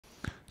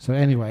So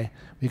anyway,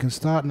 we can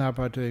start now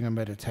by doing a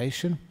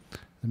meditation.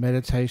 The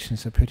meditation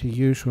is a pretty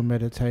usual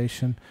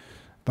meditation,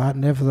 but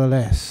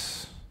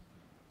nevertheless,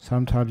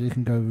 sometimes it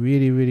can go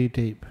really, really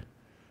deep,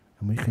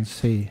 and we can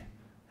see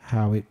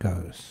how it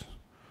goes.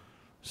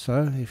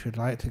 So, if you'd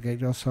like to get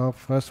yourself,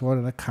 first of all,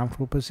 in a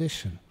comfortable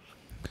position,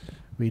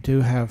 we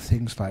do have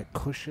things like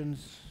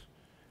cushions.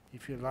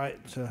 If you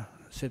like to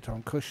sit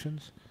on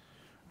cushions,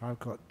 I've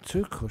got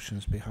 2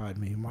 cushions behind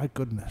me, my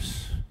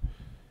goodness.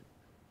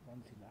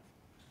 One's enough.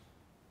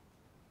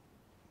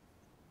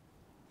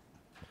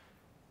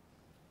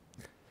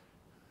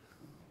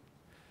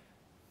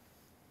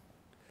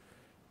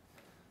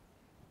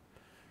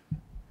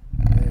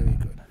 Very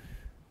good.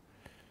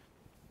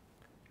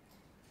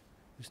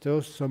 There's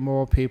still some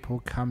more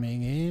people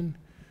coming in,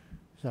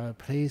 so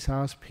please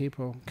ask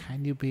people,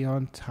 can you be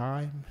on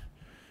time?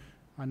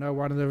 I know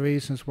one of the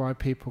reasons why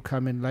people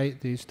come in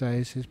late these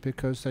days is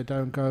because they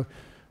don't go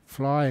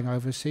flying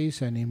overseas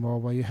anymore,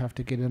 where you have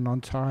to get in on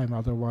time,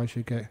 otherwise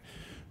you get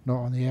not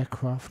on the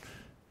aircraft.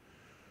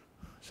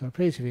 So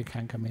please, if you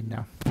can, come in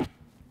now.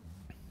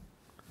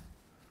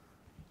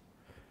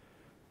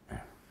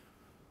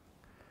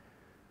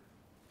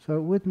 So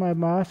with my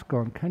mask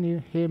on, can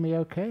you hear me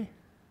okay?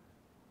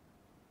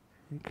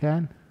 You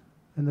can?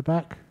 In the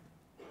back?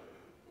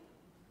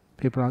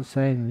 People aren't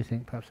saying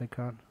anything, perhaps they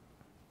can't.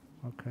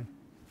 Okay.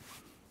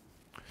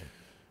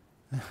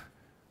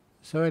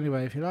 So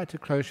anyway, if you like to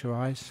close your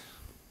eyes,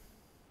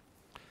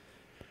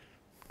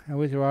 and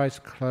with your eyes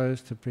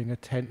closed, to bring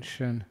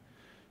attention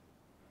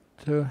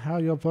to how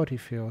your body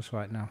feels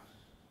right now.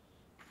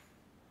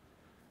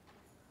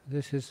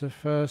 This is the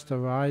first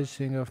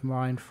arising of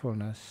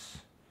mindfulness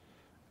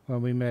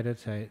when we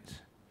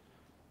meditate,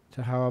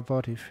 to how our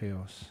body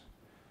feels.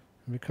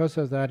 And because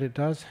of that, it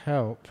does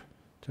help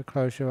to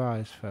close your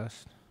eyes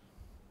first.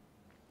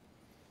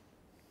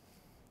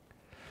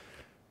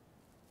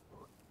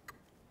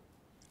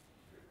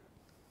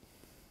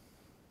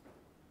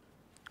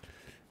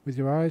 With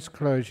your eyes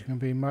closed, you can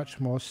be much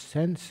more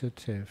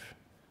sensitive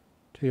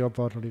to your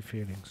bodily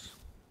feelings.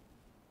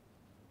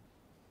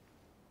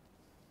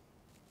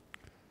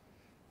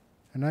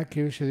 And that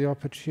gives you the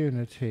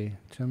opportunity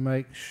to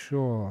make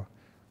sure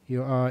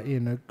you are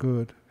in a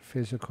good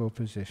physical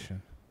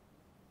position.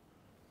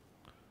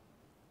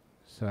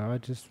 So I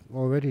just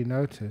already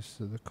noticed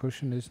that the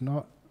cushion is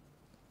not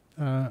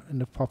in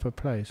the proper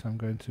place. I'm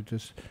going to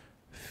just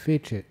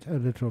fidget a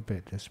little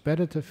bit. It's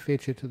better to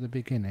fidget at the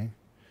beginning.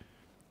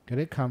 Get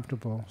it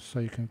comfortable so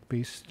you can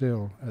be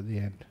still at the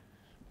end.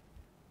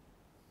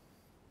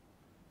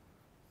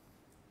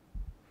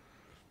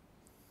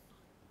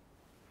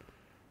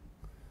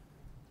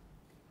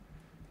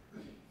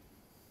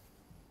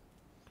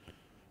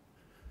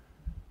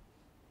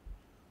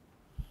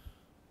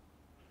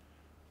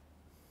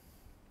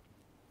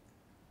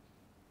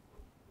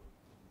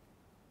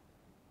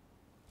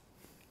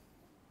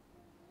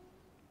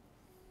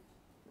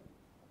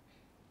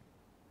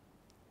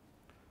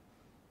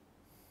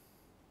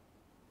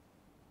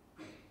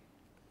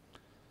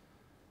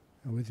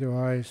 And with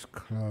your eyes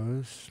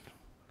closed,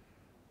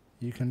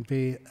 you can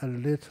be a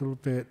little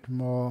bit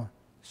more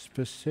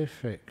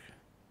specific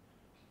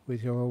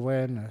with your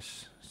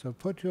awareness. So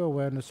put your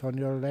awareness on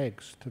your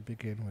legs to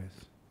begin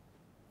with.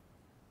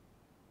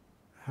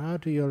 How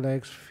do your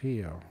legs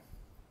feel?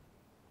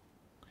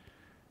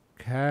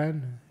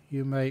 Can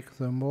you make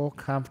them more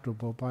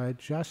comfortable by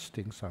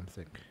adjusting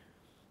something?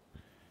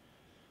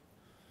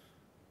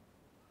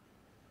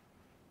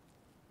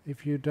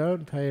 If you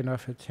don't pay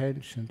enough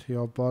attention to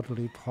your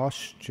bodily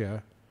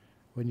posture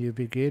when you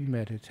begin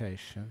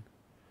meditation,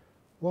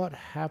 what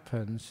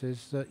happens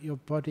is that your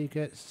body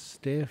gets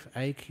stiff,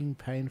 aching,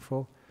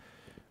 painful,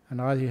 and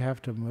either you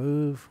have to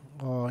move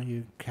or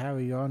you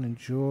carry on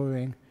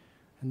enduring,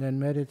 and then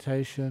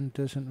meditation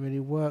doesn't really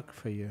work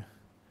for you.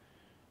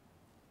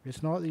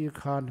 It's not that you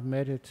can't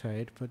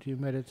meditate, but you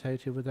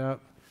meditated without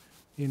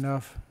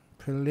enough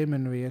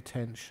preliminary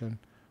attention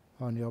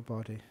on your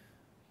body.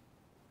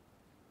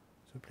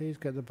 So please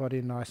get the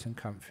body nice and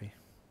comfy.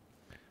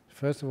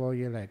 First of all,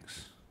 your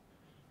legs.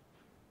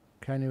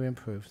 Can you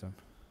improve them?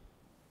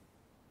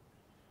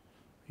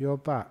 Your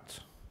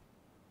butt.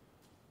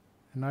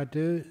 And I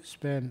do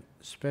spend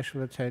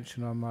special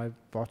attention on my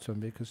bottom,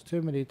 because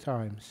too many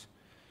times,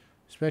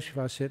 especially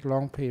if I sit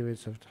long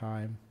periods of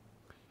time,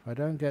 if I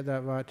don't get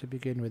that right to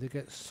begin with, it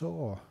gets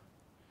sore.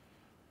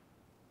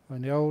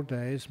 In the old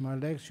days, my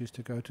legs used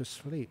to go to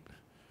sleep.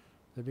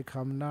 They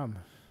become numb.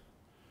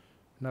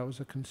 And that was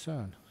a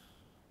concern.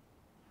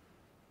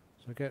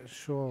 So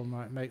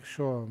make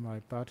sure my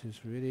butt is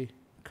really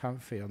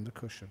comfy on the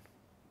cushion.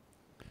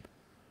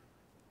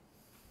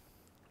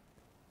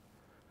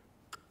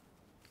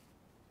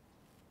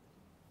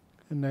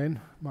 And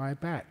then my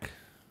back.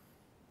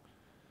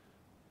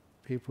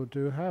 People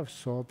do have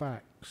sore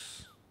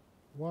backs.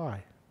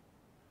 Why?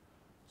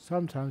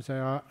 Sometimes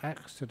there are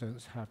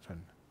accidents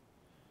happen.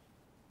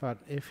 But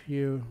if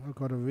you have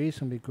got a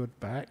reasonably good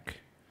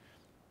back,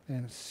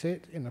 then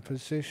sit in a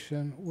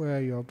position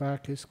where your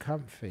back is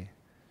comfy.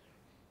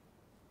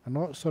 And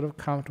not sort of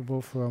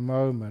comfortable for a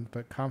moment,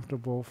 but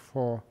comfortable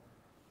for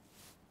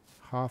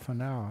half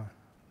an hour,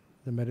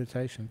 the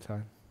meditation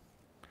time.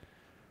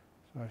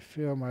 So I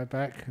feel my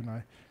back and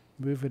I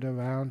move it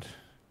around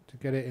to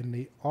get it in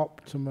the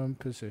optimum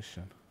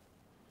position.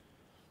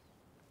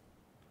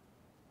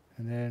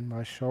 And then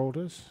my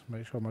shoulders,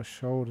 make sure my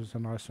shoulders are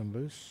nice and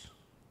loose,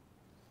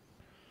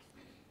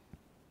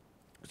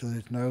 so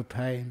there's no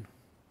pain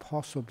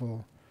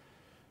possible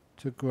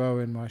to grow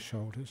in my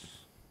shoulders.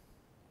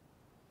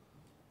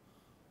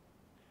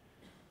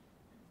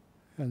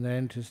 And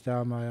then just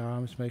down my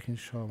arms, making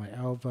sure my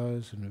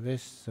elbows and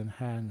wrists and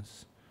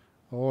hands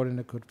are all in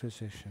a good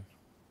position.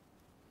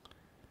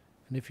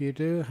 And if you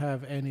do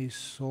have any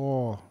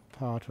sore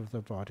part of the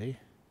body,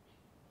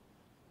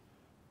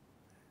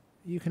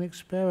 you can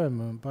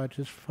experiment by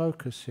just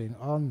focusing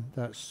on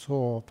that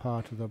sore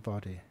part of the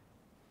body.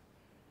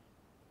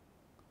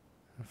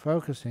 And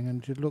focusing,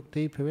 and just look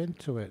deeper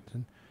into it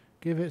and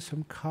give it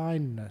some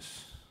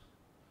kindness.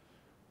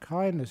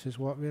 Kindness is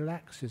what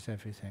relaxes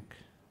everything.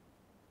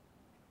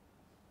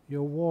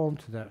 You're warm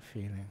to that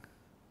feeling,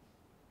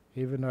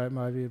 even though it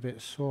might be a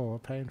bit sore or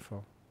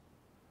painful.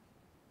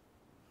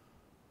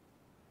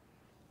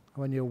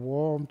 When you're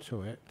warm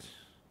to it,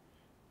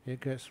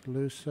 it gets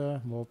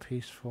looser, more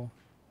peaceful.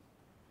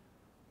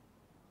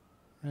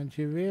 And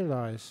you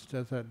realize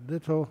that that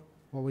little,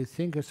 what we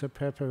think is a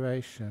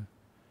preparation,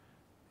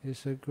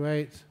 is a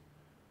great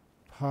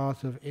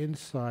part of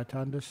insight,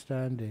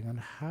 understanding, and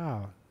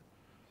how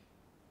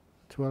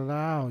to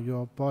allow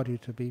your body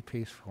to be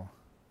peaceful.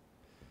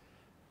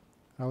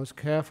 I was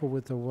careful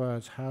with the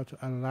words, how to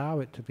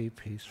allow it to be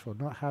peaceful,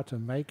 not how to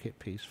make it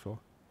peaceful,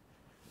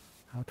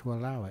 how to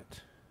allow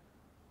it.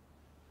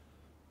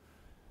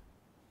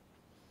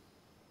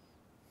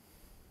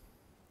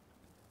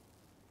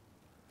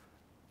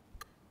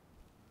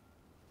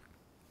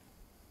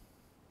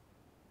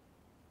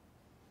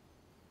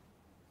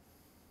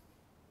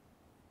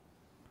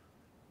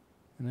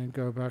 And then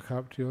go back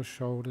up to your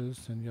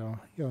shoulders and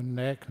your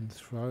neck and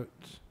throat.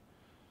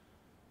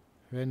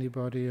 For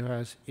anybody who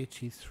has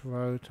itchy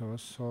throat or a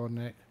sore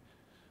neck,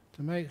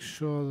 to make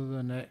sure that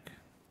the neck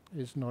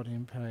is not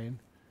in pain,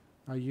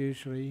 I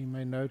usually, you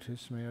may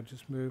notice me, I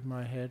just move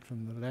my head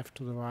from the left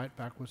to the right,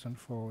 backwards and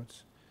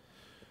forwards,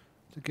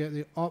 to get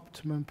the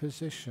optimum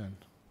position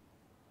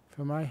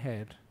for my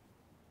head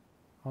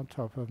on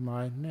top of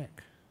my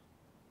neck.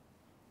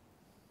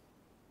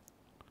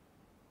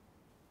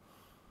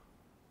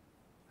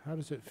 How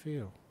does it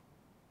feel?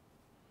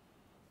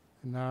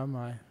 And now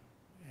my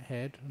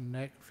head and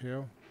neck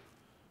feel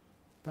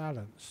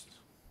balanced.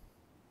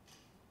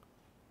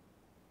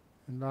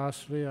 And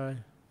lastly,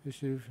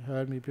 as you've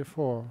heard me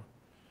before,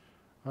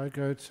 I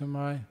go to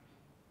my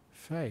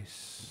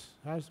face.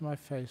 How does my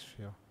face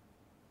feel?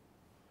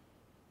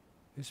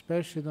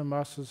 Especially the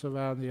muscles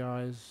around the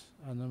eyes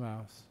and the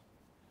mouth.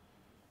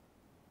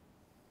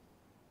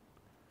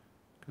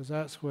 Because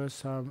that's where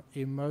some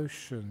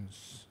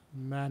emotions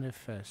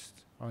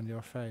manifest on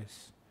your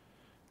face.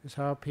 It's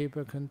how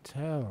people can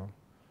tell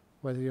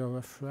whether you're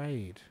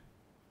afraid,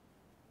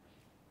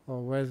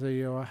 or whether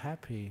you are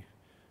happy,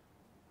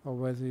 or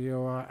whether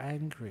you are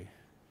angry.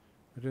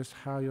 But just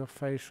how your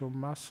facial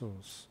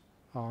muscles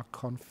are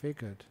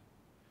configured.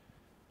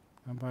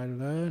 And by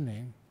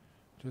learning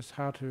just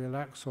how to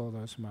relax all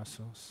those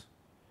muscles,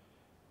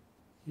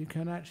 you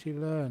can actually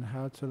learn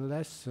how to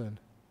lessen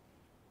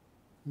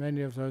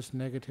many of those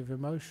negative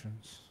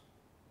emotions.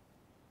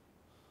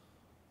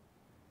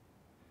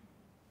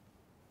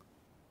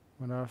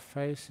 When our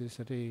face is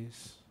at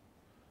ease,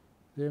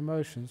 the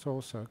emotions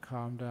also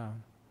calm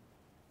down.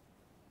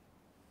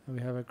 And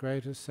we have a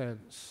greater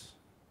sense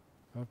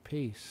of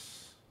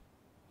peace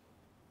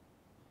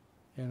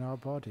in our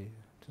body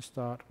to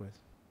start with.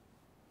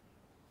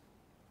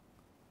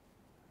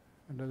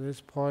 And at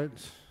this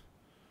point,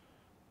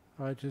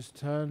 I just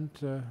turn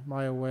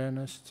my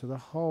awareness to the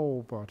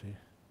whole body,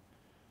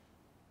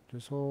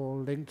 just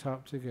all linked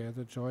up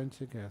together, joined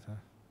together,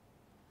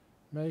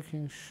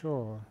 making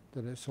sure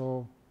that it's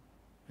all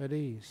at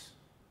ease.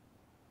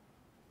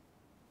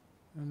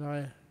 And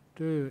I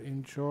do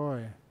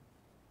enjoy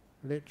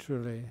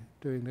literally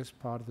doing this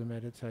part of the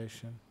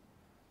meditation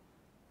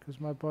because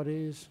my body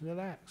is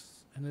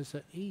relaxed and is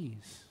at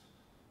ease.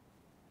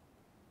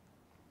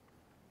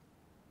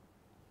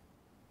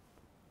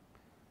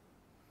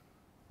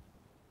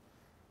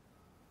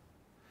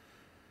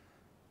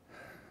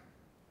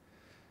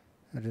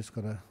 I just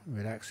got to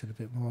relax it a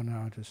bit more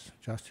now. I just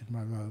adjusted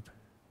my robe.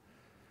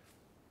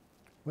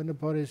 When the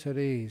body's at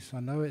ease, I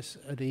know it's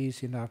at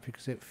ease enough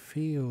because it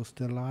feels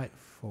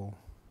delightful.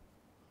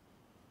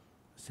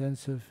 A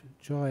sense of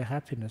joy,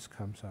 happiness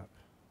comes up.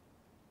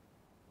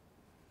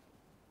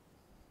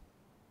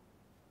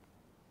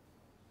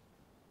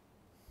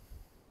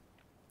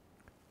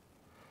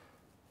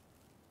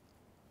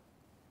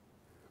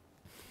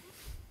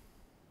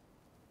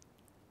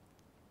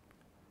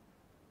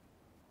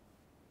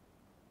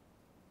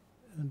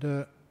 And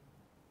a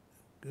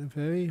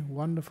very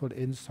wonderful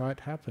insight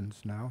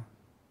happens now.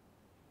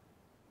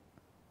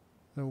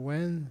 That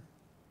when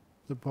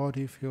the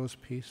body feels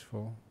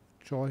peaceful,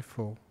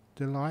 joyful,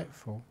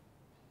 delightful.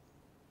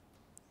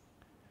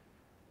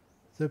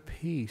 The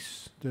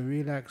peace, the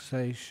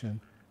relaxation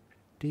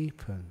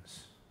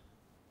deepens.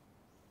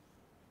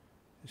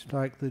 It's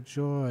like the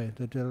joy,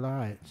 the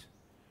delight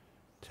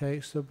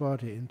takes the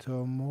body into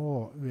a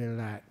more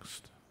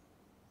relaxed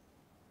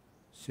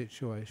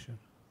situation.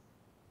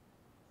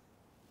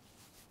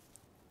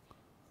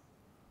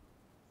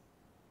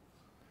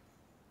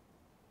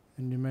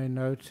 And you may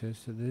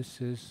notice that this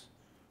is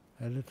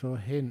a little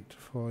hint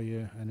for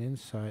you, an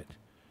insight.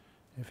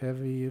 If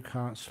ever you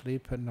can't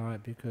sleep at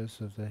night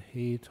because of the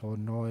heat or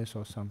noise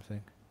or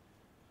something,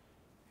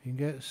 you can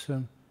get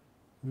some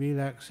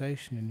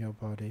relaxation in your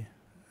body,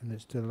 and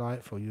it's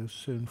delightful. You'll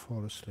soon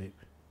fall asleep.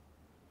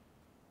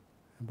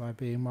 And by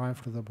being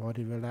mindful of the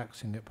body,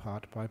 relaxing it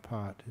part by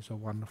part is a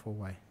wonderful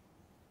way.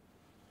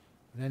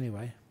 But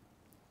anyway,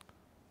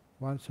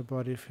 once the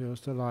body feels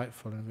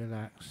delightful and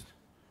relaxed,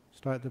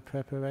 it's like the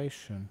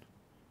preparation,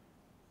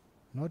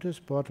 not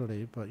just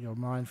bodily, but your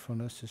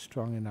mindfulness is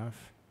strong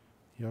enough,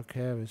 your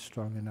care is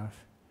strong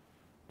enough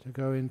to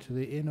go into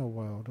the inner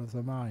world of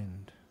the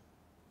mind.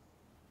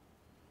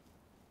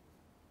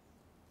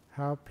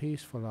 How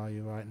peaceful are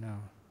you right now?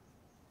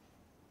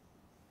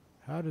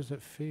 How does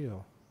it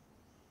feel?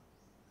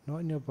 Not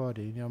in your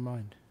body, in your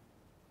mind.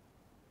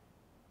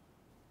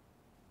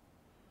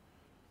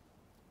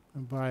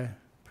 And by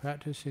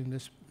practicing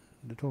this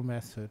little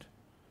method,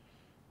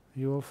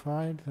 you will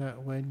find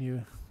that when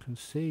you can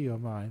see your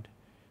mind,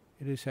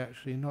 it is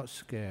actually not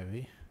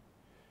scary.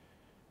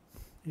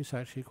 It's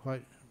actually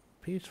quite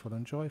peaceful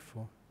and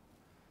joyful.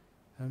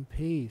 And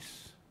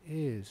peace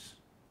is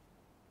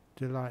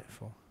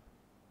delightful.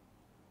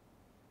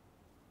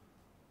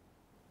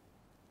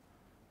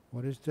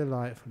 What is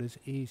delightful is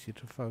easy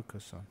to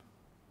focus on.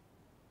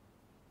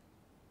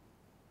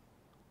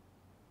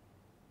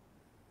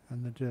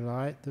 And the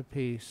delight, the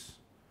peace,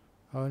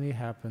 only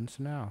happens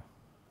now.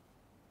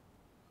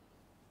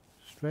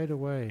 Straight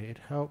away, it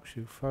helps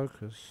you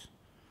focus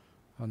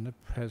on the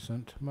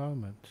present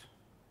moment.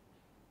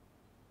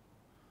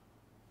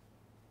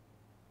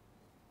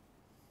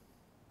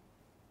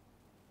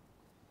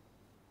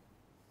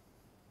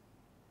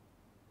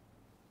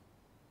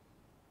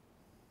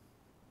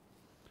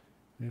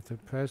 If the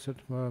present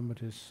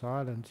moment is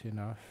silent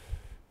enough,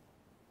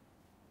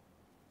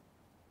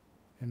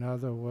 in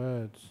other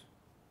words,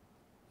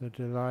 the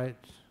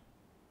delight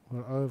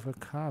will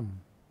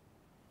overcome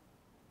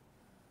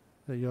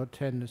your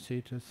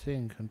tendency to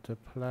think and to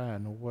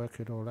plan or work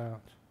it all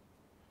out.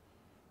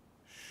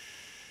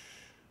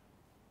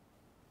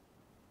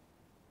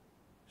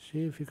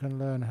 See if you can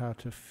learn how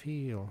to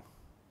feel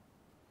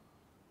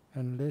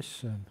and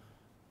listen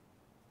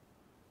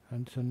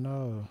and to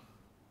know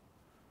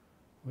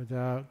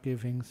without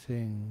giving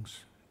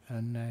things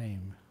a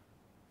name.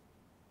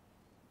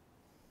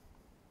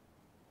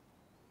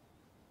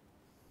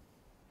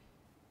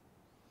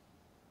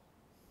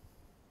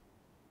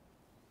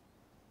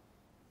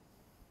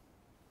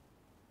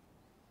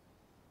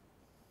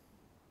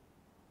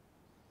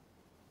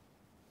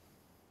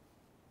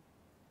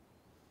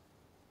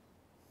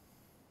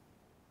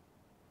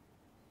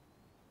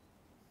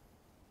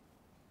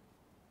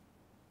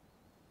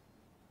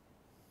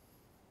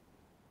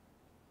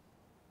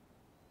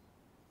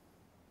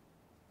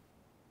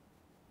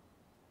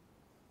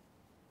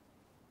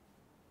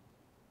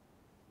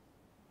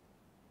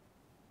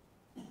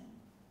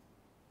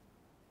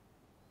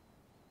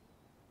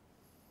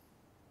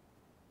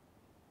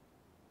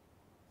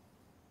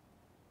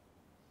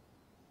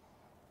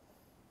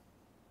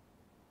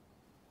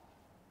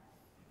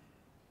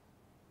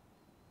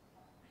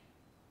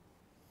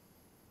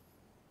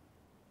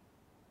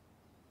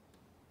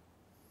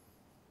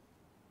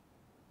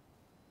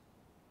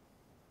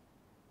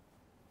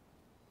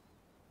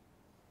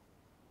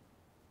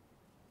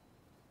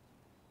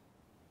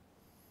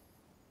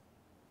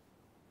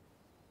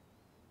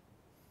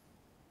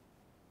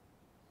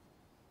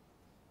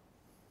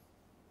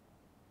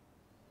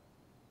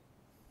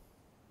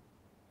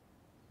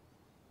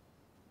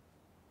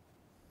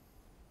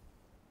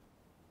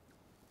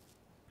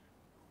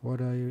 What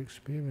are you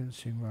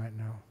experiencing right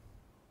now?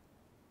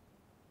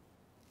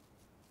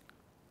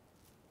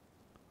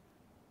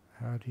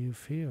 How do you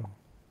feel?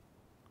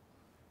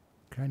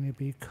 Can you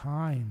be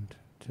kind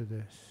to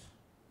this?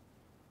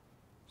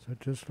 So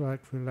just like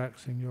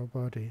relaxing your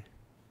body,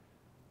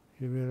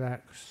 you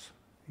relax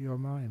your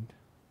mind.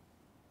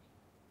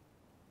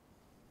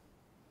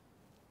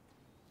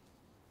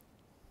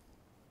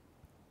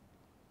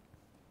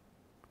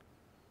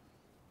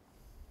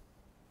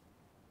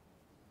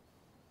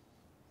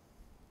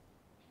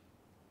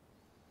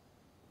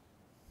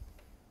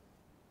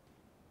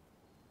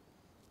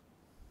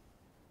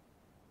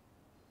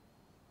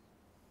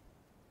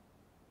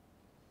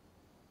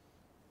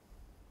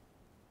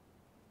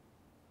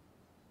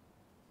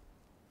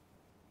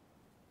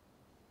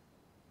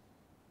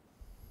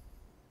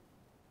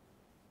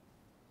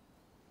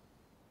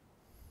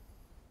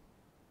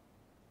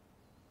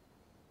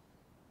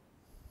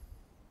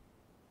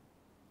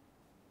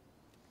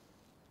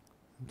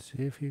 And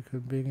see if you can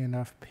bring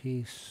enough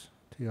peace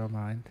to your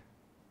mind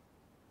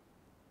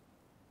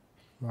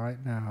right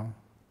now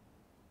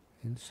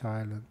in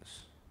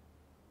silence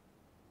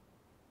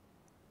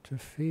to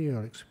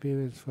feel,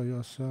 experience for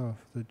yourself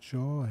the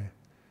joy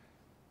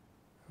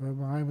of a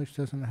mind which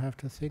doesn't have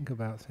to think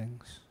about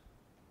things,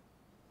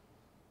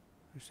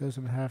 which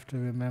doesn't have to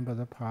remember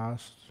the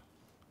past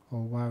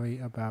or worry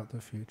about the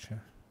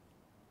future,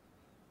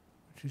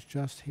 which is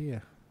just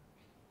here.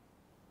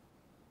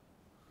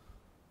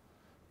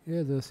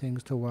 Yeah, there are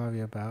things to worry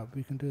about, but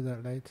we can do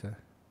that later.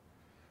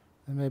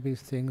 There may be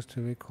things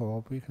to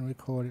record, but we can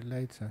record it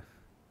later.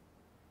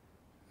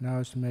 Now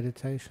it's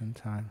meditation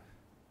time.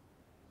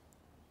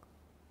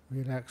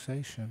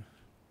 Relaxation,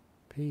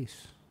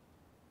 peace.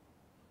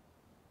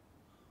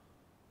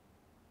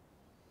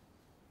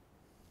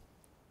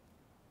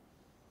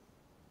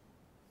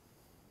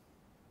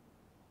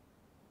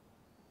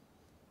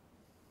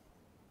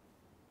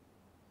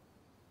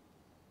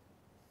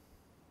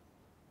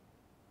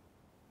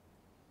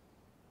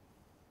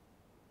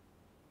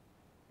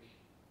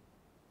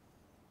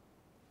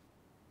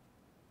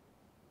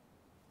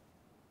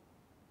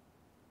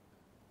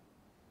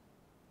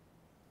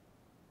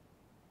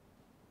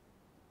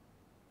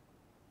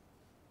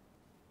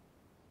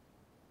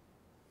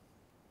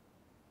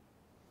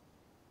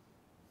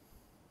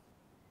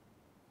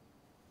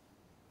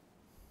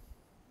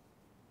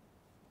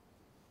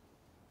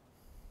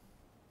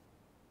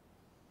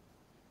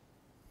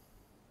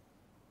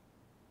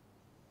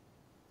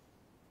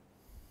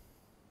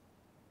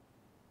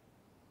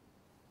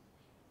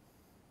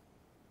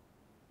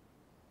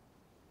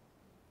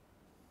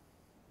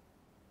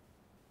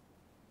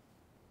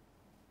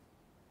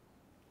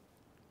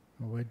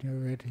 When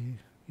you're ready,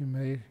 you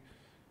may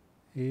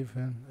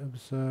even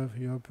observe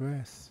your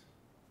breath.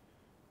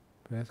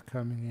 Breath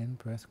coming in,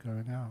 breath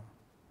going out.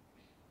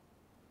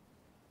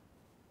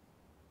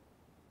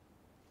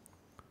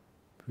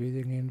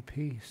 Breathing in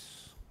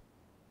peace.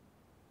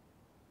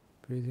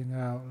 Breathing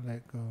out,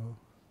 let go.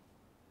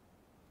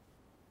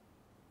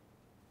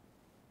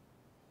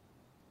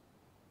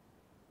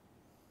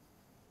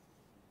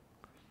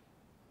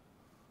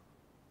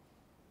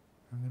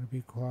 I'm going to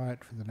be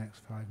quiet for the next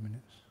 5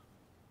 minutes.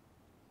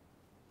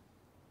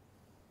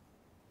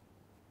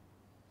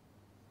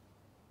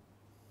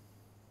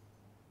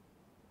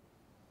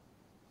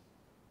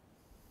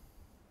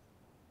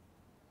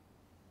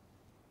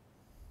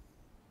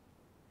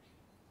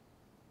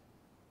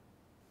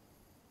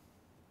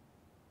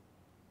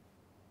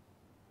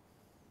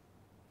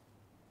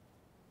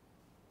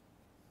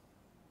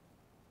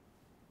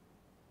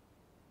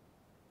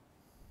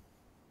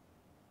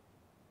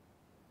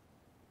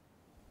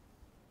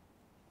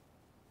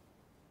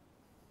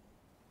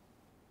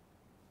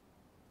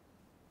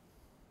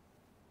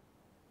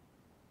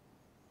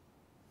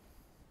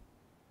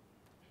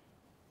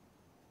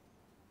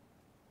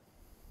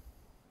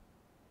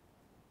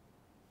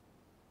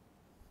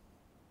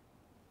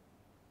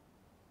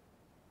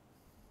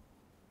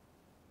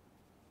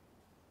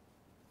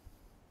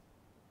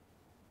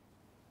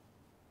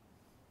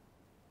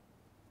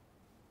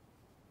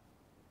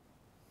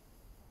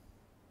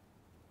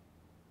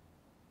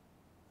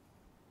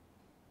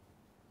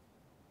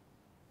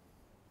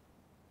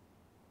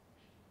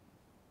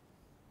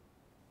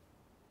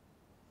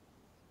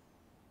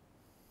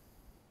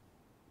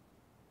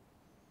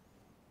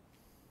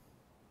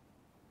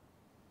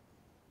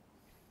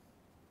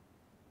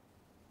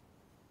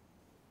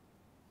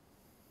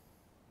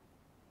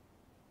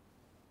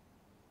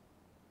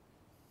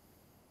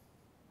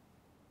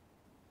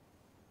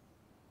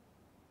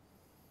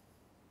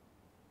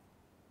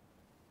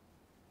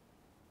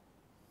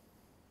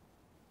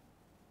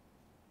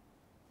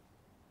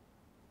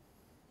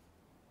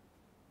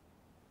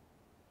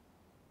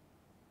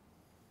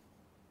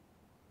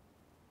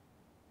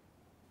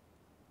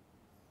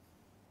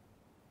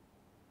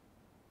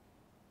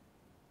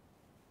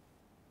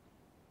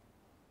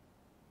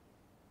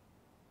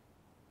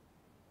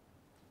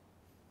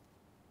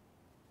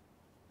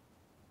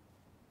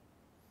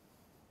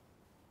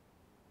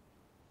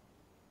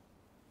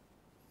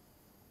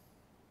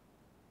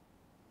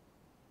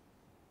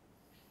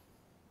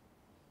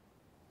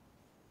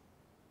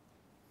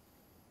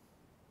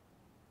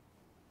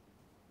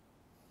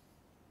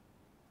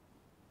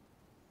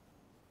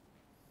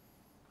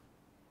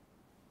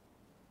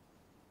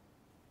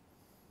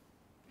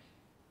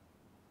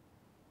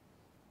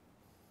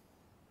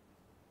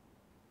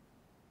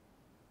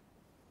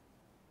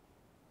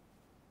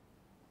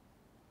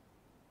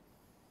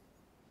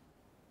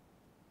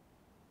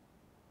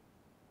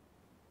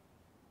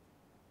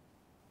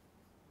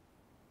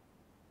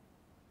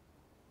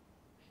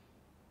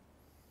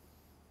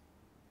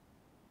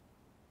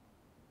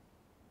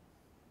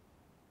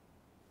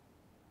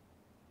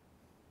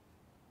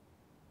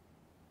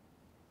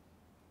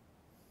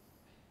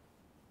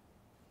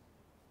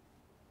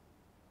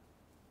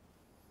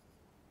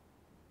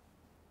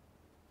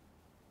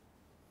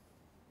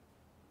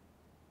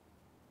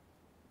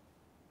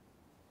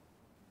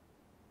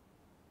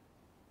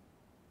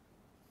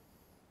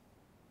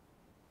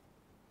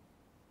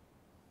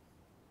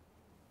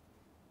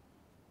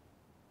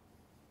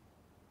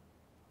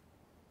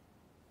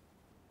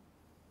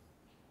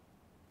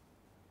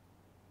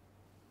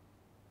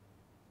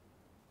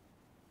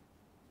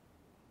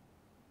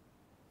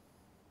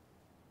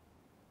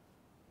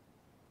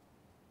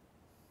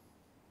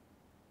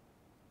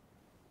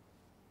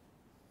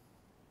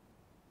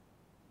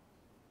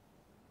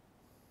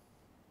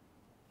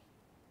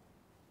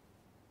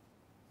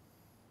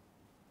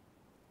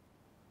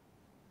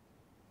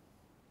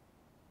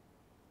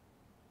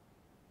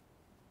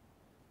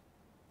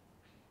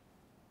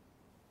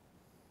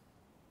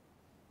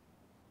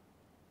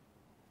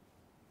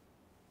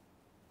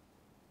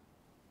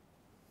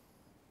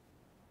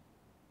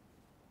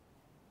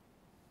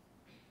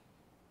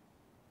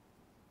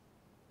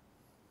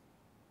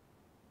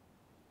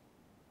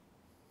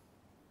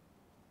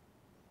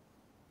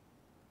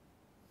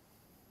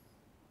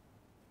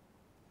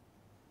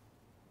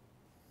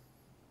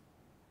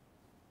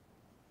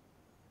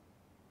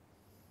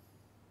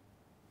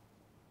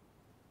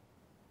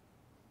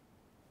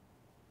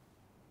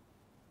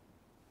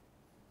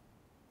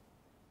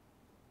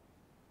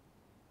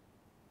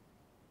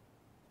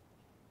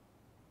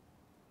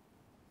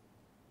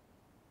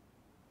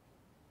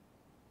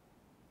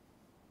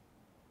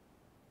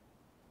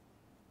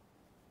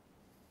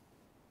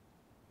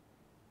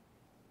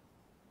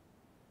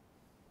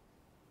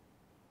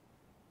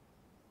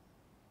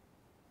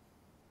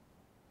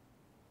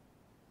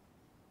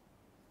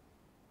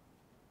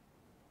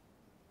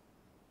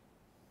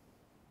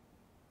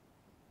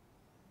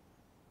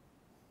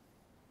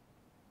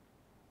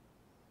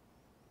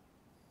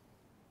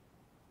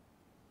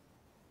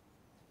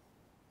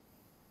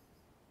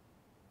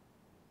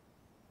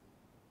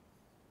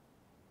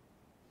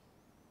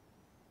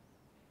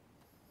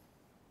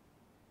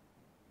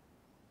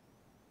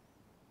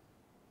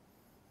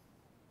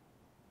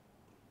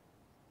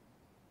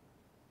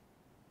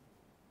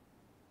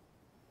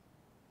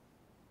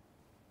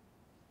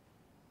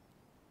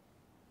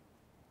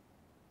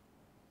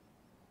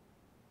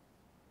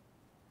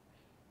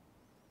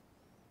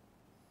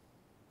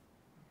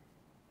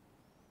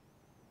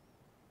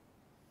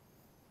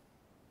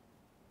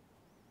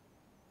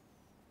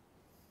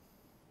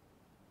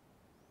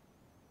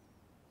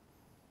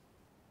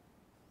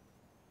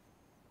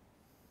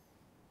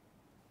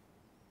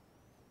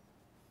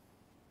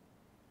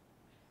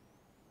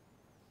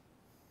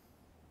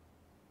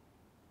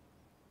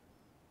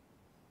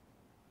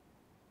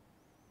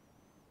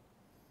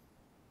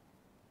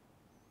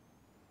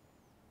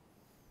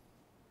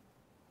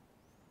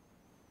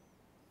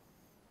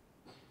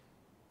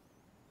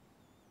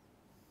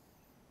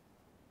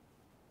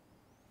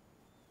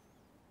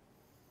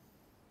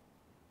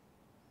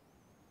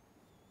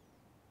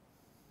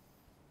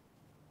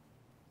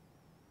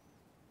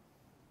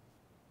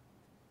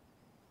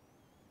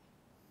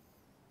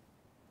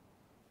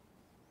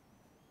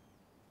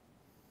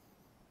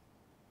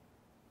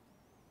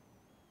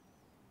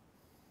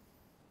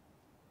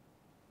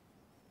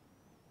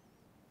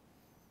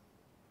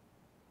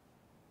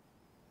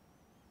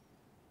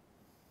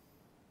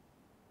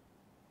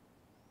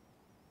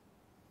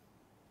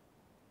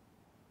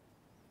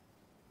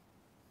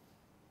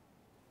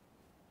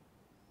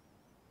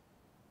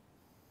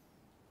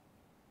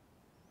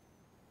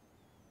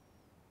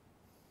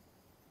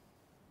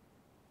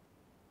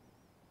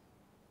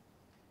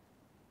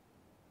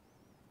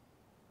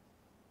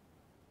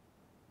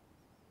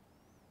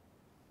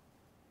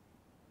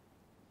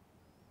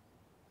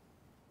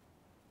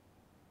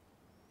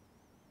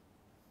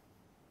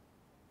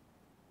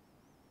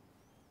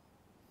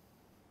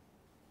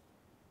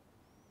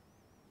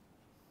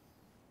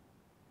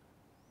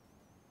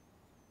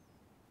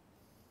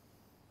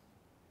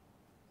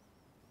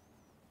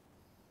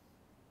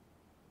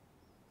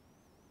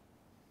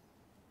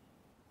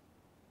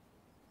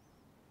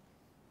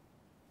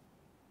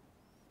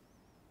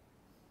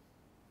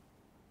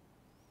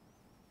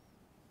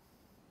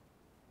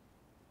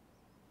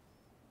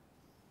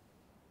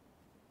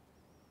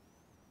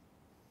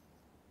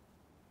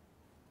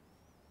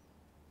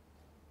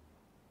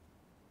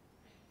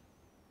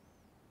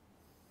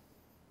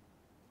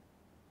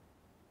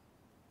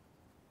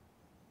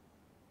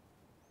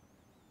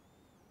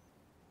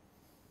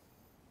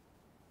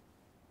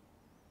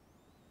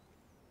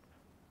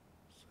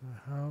 So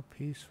how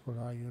peaceful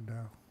are you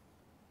now?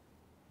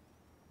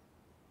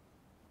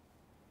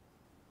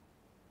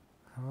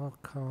 How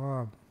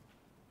calm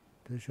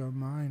does your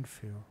mind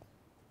feel?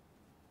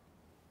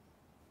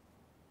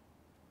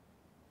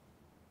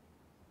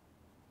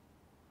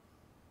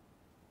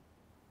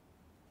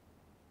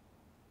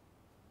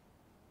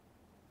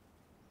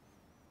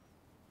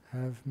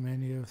 Have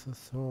many of the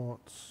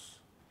thoughts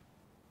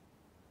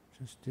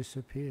just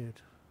disappeared?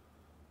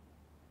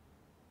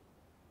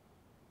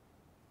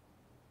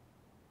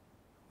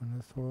 When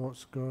the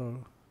thoughts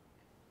go,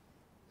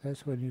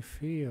 that's when you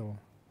feel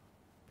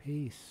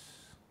peace.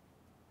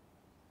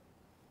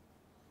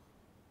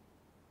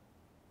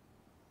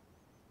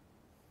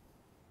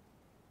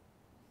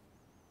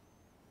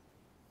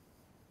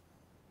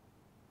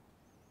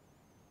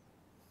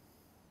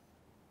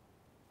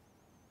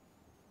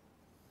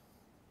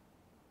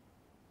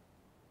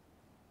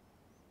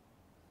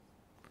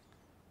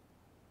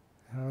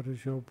 How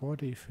does your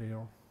body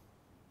feel?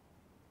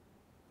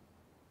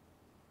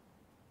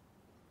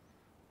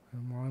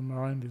 When my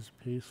mind is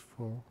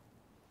peaceful,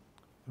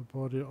 the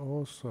body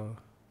also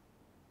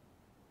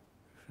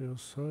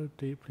feels so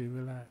deeply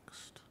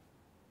relaxed.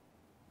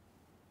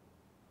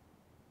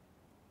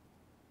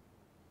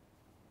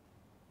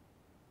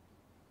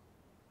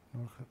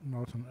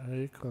 Not an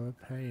ache or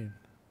a pain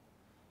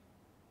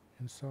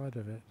inside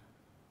of it.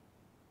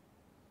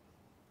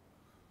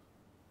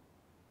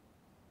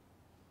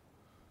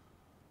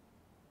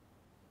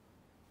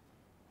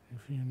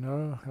 If you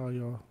know how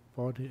your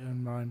body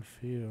and mind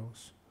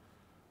feels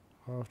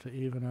after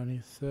even only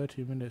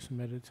 30 minutes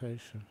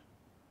meditation,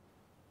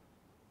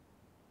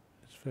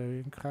 it's very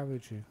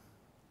encouraging,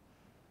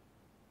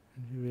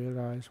 and you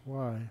realize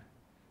why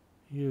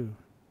you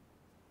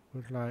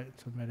would like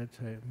to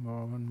meditate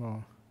more and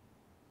more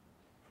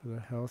for the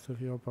health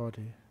of your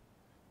body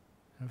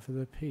and for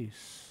the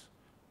peace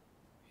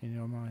in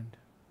your mind.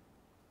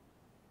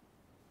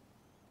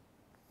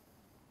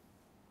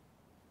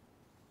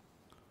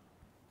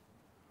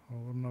 I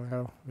will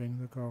now ring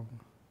the gong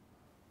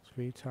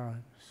 3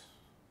 times.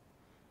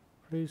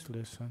 Please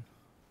listen.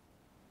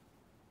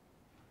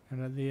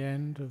 And at the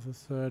end of the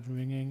 3rd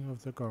ringing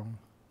of the gong,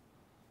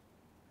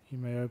 you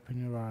may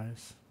open your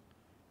eyes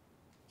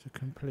to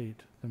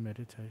complete the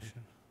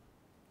meditation.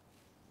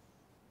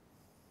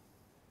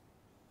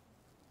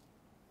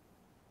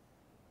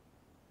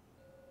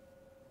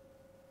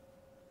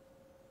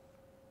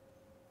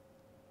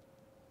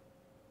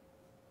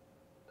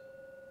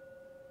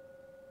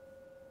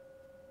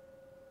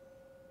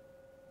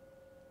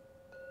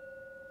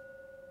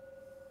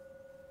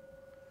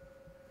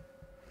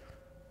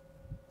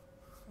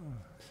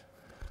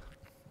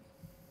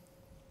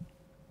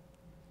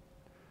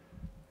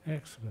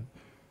 Excellent.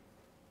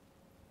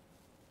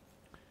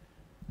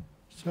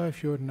 So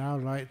if you would now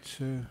like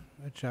to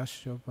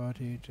adjust your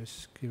body,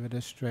 just give it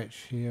a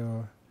stretch here,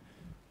 or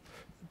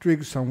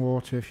drink some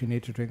water if you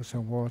need to drink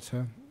some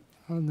water.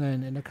 And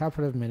then in a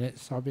couple of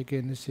minutes I'll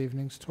begin this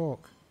evening's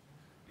talk.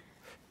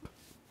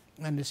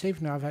 And this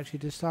evening I've actually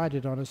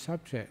decided on a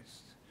subject.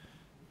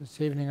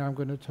 This evening I'm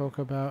going to talk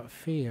about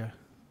fear,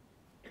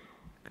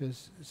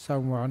 because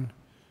someone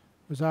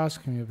was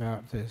asking me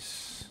about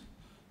this,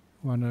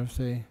 one of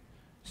the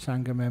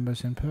Sangha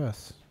members in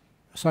Perth,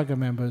 Sangha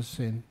members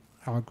in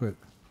our group.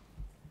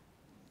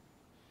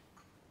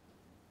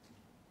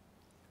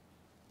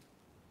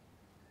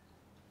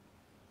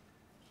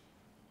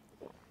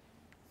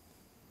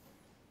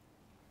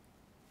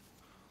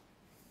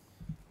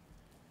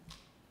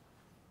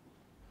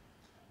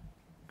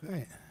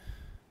 Great.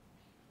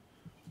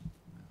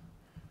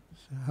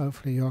 So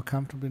hopefully you're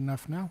comfortable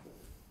enough now.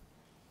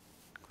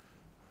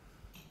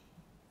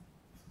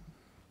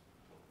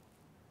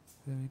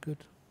 Very good.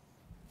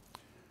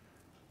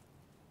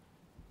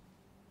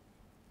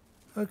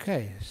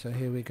 Okay, so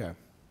here we go.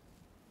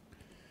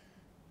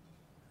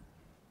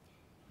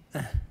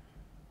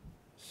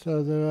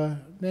 So there are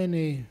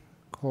many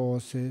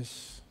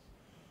causes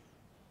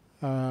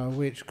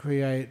which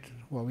create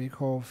what we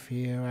call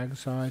fear,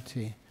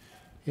 anxiety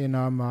in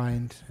our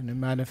mind, and it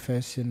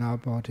manifests in our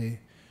body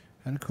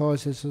and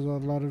causes us a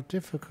lot of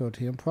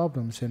difficulty and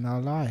problems in our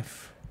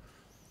life.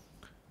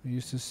 We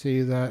used to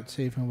see that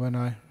even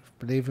when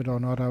believe it or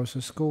not, I was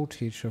a school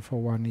teacher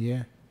for 1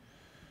 year.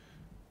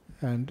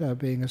 And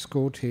being a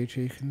school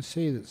teacher, you can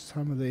see that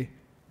some of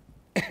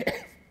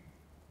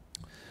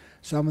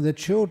the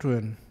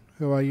children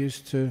who I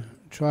used to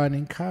try and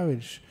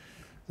encourage,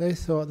 they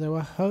thought they were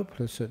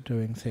hopeless at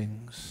doing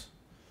things.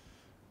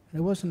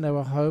 It wasn't they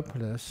were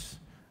hopeless,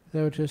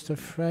 they were just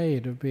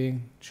afraid of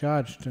being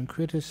judged and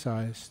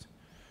criticized.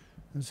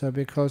 And so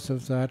because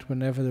of that,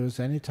 whenever there was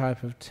any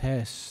type of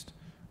test,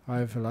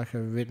 either like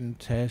a written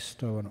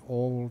test or an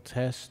oral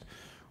test,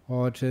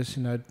 or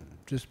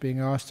just being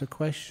asked a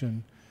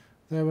question,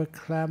 they would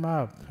clam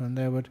up and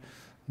they would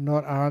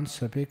not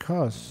answer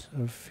because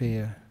of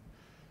fear.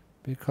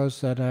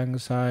 Because that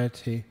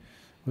anxiety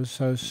was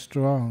so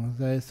strong,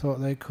 they thought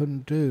they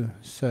couldn't do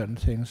certain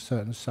things,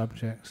 certain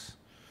subjects.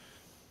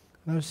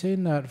 And I've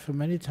seen that for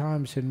many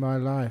times in my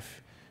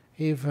life,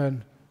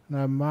 even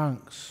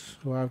monks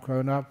who I've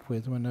grown up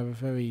with when they were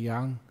very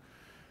young,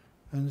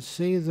 and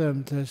see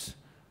them.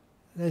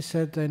 They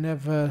said they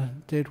never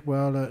did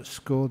well at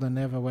school, they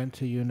never went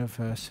to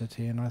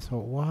university, and I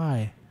thought,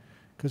 why?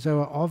 Because they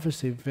were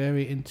obviously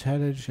very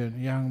intelligent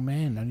young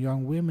men and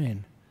young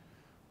women.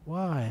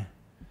 Why?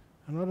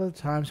 And a lot of the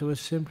times it was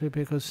simply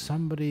because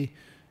somebody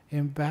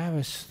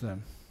embarrassed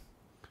them.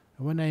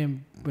 And when they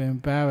were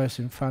embarrassed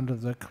in front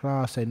of the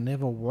class, they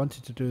never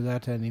wanted to do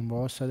that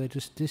anymore, so they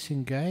just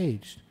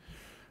disengaged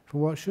for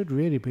what should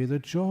really be the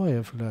joy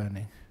of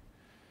learning.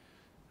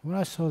 When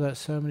I saw that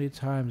so many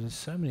times, and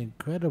so many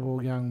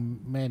incredible young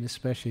men,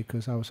 especially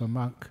because I was a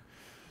monk,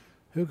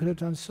 who could have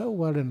done so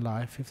well in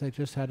life if they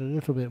just had a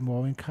little bit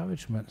more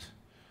encouragement.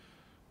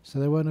 So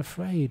they weren't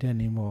afraid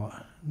anymore,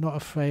 not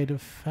afraid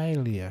of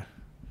failure.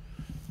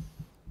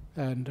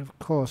 And of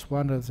course,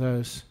 one of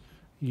those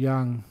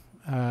young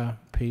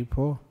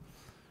people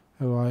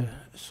who I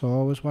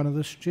saw was one of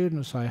the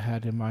students I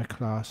had in my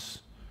class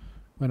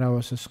when I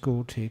was a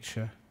school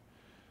teacher.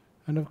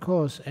 And of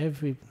course,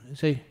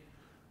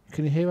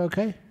 can you hear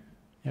okay?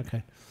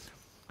 Okay.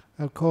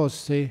 Of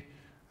course, the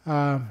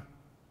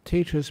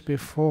teachers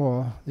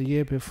before, the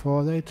year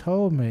before, they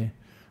told me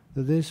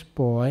that this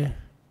boy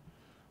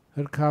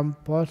had come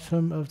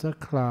bottom of the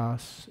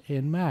class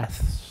in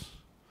maths.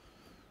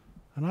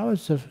 And I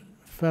was the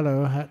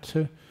fellow who had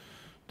to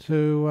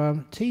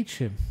teach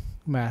him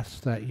maths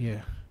that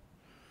year.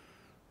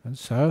 And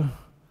so,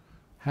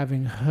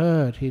 having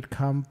heard he'd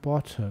come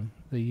bottom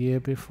the year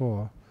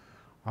before,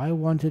 I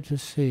wanted to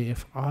see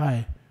if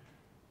I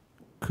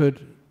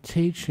could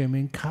teach him,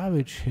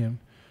 encourage him,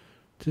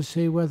 to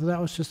see whether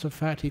that was just the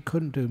fact he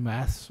couldn't do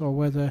maths or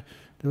whether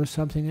there was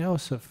something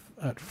else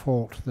at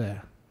fault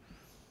there.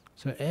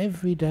 So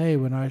every day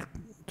when I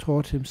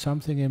taught him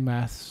something in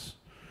maths,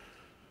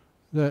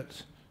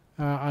 that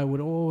I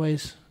would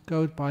always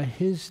go by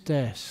his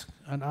desk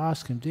and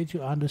ask him, did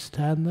you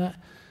understand that?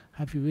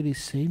 Have you really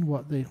seen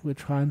what we're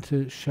trying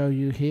to show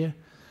you here?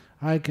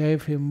 I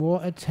gave him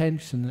more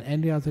attention than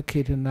any other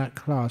kid in that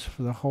class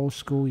for the whole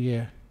school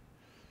year.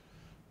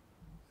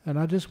 And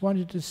I just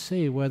wanted to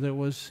see whether it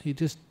was he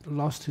just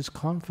lost his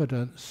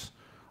confidence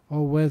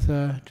or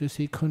whether just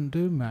he couldn't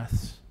do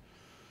maths.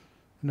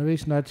 And the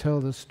reason I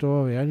tell the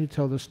story, I only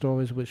tell the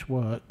stories which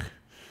work,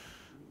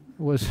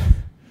 was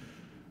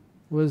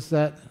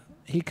that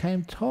he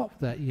came top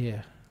that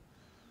year.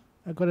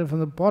 I got him from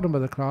the bottom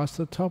of the class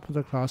to the top of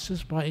the class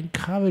just by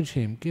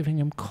encouraging him, giving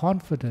him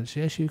confidence.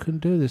 Yes, you can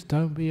do this.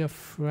 Don't be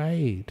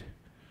afraid.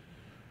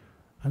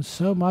 And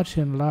so much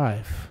in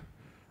life,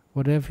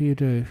 whatever you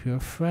do, if you're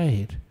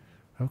afraid,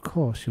 of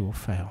course you will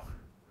fail.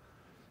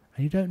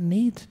 And you don't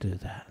need to do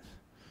that.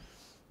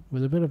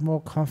 With a bit of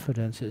more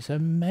confidence, it's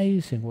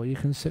amazing what you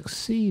can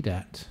succeed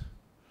at.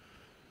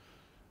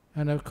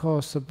 And of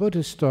course, the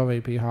Buddhist story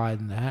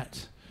behind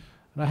that,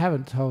 and I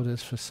haven't told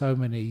this for so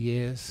many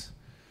years.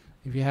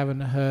 If you haven't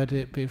heard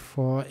it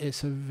before,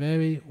 it's a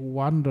very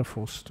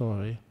wonderful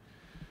story.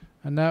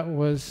 And that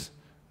was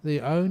the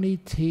only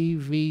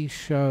TV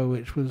show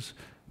which was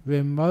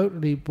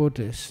remotely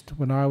Buddhist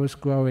when I was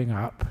growing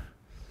up,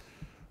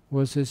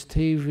 was this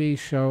TV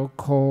show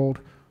called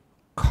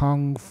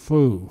Kung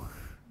Fu.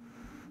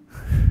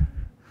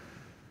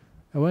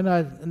 And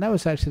that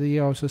was actually the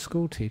year I was a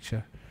school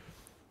teacher.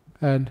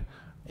 And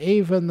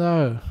even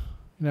though,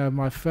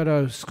 my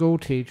fellow school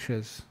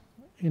teachers,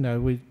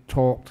 we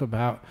talked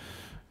about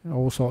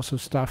all sorts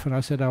of stuff, and I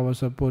said I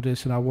was a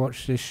Buddhist and I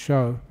watched this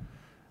show,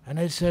 and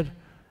they said,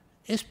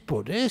 it's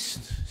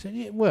Buddhist? I said,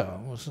 yeah,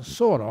 well,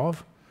 sort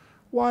of.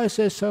 Why is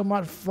there so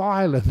much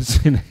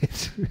violence in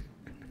it?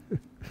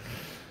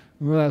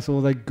 Well, that's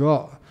all they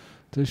got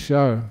to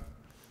show.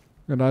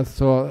 And I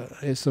thought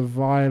it's the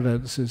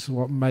violence is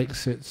what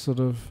makes it sort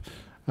of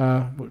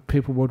what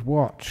people would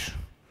watch.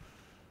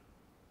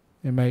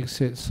 It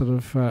makes it sort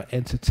of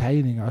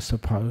entertaining, I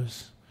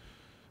suppose.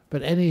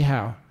 But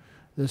anyhow,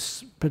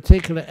 this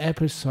particular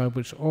episode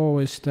which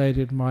always stayed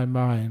in my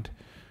mind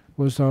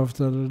was of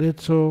the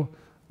little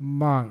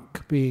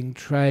monk being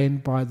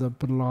trained by the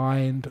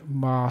blind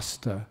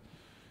master.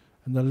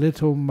 And the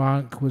little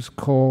monk was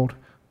called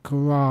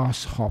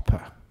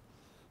Grasshopper,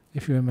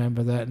 if you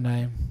remember that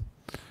name.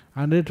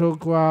 And little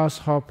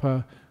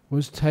Grasshopper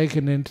was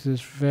taken into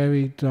this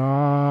very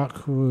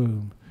dark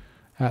room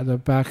at the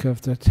back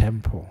of the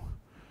temple.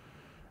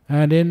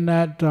 And in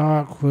that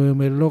dark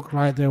room, it looked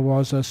like there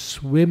was a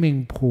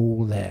swimming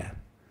pool there.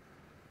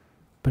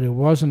 But it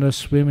wasn't a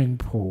swimming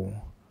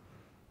pool.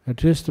 It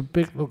just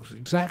looked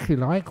exactly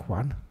like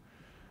one.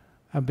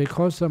 And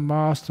because the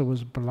master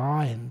was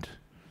blind,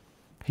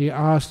 he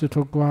asked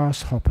little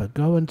Grasshopper,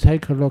 go and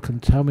take a look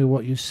and tell me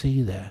what you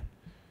see there.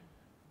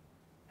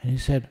 And he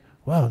said,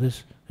 well,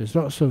 there's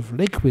lots of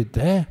liquid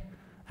there.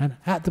 And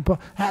at the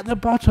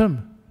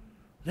bottom,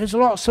 there's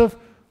lots of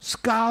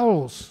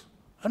skulls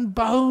and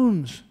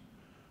bones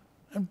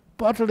and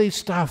bodily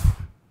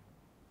stuff.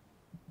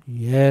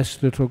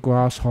 Yes, little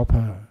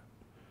Grasshopper,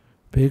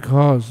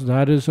 because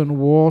that isn't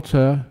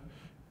water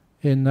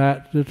in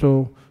that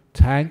little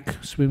tank,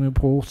 swimming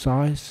pool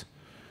size.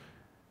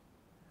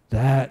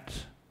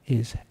 That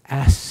is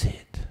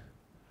acid,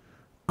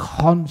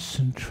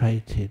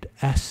 concentrated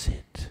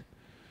acid.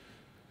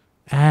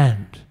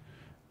 And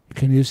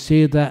can you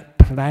see that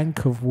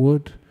plank of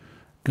wood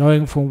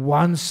going from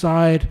one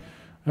side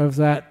of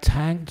that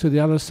tank to the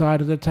other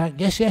side of the tank?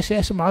 Yes, yes,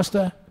 yes,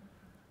 Master.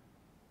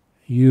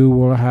 You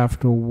will have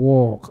to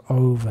walk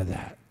over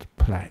that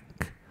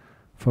plank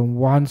from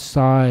one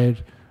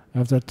side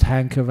of the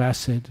tank of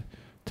acid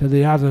to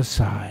the other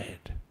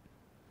side.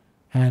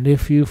 And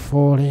if you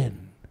fall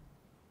in,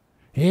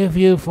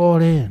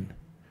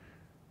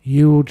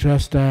 you will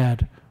just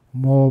add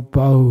more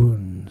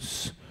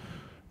bones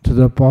to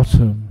the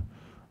bottom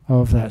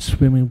of that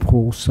swimming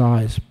pool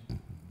size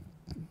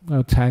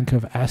tank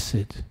of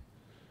acid.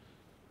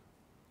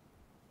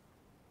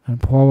 And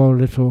poor old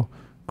little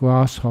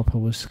grasshopper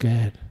was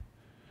scared.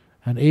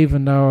 And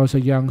even though I was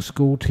a young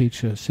school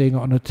teacher, seeing it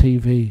on the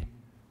TV,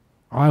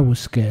 I was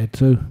scared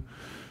too.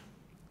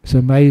 It's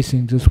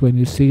amazing just when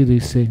you see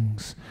these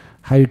things,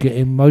 how you get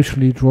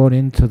emotionally drawn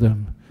into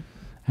them.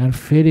 And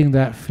feeling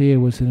that fear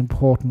was an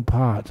important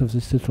part of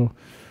this little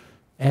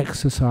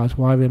exercise,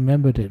 why I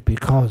remembered it,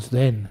 because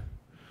then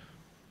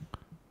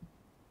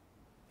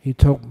he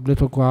took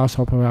little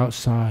grasshopper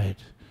outside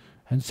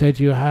and said,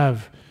 you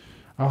have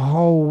a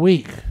whole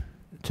week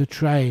to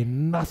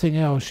train, nothing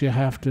else you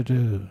have to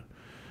do.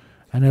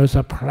 And there was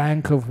a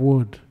plank of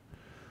wood,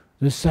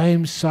 the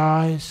same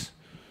size,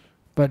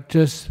 but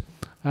just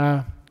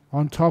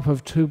on top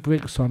of 2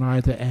 bricks on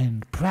either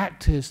end.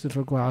 Practice,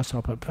 little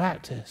grasshopper,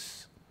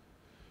 practice.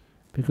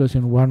 Because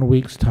in 1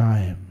 week's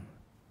time,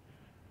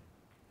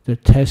 the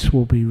test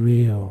will be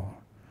real.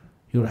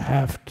 You'll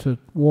have to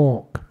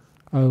walk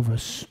over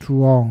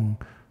strong,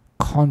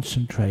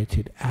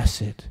 concentrated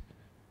acid.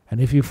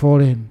 And if you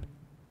fall in,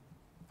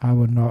 I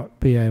will not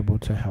be able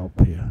to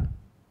help you.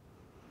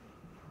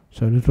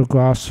 So little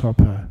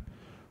grasshopper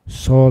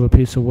saw the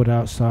piece of wood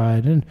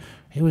outside, and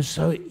it was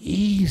so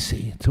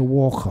easy to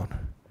walk on.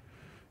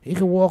 He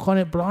could walk on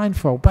it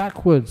blindfold,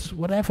 backwards,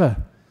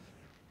 whatever.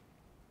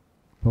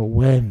 But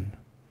when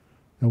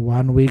the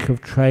 1 week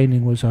of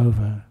training was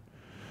over,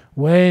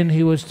 when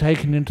he was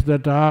taken into the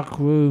dark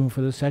room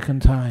for the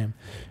second time,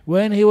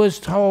 when he was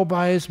told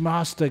by his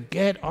master,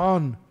 get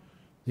on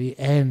the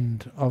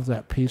end of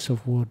that piece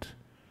of wood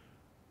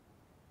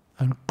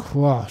and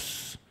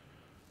cross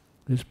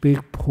this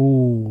big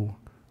pool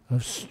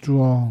of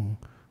strong,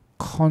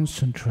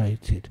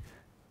 concentrated,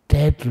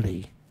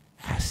 deadly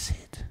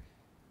acid,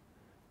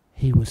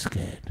 he was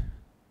scared.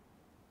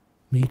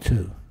 Me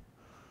too.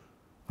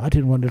 I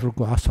didn't want little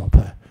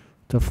grasshopper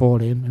to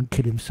fall in and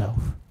kill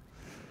himself.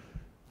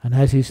 And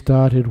as he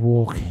started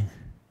walking,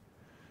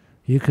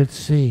 you could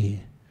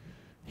see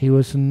he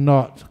was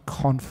not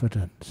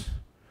confident,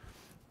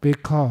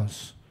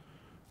 because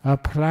a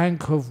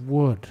plank of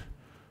wood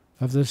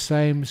of the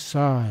same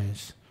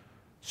size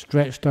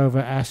stretched over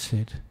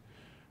acid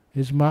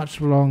is much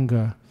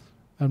longer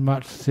and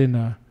much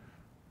thinner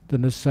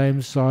than the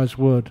same size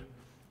wood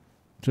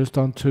just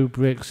on 2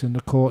 bricks in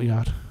the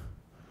courtyard.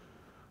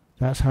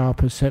 That's how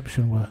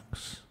perception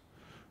works.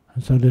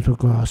 And so little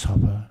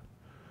grasshopper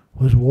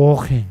was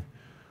walking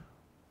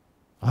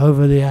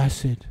over the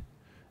acid,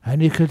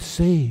 and you could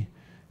see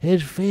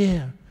his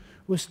fear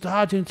was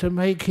starting to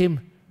make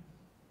him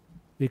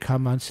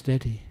become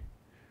unsteady.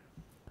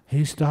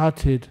 He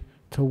started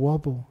to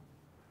wobble.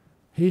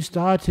 He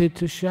started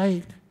to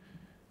shake.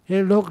 He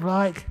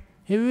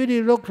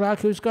really looked like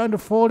he was going to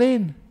fall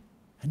in.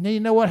 And then you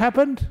know what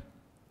happened?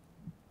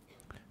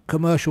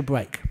 Commercial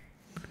break.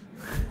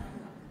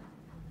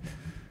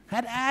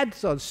 Had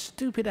ads on,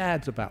 stupid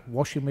ads about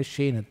washing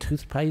machine and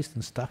toothpaste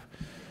and stuff.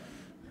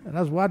 And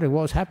I was wondering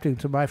what was happening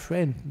to my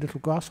friend,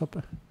 little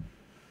grasshopper.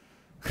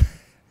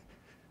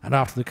 And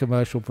after the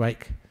commercial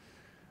break,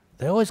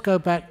 they always go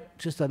back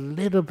just a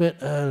little bit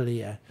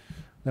earlier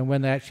than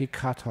when they actually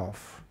cut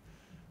off.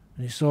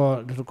 And you saw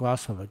little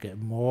grasshopper get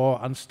more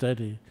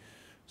unsteady,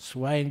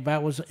 swaying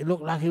backwards. It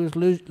looked like he was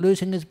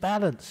losing his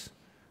balance.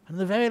 And at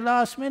the very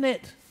last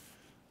minute,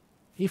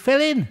 he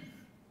fell in.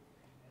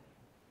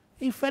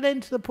 He fell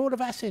into the pool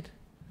of acid.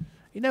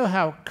 You know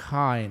how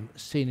kind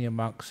senior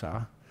monks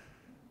are?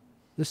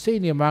 The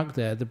senior monk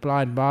there, the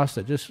blind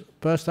master, just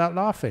burst out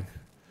laughing.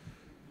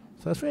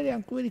 So it's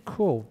really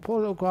cool. Poor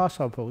little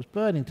grasshopper was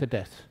burning to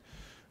death.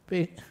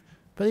 But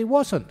he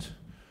wasn't.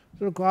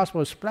 The little grasshopper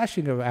was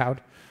splashing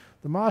around.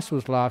 The master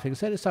was laughing,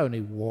 said it's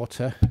only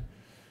water.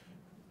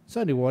 It's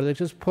only water. They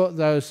just put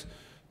those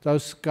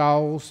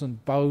skulls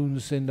and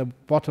bones in the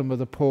bottom of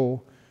the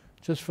pool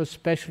just for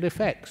special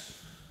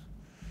effects,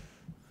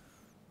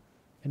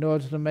 in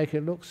order to make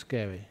it look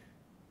scary.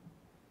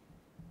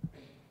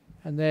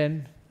 And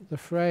then the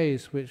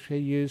phrase which he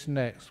used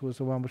next was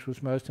the one which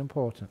was most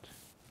important,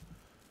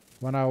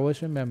 one I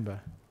always remember.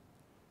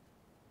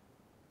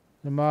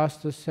 The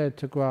master said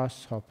to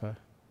grasshopper,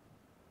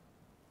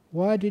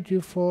 "Why did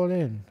you fall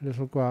in,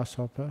 little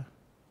grasshopper?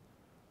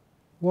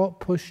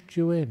 What pushed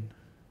you in?"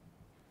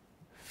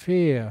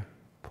 "Fear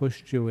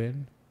pushed you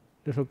in,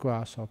 little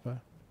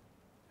grasshopper.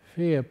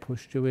 Fear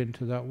pushed you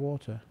into that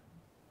water."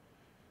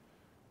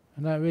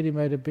 And that really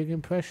made a big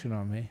impression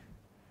on me.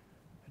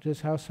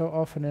 Just how so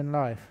often in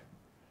life,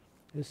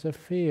 it's the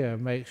fear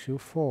makes you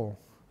fall.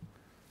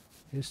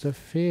 It's the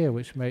fear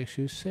which makes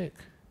you sick.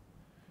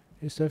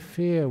 It's the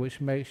fear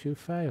which makes you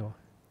fail.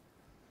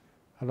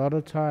 A lot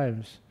of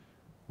times,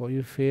 what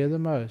you fear the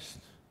most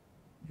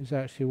is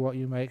actually what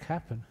you make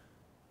happen.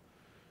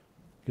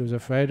 He was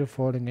afraid of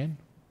falling in,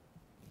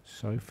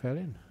 so he fell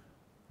in.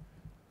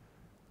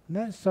 And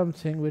that's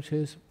something which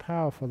is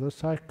powerful, the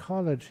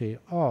psychology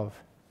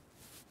of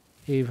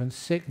even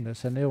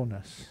sickness and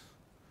illness.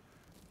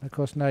 Of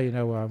course, now you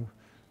know where I'm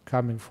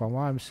coming from,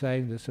 why I'm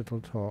saying this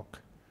little talk.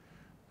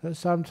 That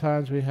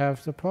sometimes we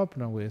have the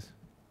problem with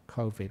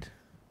COVID.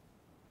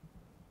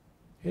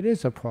 It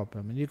is a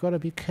problem, and you've got to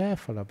be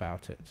careful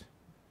about it.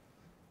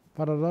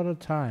 But a lot of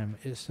time,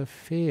 it's the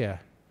fear,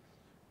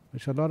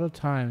 which a lot of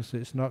times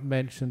it's not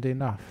mentioned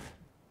enough.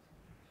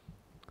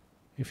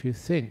 If you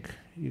think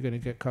you're going to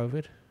get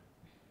COVID,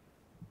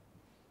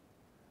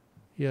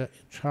 your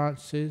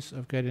chances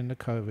of getting the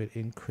COVID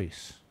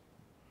increase.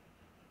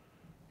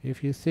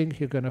 If you think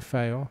you're going to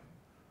fail,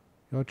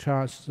 your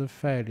chances of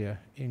failure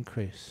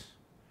increase.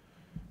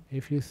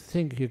 If you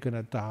think you're going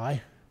to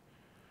die,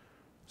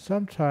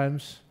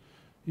 sometimes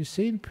you've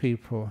seen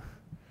people,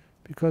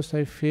 because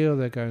they feel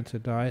they're going to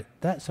die,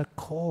 that's a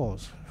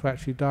cause for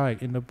actually dying.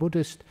 In the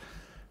Buddhist,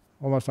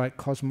 almost like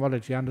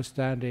cosmology,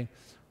 understanding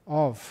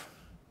of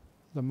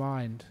the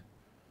mind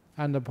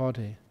and the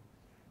body,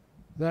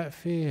 that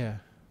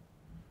fear,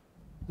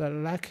 that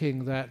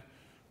lacking that,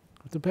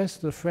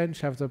 the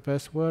French have the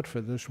best word for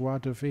it, the joie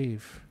de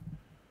vivre,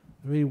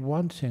 really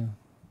wanting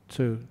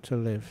to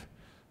live,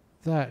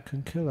 that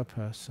can kill a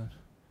person,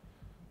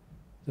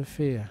 the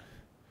fear.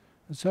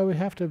 And so we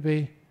have to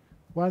be,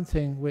 one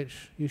thing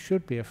which you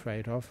should be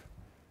afraid of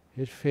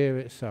is fear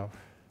itself.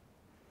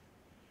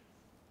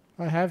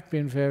 I have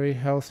been very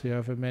healthy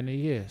over many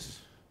years.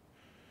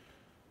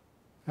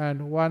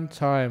 And one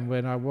time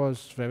when I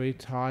was very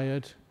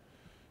tired,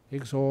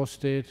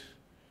 exhausted,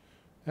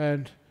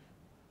 and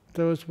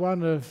there was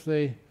one of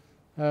the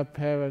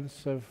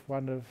parents of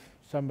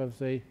some of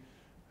the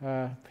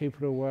people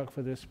who work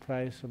for this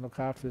place and look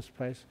after this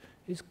place.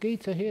 Is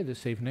Gita here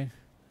this evening?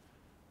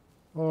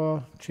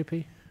 Or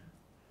Chippy?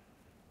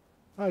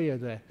 Oh, you're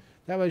there.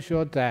 That was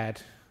your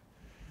dad.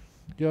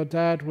 Your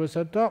dad was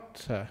a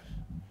doctor,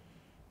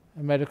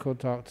 a medical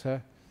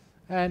doctor,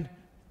 and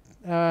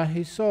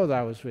he saw that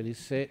I was really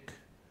sick,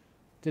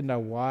 didn't know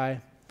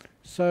why,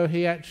 so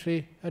he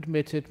actually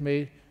admitted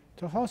me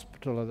to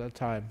hospital at the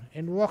time,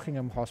 in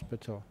Rockingham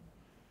Hospital.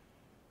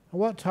 And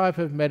what type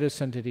of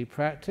medicine did he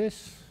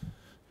practice?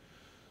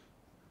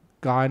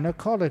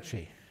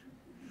 Gynecology.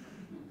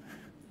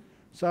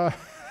 So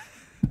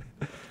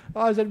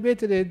I was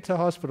admitted into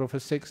hospital for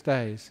 6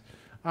 days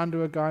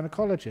under a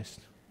gynecologist.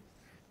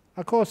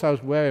 Of course I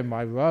was wearing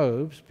my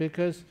robes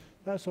because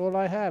that's all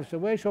I have. So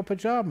where's your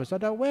pyjamas? I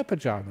don't wear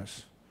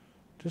pyjamas,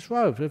 just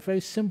robes. They're very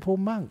simple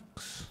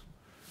monks.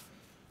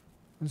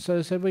 And so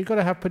they said, well, you've got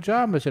to have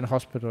pyjamas in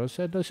hospital. I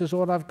said, this is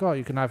all I've got.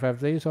 You can either have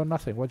these or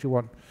nothing. What do you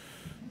want?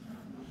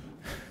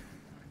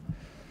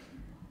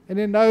 And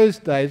in those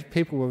days,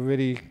 people were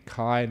really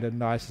kind and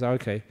nice. Said,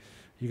 okay,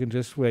 you can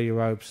just wear your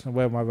robes. I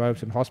wear my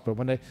robes in hospital.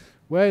 When they're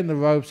wearing the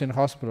robes in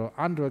hospital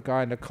under a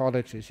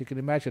gynecologist, you can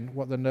imagine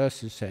what the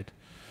nurses said.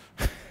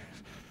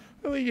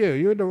 Who are you?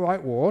 You're in the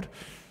right ward.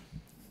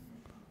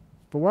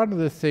 But one of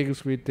the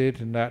things we did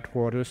in that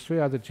ward, there was 3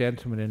 other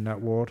gentlemen in that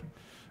ward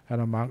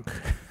and a monk.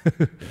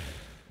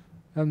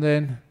 And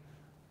then,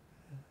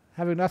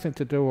 having nothing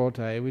to do all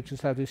day, we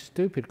just had these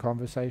stupid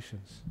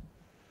conversations.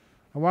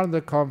 And one of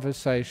the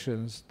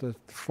conversations the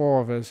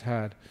 4 of us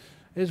had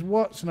is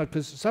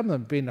because some of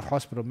them have been in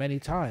hospital many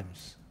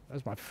times. That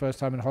was my first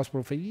time in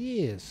hospital for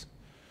years.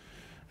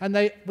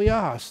 And we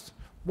asked,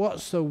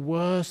 what's the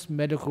worst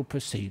medical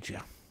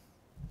procedure?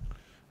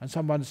 And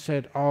someone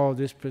said, oh,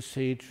 this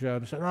procedure.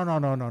 And I said,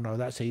 no,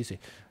 that's easy.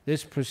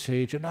 This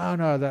procedure,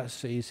 no,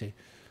 that's easy.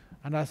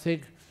 And I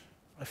think,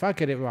 if I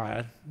get it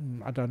right,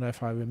 I don't know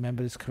if I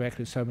remember this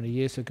correctly so many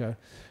years ago,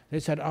 they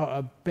said, oh,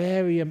 a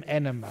barium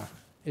enema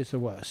is the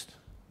worst.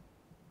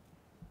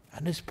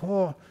 And this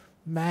poor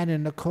man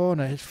in the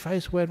corner, his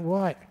face went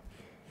white.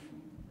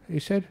 He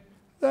said,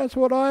 that's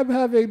what I'm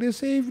having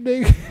this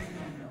evening.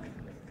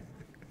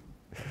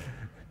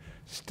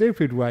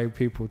 Stupid way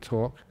people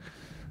talk.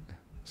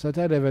 So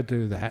don't ever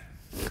do that.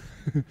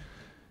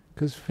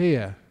 Because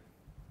fear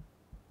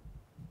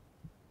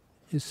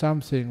is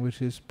something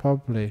which is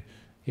probably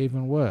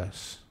even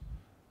worse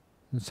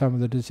than some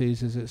of the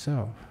diseases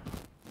itself.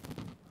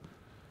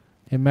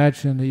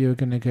 Imagine that you're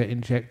going to get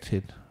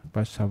injected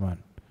by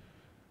someone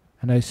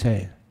and they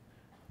say,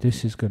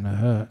 this is going to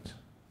hurt.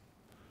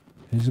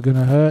 This is going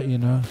to hurt, you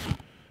know.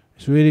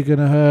 It's really going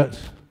to hurt.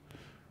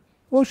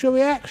 What's your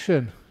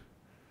reaction?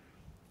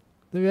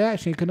 The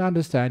reaction, you can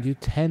understand, you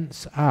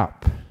tense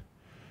up.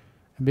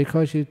 And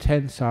because you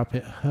tense up,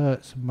 it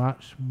hurts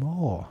much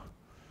more.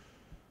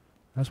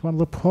 That's one of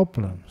the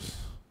problems.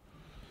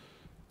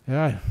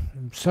 Yeah,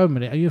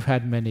 you've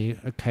had many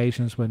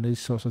occasions when these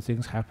sorts of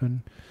things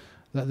happen.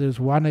 that there was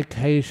one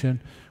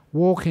occasion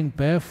walking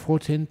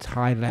barefoot in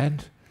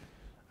Thailand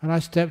and I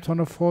stepped on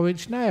a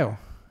 4-inch nail.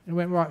 It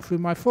went right through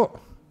my foot.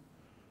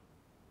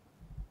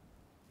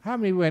 How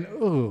many went,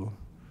 ooh,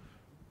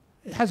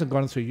 it hasn't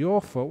gone through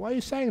your foot, what are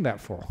you saying that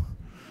for?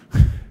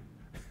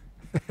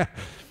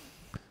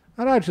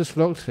 And I just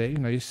looked at it,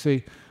 you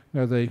see,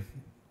 the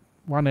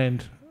one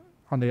end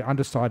on the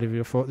underside of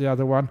your foot, the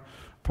other one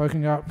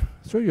poking up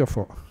through your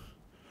foot.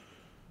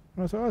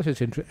 And I thought, oh, this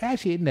is interesting.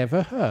 Actually, it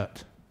never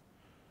hurt.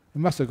 It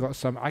must have got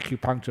some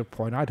acupuncture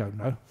point, I don't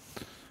know.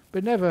 But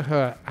it never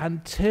hurt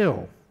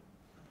until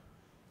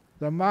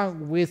the monk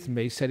with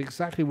me said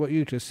exactly what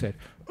you just said.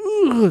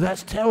 Ooh,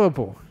 that's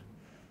terrible.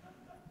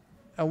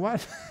 And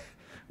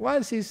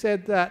once he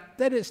said that,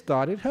 then it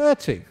started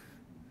hurting.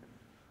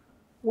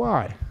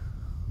 Why?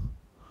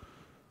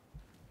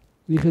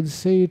 You can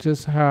see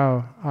just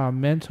how our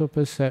mental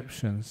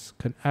perceptions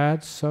can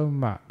add so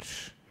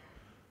much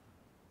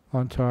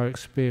onto our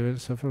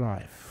experience of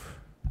life.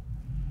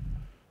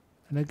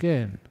 And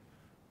again,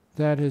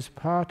 that is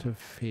part of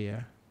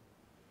fear.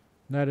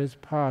 That is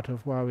part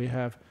of why we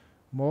have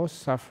more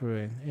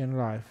suffering in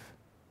life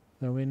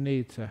than we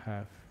need to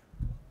have.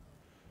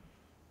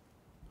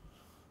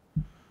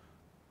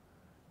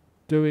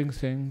 Doing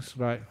things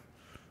like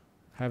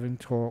having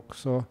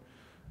talks, or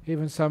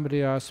even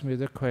somebody asked me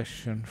the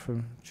question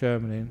from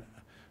Germany.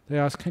 They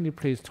asked, can you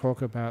please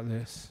talk about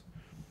this?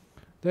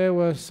 There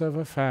was of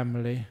a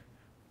family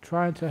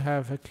trying to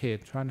have a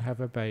kid, trying to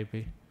have a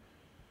baby,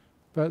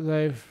 but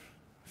they've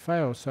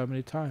failed so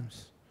many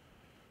times.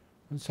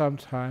 And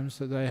sometimes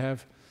that they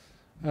have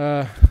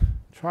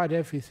tried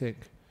everything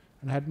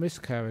and had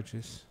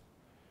miscarriages.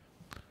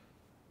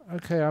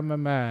 Okay, I'm a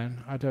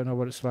man, I don't know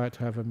what it's like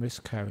to have a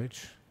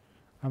miscarriage.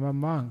 I'm a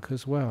monk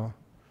as well.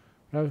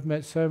 But I've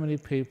met so many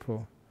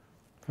people,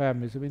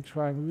 families have been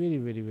trying really,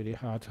 really, really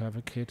hard to have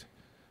a kid,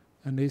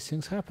 and these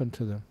things happen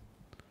to them.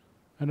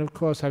 And of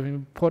course, having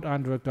been put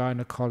under a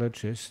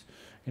gynecologist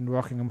in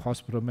Rockingham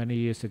Hospital many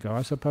years ago,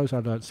 I suppose I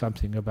learnt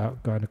something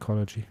about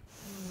gynecology.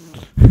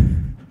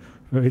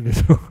 Very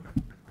little.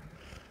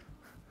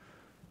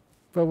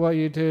 But what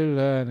you do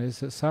learn is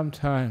that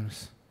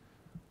sometimes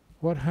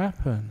what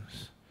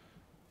happens,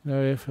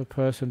 if a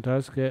person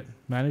does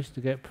manage to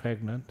get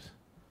pregnant,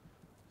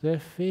 their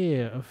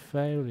fear of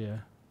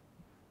failure,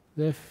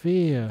 their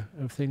fear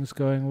of things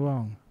going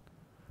wrong,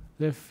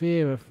 their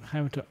fear of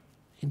having to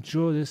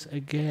endure this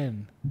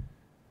again,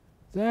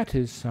 that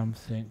is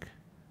something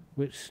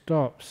which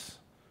stops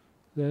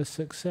their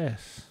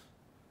success.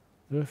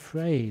 They're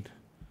afraid.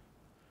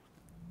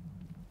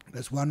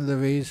 That's one of the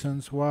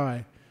reasons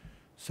why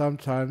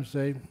sometimes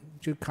they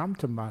do come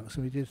to monks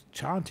and we do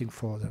chanting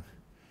for them.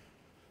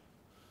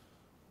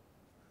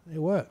 It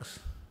works.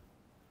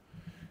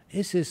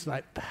 Is this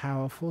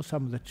powerful,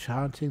 some of the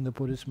chanting the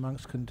Buddhist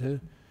monks can do?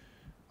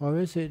 Or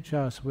is it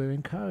just we're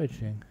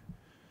encouraging,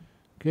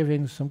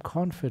 giving some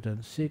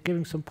confidence,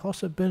 giving some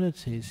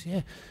possibilities?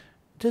 Yeah,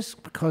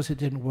 just because it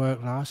didn't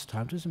work last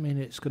time doesn't mean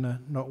it's going to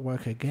not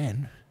work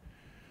again.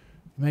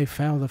 You may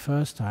fail the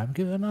first time,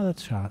 give it another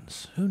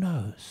chance, who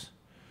knows?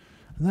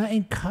 And that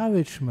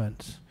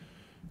encouragement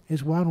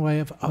is one way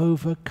of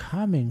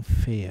overcoming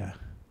fear.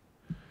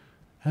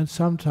 And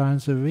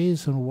sometimes the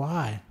reason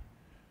why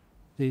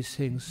these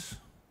things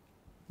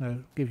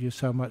give you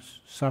so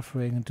much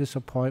suffering and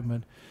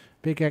disappointment,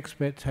 big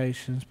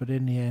expectations, but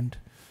in the end,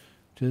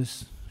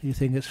 just you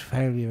think it's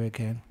failure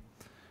again.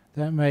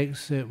 That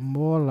makes it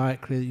more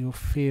likely that you'll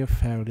fear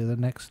failure the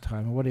next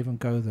time, or won't even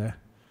go there.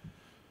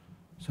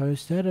 So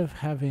instead of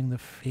having the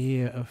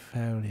fear of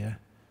failure,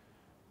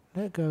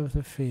 let go of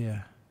the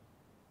fear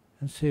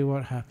and see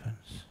what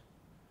happens.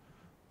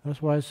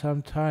 That's why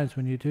sometimes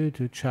when you do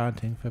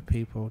chanting for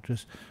people,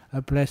 just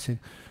a blessing,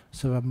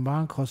 so a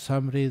monk or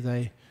somebody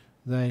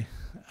they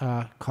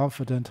are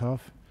confident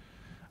of,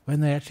 when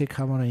they actually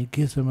come on and he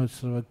gives them a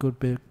sort of a good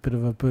bit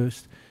of a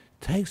boost,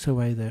 takes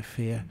away their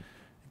fear,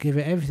 give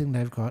it everything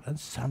they've got, and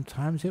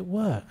sometimes it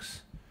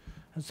works.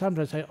 And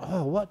sometimes they say,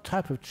 oh, what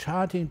type of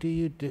chanting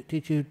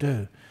did you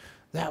do?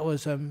 That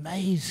was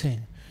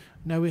amazing.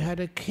 No, we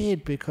had a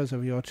kid because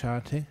of your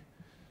chanting.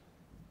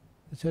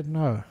 I said,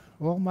 no,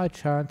 all my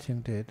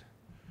chanting did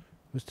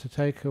was to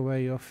take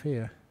away your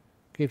fear,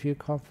 give you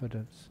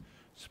confidence,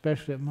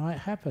 especially it might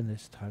happen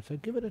this time, so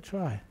give it a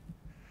try.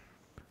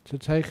 To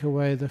take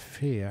away the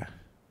fear.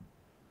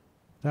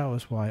 That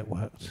was why it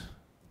worked,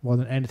 more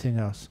than anything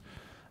else.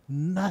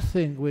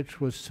 Nothing which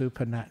was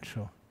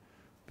supernatural,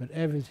 but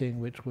everything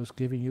which was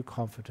giving you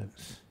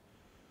confidence.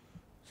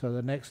 So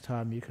the next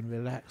time you can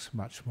relax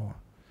much more.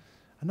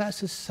 And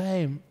that's the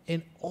same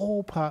in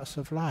all parts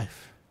of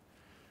life.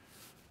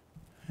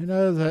 You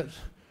know that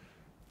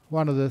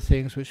one of the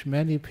things which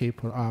many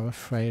people are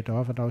afraid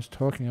of, and I was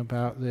talking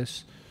about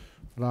this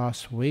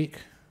last week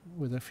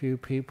with a few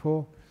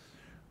people,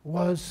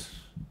 was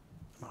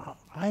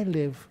I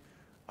live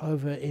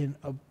over in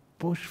a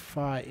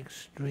bushfire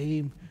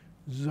extreme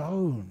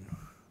zone.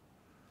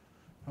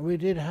 And we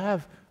did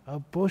have a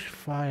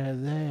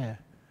bushfire there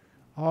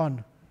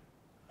on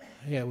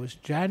Yeah, it was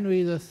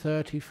January the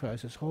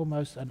 31st. It's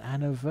almost an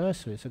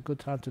anniversary. It's a good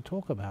time to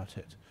talk about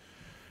it.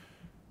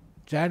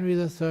 January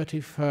the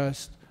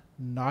 31st,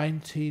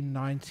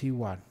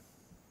 1991.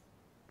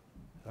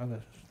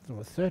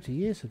 30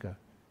 years ago.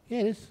 Yeah,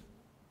 it is.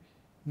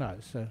 No,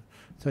 it's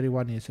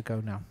 31 years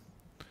ago now.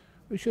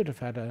 We should have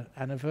had an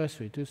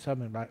anniversary. Do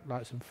something like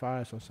light some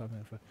fires or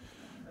something.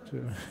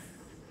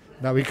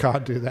 No, we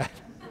can't do that.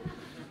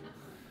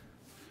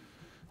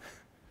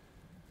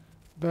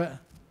 But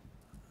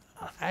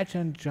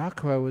Ajahn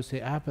Brahm was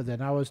the Abba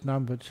then. I was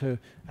number 2.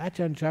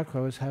 Ajahn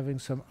Brahm was having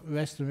some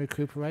rest and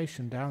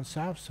recuperation down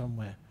south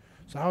somewhere.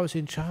 So I was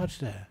in charge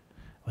there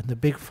when the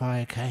big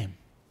fire came.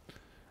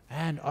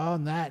 And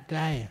on that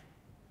day,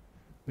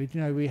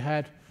 we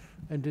had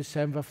in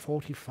December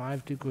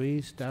 45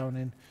 degrees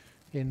down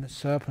in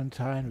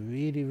Serpentine,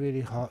 really,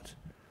 really hot.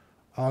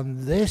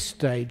 On this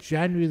day,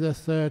 January the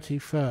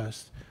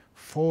 31st,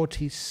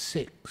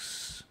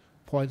 46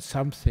 point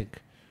something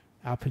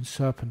up in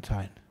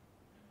Serpentine.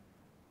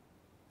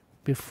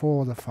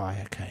 Before the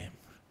fire came.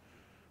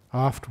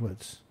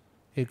 Afterwards,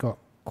 it got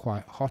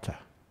quite hotter.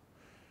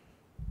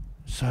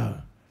 So,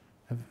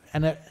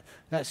 and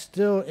that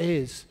still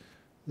is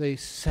the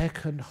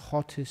second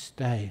hottest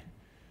day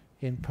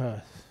in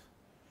Perth.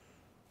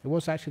 It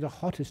was actually the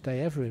hottest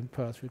day ever in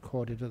Perth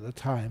recorded at the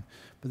time,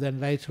 but then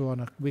later on,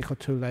 a week or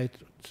two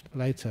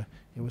later,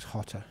 it was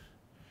hotter.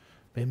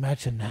 But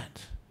imagine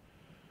that.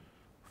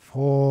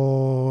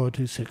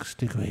 46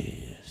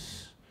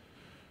 degrees.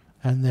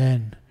 And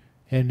then,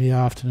 in the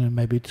afternoon,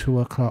 maybe 2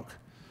 o'clock,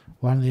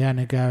 one of the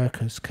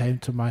Anagarikas came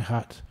to my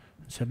hut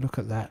and said, look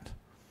at that.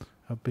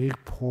 A big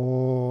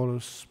pall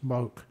of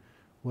smoke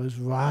was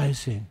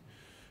rising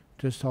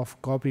just off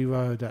Gobby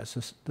Road. That's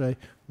the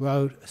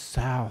road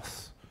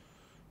south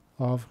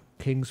of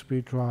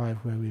Kingsbury Drive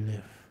where we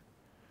live.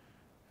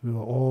 We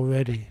were all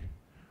ready,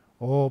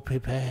 all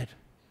prepared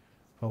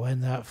for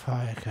when that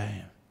fire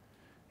came.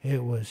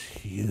 It was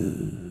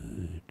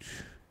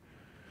huge.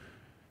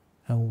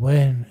 And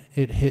when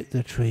it hit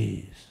the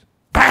trees,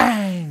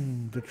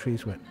 bang! The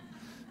trees went.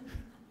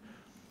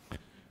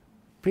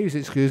 Please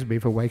excuse me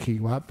for waking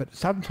you up, but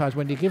sometimes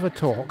when you give a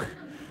talk,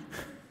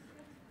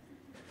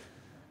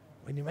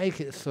 when you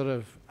make it sort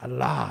of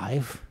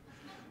alive,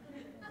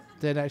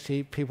 then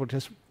actually people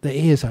their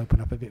ears open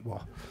up a bit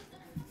more.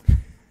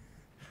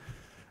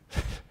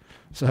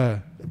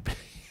 So,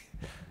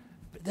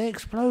 they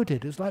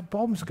exploded. It was like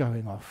bombs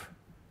going off.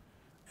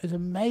 It was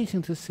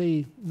amazing to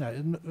see,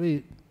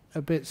 really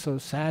a bit sort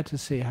of sad to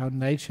see how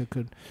nature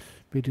could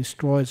be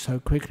destroyed so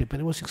quickly, but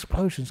there was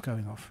explosions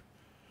going off.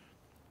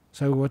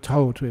 So we were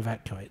told to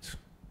evacuate,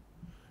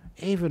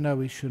 even though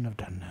we shouldn't have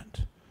done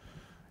that.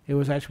 It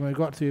was actually when we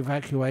got to the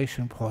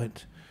evacuation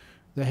point,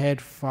 the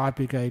head fire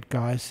brigade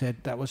guy said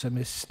that was a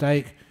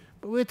mistake,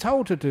 but we were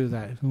told to do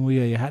that. Oh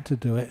yeah, you had to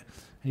do it.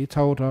 And he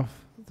told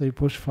off the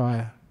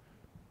bushfire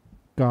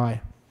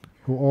guy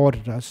who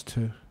ordered us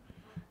to.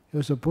 It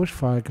was a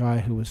bushfire guy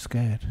who was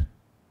scared. There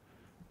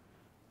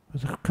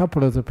was a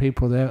couple of the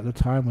people there at the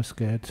time were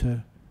scared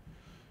too.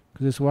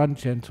 Because this one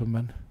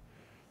gentleman,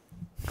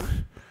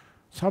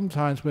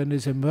 sometimes when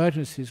there's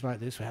emergencies like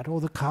this, we had all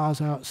the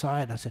cars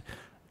outside. I said,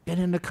 get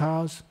in the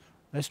cars,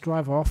 let's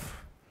drive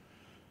off.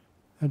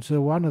 And so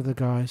one of the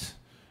guys,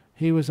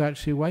 he was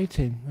actually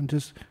waiting and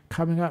just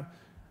coming up.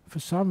 For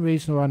some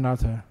reason or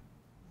another,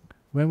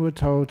 when we were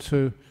told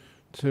to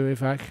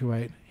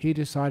evacuate, he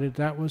decided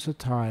that was the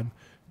time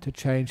to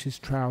change his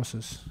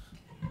trousers.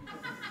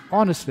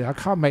 Honestly, I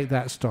can't make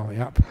that story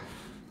up.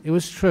 It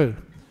was true.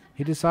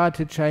 He decided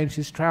to change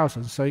his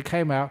trousers. So he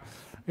came out,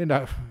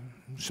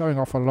 showing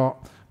off a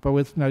lot, but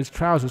with his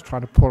trousers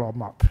trying to pull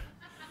them up.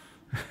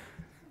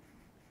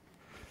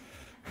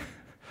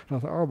 And I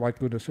thought, oh my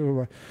goodness.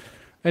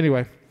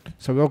 Anyway,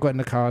 so we all got in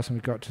the cars and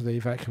we got to the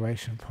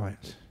evacuation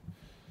point.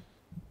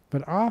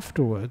 But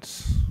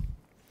afterwards,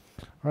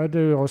 I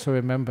do also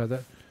remember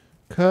that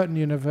Curtin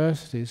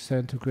University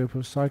sent a group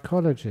of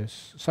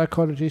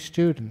psychology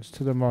students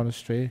to the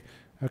monastery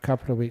a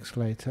couple of weeks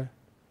later,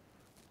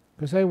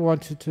 because they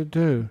wanted to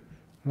do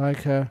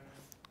like a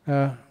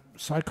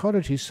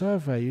psychology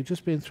survey. You've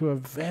just been through a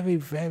very,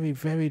 very,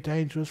 very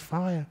dangerous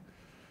fire.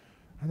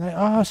 And they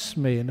asked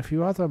me and a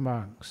few other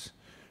monks,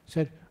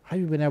 said, have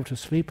you been able to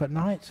sleep at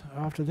night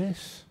after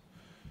this?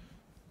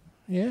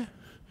 Yeah.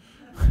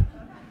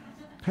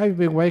 Have you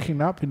been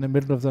waking up in the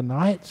middle of the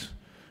night,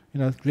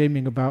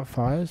 dreaming about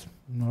fires?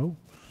 No.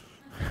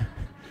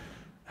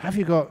 Have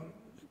you got,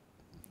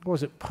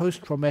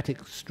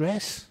 post-traumatic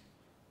stress?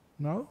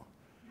 No.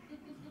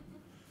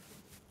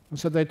 And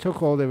so they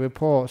took all their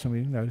reports and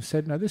we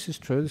said, no, this is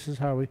true, this is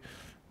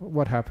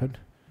what happened.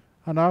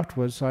 And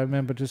afterwards I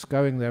remember just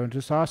going there and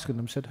just asking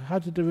them, said, how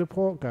did the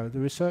report go, the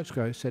research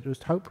go? He said it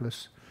was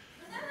hopeless.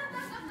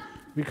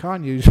 We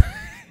can't use,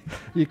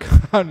 you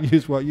can't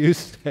use what you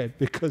said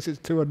because it's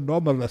too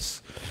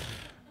anomalous.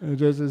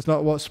 It's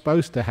not what's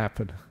supposed to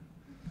happen.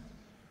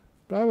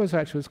 But I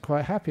was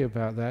quite happy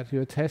about that. You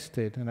were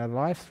tested in a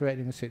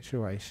life-threatening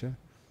situation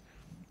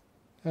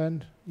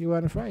and you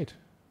weren't afraid.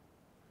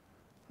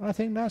 I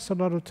think that's a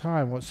lot of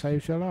time what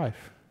saves your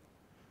life.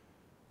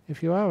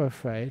 If you are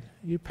afraid,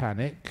 you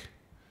panic,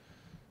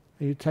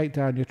 you take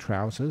down your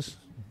trousers.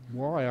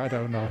 Why? I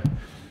don't know.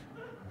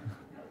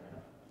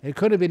 It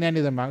could have been any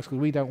of the monks, because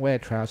we don't wear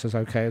trousers,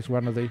 okay, as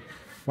one of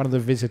the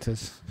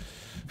visitors.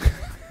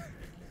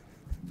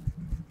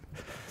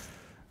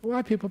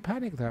 Why people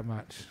panic that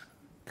much?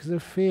 Because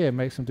of fear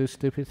makes them do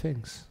stupid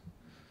things.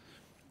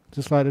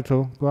 Just like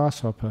little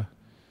grasshopper.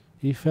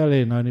 He fell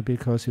in only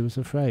because he was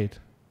afraid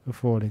of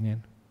falling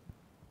in.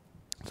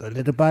 So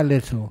little by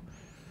little,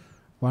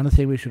 one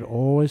thing we should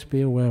always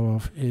be aware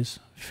of is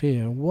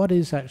fear. What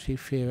is actually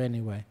fear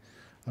anyway?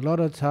 A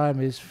lot of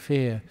time is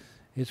fear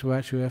is we're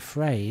actually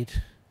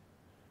afraid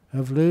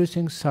of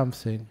losing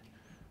something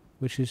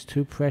which is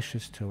too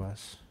precious to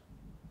us.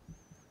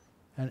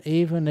 And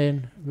even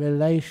in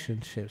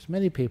relationships,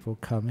 many people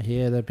come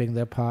here, they bring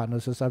their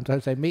partners, or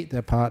sometimes they meet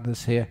their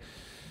partners here.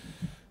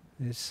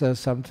 It's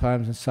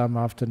sometimes in some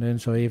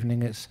afternoons or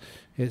evening it's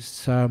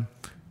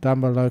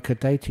Dhammaloka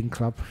dating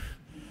club.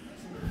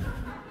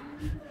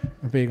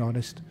 I'm being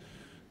honest.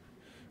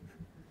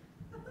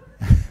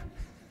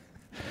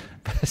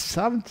 But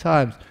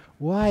sometimes,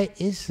 why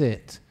is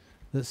it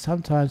that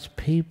sometimes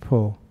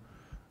people,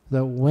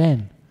 that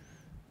when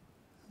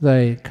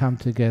they come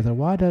together,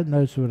 why don't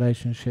those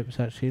relationships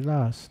actually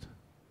last?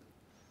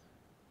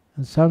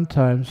 And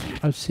sometimes,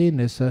 I've seen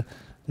this,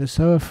 they're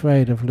so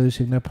afraid of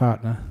losing their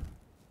partner.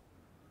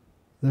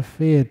 The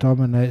fear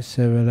dominates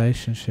their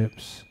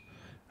relationships,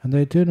 and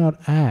they do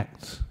not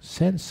act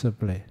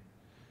sensibly.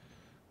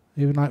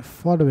 Even like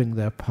following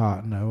their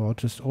partner, or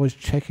just always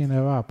checking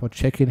her up, or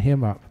checking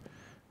him up,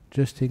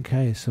 just in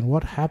case. And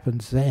what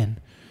happens then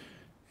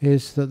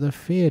is that the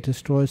fear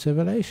destroys the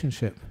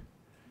relationship.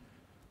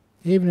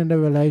 Even in a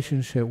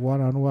relationship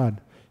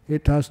one-on-one,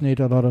 it does need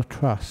a lot of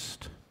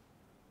trust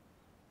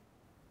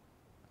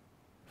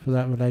for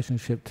that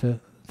relationship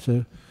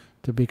to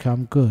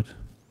become good.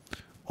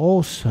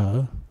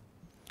 Also,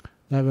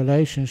 that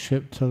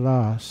relationship to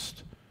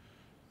last,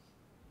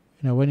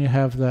 when you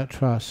have that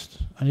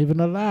trust, and even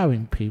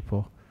allowing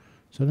people,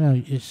 so now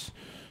it's,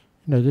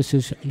 this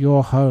is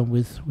your home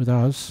with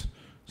us,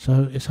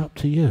 so it's up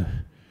to you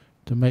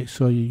to make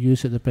sure you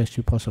use it the best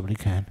you possibly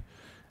can.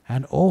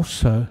 And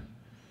also,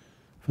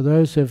 for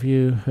those of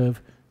you who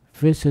have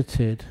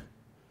visited,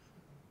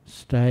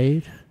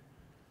 stayed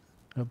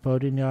at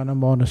Bodhinyana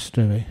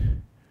Monastery,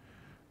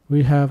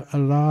 we have a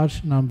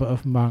large number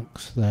of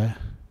monks there.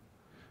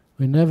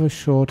 We're never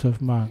short of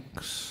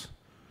monks.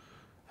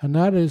 And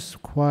that is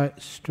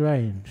quite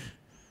strange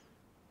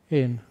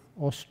in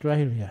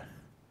Australia.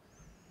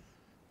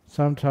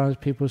 Sometimes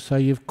people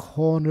say you've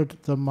cornered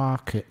the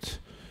market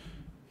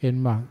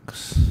in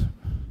monks.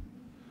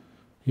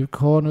 You've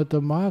cornered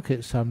the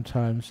market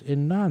sometimes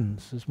in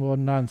nuns. There's more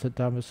nuns at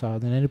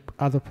Dhammaloka than any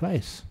other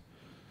place.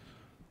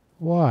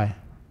 Why?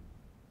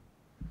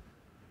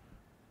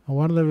 And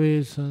one of the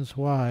reasons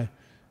why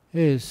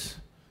is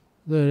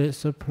that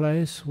it's a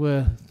place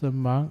where the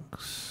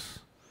monks,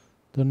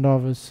 the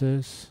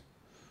novices,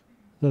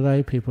 the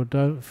lay people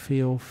don't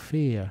feel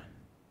fear.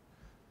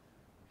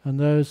 And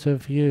those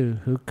of you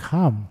who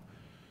come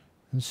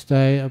and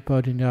stay at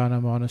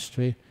Bodhinyana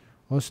Monastery,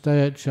 or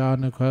stay at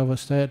Jhana Grove, or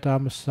stay at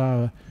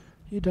Dhammaloka,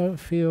 you don't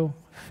feel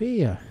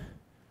fear.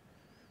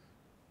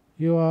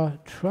 You are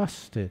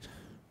trusted.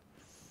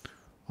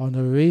 On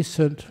the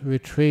recent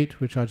retreat,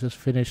 which I just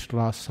finished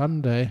last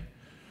Sunday,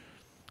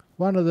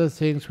 one of the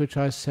things which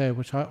I say,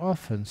 which I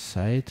often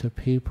say to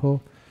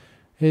people,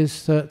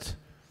 is that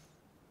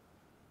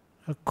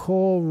a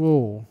core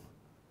rule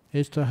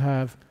is to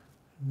have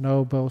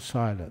noble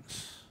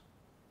silence.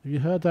 Have you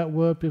heard that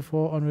word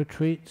before on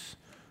retreats?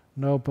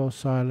 Noble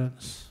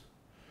silence.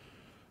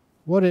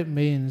 What it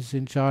means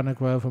in Jhana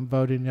Grove and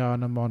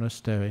Bodhinyana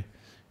Monastery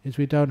is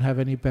we don't have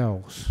any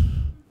bells.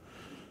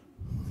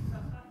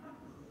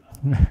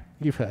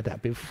 You've heard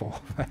that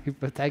before,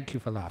 but thank you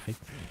for laughing.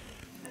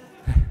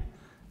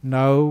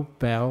 No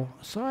bell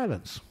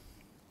silence.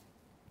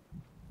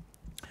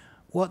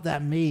 What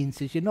that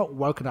means is you're not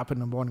woken up in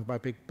the morning by a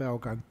big bell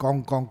going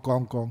gong, gong,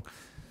 gong, gong.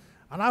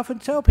 And I often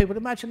tell people,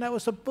 imagine that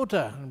was a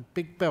Buddha, and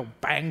big bell,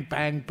 bang,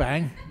 bang,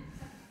 bang.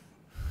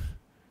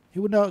 He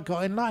would not have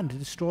got in line, to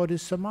destroyed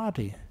his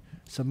samadhi.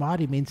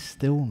 Samadhi means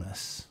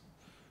stillness.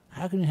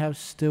 How can you have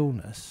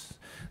stillness?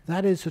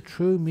 That is the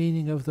true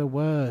meaning of the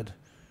word.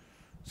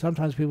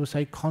 Sometimes people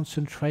say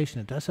concentration.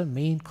 It doesn't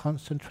mean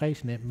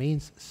concentration, it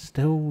means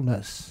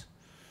stillness.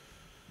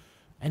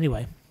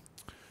 Anyway,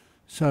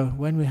 so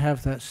when we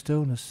have that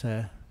stillness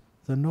there,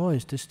 the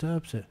noise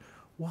disturbs it.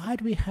 Why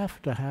do we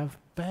have to have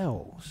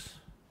bells?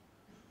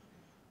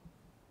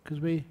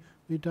 Because we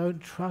don't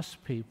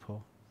trust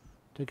people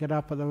to get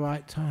up at the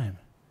right time.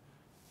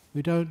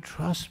 We don't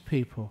trust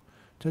people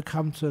to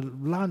come to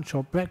lunch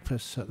or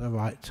breakfast at the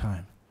right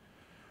time.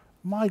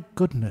 My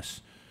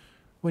goodness,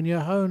 when you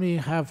only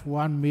have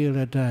one meal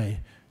a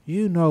day,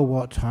 you know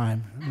what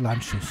time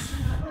lunch is.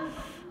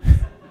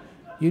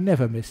 You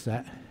never miss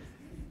that.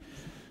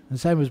 And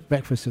same as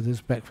breakfast if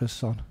there's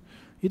breakfast on.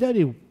 You don't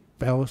need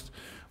bells.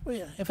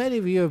 If any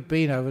of you have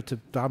been over to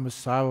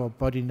Dhammaloka or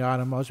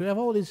Bodhinyana Monastery, we have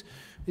all these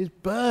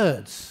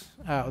birds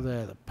out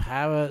there, the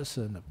parrots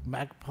and the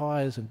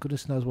magpies and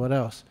goodness knows what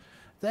else.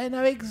 They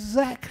know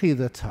exactly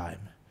the time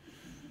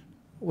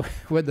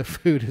when the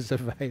food is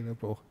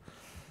available.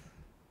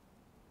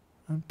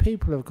 And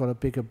people have got a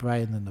bigger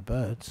brain than the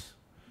birds.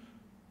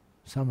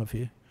 Some of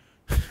you.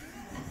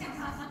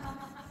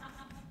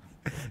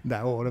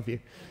 No, all of you.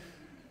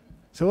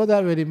 So what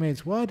that really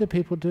means, why do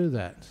people do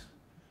that?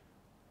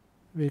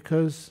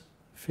 Because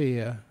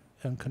fear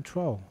and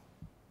control.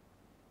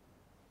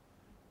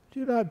 Do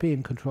you like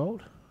being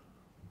controlled?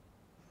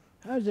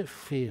 How does it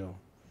feel,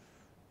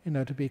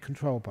 to be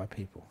controlled by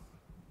people?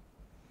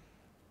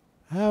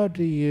 How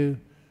do you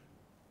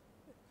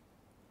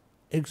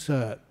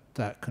exert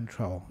that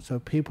control so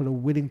people are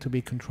willing to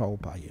be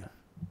controlled by you?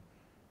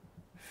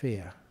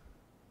 Fear.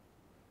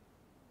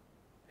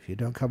 If you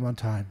don't come on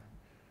time,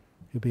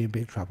 you'll be in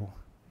big trouble.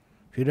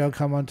 If you don't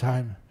come on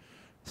time,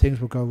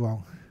 things will go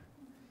wrong.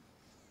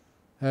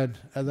 And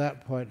at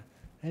that point,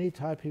 any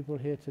Thai people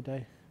here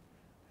today?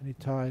 Any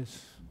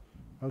Thais?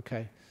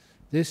 Okay.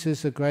 This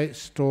is a great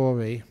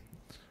story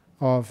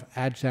of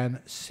Ajahn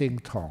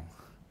Brahm.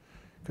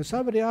 Because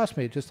somebody asked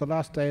me just the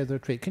last day of the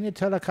retreat, can you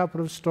tell a couple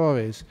of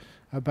stories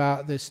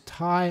about this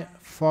Thai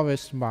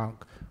forest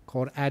monk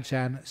called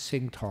Ajahn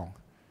Brahm?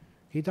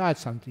 He died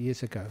some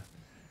years ago.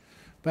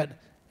 But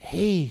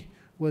he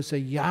was a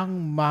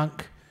young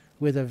monk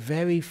with a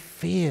very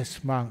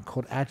fierce monk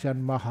called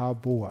Ajahn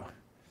Brahm.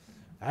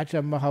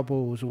 Ajahn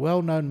Brahm was a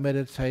well-known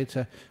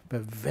meditator,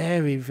 but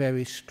very,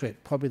 very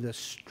strict, probably the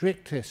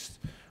strictest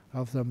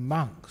of the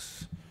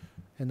monks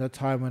in the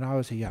time when I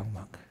was a young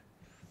monk.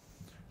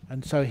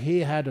 And so he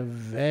had a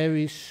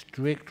very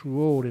strict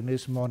rule in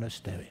his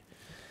monastery.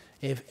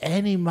 If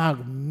any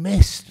monk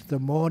missed the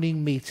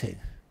morning meeting,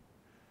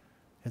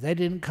 if they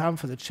didn't come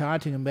for the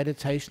chanting and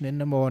meditation in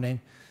the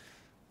morning,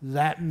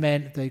 that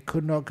meant they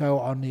could not go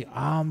on the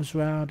alms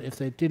round. If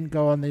they didn't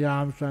go on the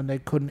alms round, they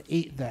couldn't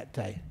eat that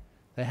day.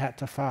 They had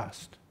to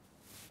fast.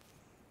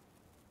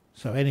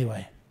 So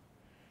anyway,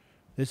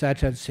 this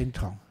Ajahn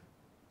Brahm,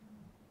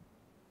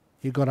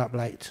 he got up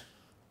late.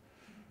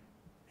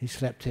 He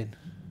slept in.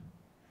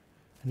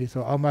 And he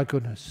thought, oh my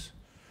goodness,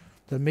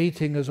 the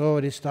meeting has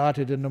already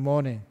started in the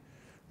morning.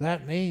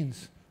 That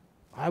means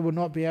I will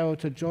not be able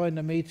to join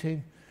the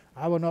meeting.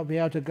 I will not be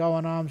able to go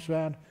on alms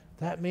round.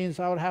 That means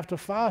I will have to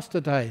fast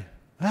today.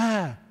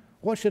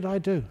 What should I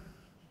do?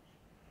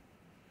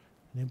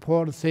 The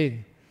important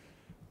thing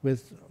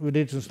with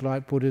religions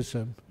like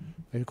Buddhism,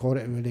 we call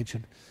it a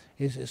religion,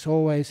 is it's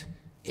always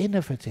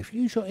innovative.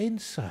 Use your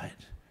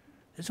insight.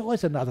 There's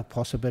always another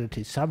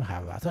possibility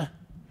somehow or other.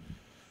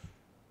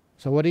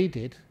 So what he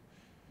did,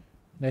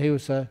 he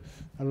was a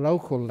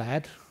local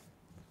lad.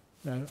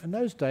 In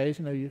those days,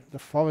 the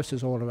forest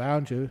is all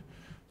around you.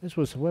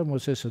 When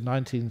was this? In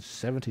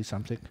 1970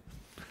 something.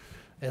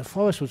 The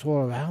forest was all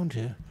around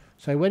you.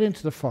 So he went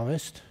into the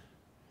forest,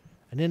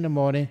 and in the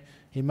morning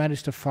he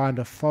managed to find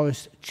a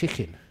forest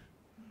chicken.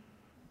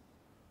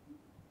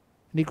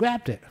 And he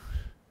grabbed it.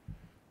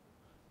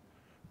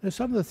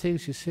 Some of the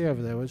things you see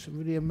over there was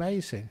really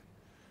amazing.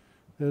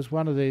 There was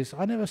one of these,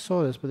 I never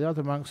saw this, but the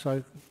other monks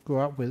I grew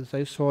up with,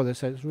 they saw this,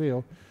 so it's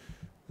real.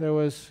 There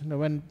was,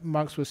 when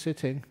monks were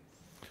sitting,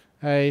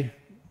 a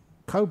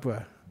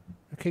cobra,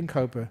 a king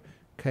cobra,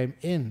 came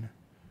in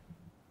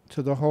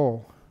to the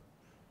hall.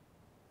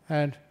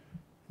 And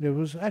it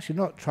was actually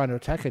not trying to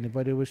attack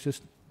anybody, it was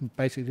just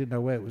basically didn't know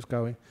where it was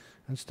going,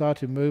 and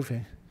started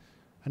moving.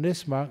 And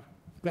this monk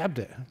grabbed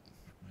it.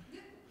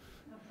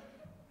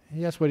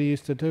 That's what he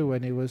used to do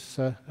when he was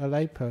a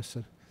lay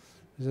person.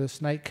 He was a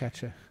snake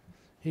catcher.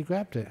 He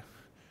grabbed it.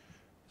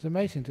 It's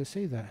amazing to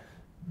see that.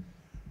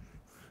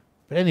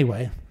 But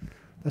anyway,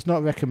 that's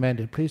not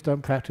recommended. Please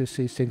don't practice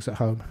these things at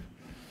home.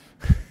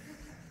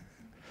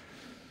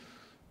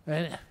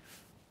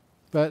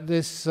 But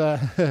this,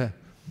 at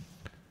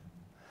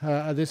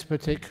this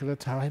particular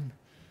time,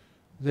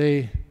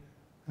 where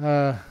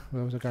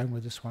was I going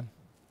with this one?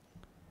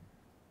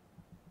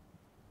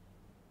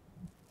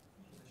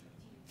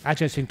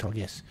 Ajahn Brahm,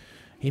 yes.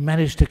 He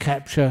managed to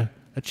capture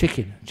a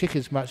chicken.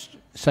 Chicken's much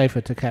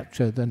safer to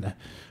capture than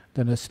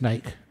a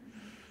snake.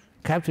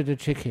 Captured a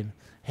chicken.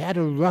 He had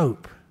a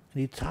rope,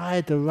 and he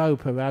tied the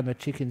rope around the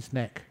chicken's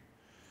neck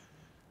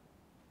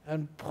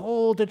and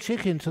pulled the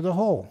chicken to the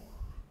hall.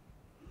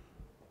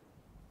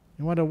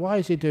 You wonder, why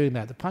is he doing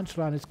that? The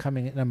punchline is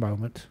coming in a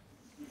moment.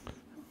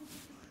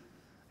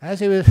 As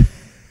he was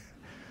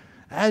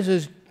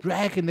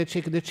dragging the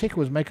chicken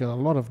was making a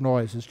lot of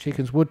noise, as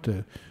chickens would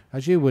do,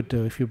 as you would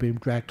do if you've been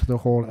dragged to the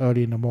hall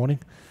early in the morning.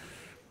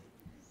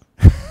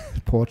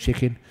 Poor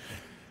chicken.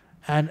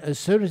 And as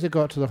soon as it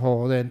got to the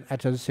hall, then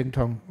Ajahn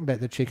Brahm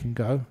let the chicken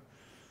go.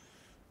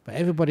 But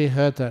everybody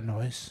heard that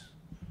noise.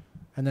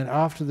 And then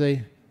after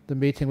the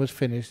meeting was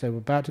finished, they were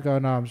about to go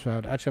on alms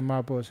round.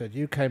 Ajahn Brahm said,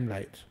 you came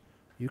late.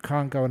 You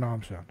can't go on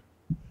alms round.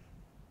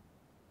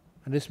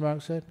 And this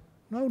monk said,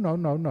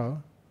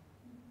 no.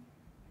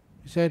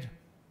 He said,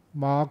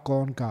 Ma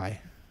gone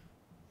guy,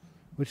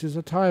 which is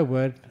a Thai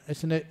word,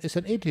 it's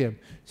an idiom.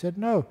 He said,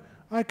 no,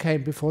 I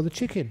came before the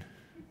chicken.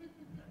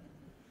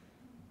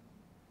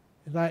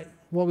 Like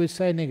what we're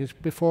saying is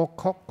before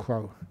cock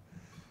crow,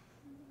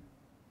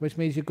 which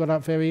means you got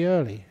up very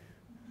early.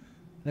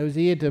 There was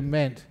the idiom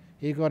meant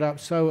he got up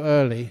so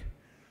early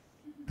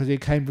because he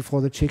came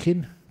before the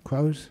chicken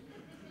crows.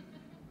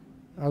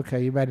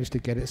 Okay, you managed to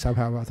get it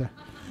somehow or other.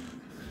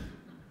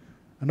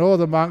 And all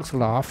the monks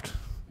laughed.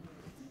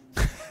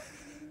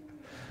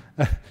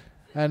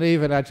 And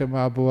even Ajahn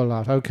Brahm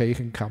laughed. Okay, you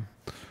can come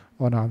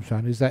on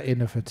Armstrong. Is that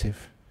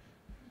innovative?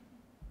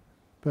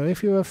 But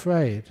if you're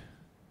afraid,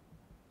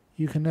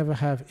 you can never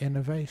have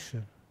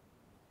innovation.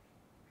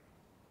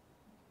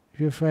 If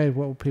you're afraid,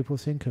 what will people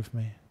think of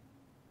me?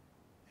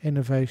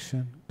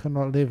 Innovation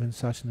cannot live in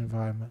such an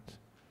environment.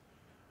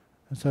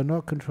 And so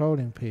not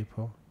controlling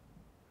people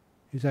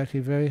is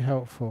actually very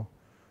helpful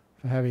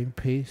for having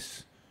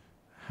peace,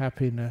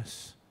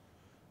 happiness,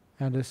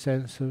 and a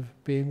sense of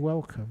being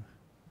welcome,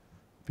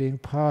 being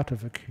part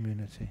of a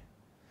community.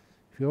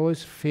 If you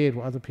always fear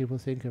what other people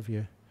think of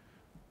you,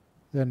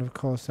 then of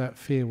course that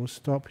fear will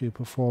stop you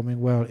performing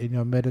well in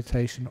your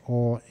meditation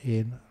or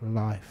in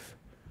life.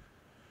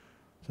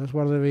 So that's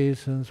one of the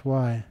reasons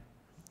why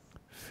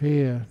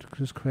fear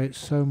just creates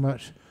so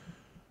much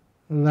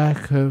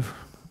lack of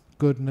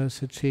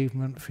goodness,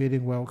 achievement,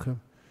 feeling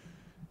welcome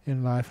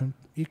in life, and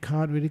you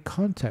can't really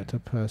contact a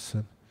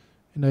person,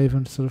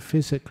 even sort of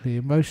physically,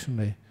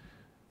 emotionally,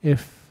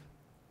 if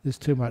there's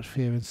too much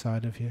fear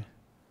inside of you.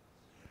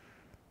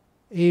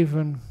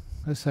 Even,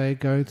 let's say,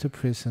 going to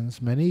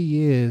prisons, many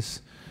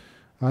years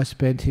I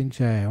spent in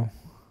jail.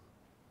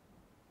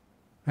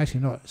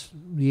 Actually not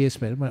years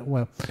spent,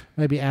 well,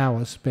 maybe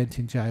hours spent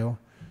in jail,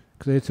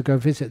 because I had to go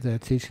visit there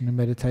teaching the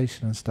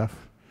meditation and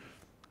stuff.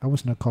 I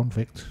wasn't a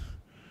convict.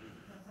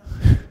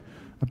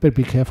 I better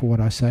be careful what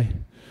I say.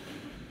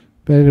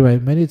 But anyway,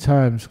 many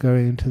times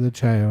going into the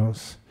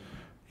jails,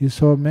 you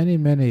saw many,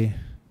 many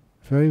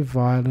very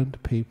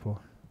violent people.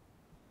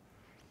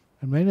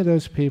 And many of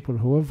those people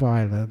who were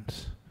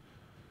violent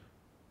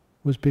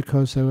was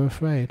because they were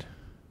afraid.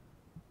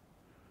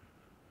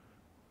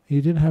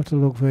 You didn't have to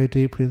look very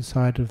deeply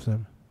inside of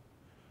them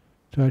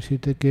to actually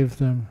to give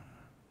them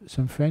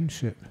some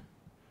friendship.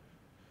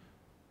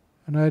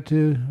 And I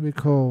do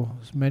recall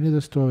many of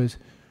the stories,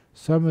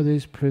 some of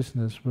these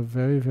prisoners were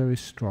very, very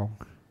strong,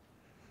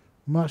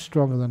 much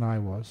stronger than I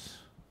was.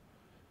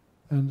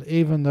 And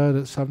even though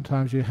that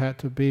sometimes you had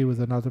to be with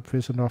another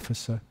prison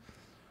officer,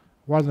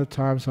 one of the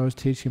times I was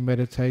teaching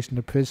meditation,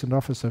 the prison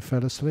officer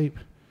fell asleep.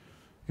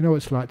 You know what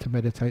it's like to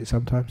meditate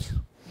sometimes.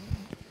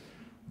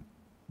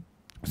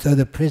 So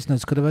the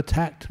prisoners could have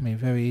attacked me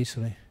very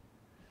easily.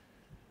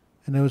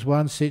 And there was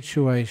one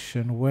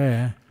situation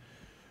where,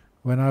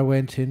 when I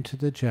went into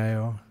the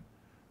jail,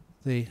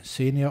 the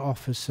senior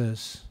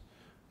officers,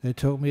 they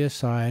took me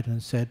aside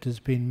and said there's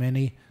been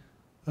many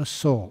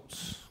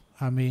assaults,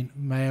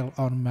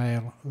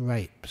 male-on-male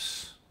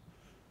rapes.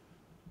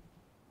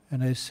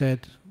 And they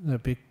said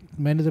that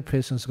many of the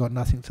prisoners got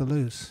nothing to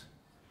lose.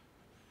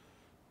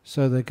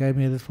 So they gave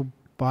me a little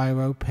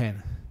biro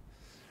pen.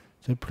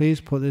 So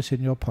please put this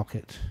in your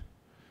pocket.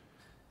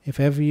 If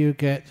ever you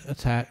get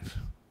attacked,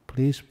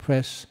 please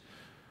press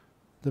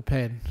the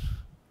pen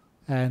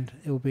and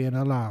it will be an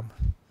alarm.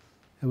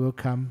 It will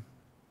come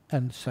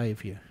and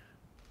save you.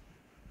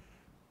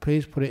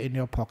 Please put it in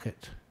your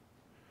pocket.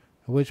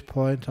 At which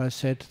point I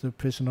said to the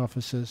prison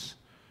officers,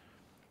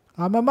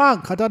 I'm a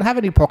monk, I don't have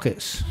any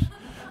pockets.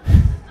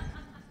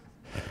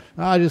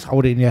 I just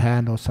hold it in your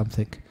hand or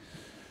something.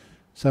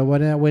 So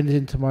when I went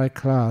into my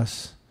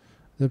class,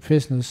 the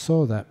prisoners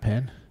saw that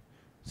pen.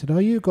 Said, oh,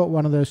 you got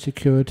one of those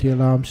security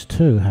alarms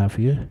too, have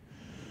you?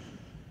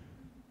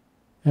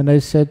 And they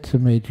said to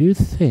me, do you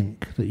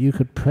think that you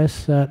could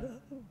press that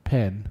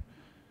pen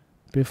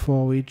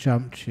before we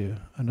jumped you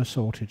and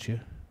assaulted you?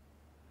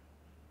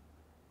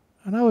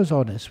 And I was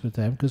honest with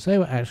them, because they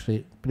were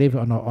actually, believe it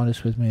or not,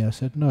 honest with me. I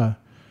said, no,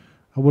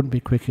 I wouldn't be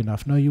quick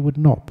enough. No, you would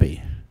not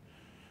be.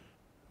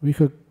 We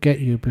could get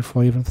you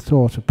before you even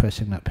thought of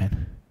pressing that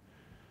pen.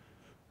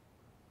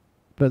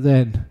 But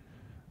then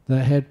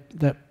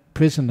that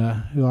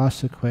prisoner who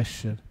asked the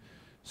question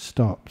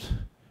stopped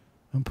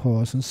and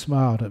paused and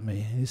smiled at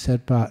me. He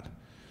said, but,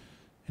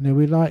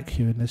 we like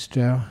you in this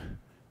jail.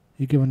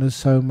 You've given us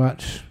so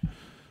much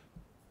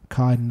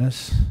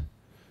kindness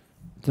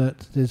that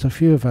there's a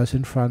few of us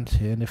in front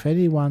here, and if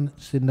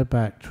anyone's in the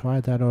back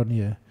tried that on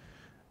you,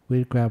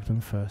 we'd grab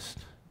them first.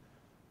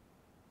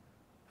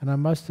 And I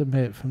must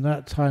admit, from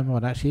that time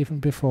on, actually even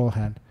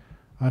beforehand,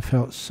 I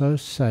felt so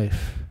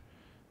safe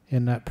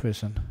in that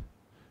prison,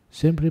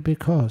 simply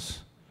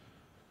because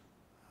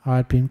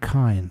I'd been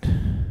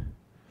kind.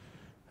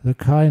 The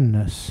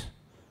kindness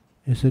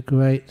is a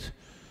great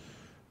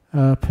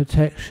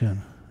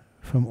protection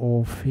from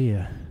all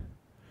fear.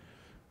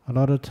 A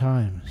lot of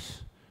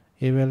times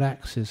it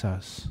relaxes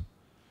us.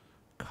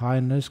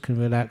 Kindness can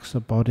relax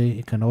the body,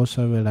 it can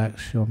also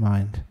relax your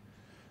mind.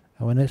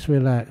 And when it's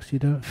relaxed, you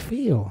don't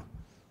feel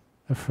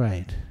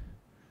afraid.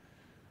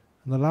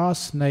 And the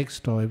last snake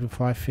story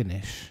before I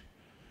finish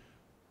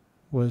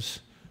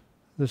was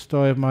the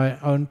story of my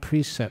own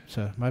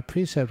preceptor. My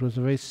preceptor was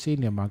a very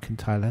senior monk in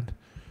Thailand,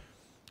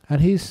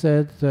 and he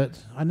said that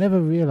I never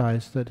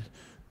realized that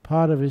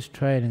part of his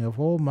training, of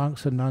all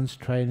monks and nuns'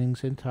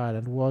 trainings in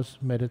Thailand, was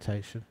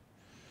meditation.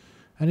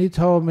 And he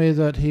told me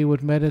that he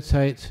would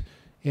meditate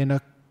in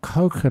a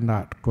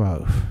coconut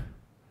grove.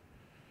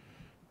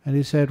 And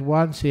he said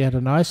once he had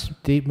a nice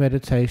deep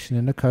meditation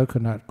in a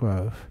coconut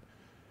grove,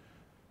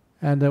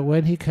 and that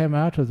when he came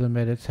out of the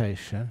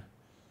meditation,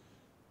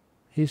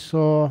 he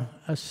saw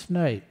a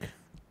snake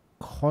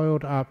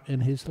coiled up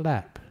in his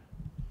lap.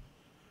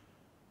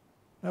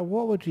 Now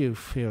what would you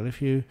feel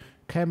if you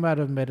came out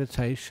of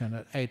meditation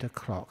at 8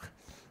 o'clock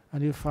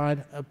and you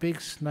find a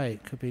big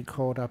snake had been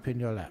coiled up in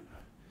your lap?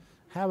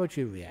 How would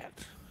you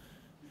react?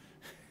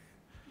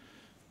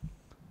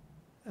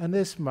 And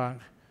this monk,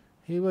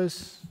 he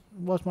was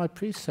my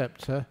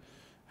preceptor,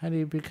 and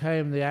he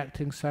became the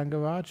acting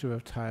Sangharaja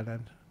of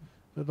Thailand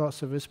with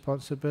lots of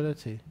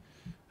responsibility.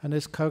 And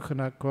this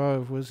coconut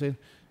grove was in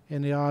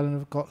the island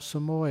of Koh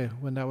Samui,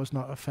 when that was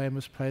not a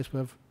famous place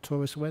where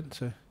tourists went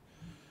to.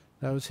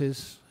 That was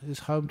his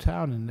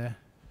hometown in there.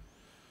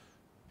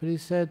 But he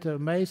said the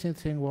amazing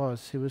thing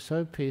was, he was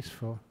so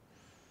peaceful.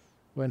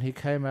 When he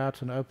came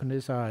out and opened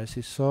his eyes,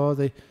 he saw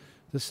the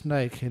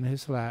snake in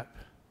his lap,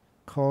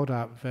 coiled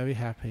up, very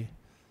happy,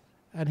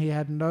 and he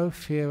had no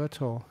fear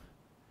at all.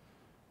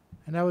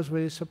 And that was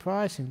really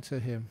surprising to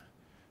him.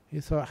 He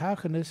thought, how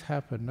can this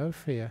happen? No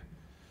fear.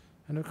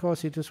 And of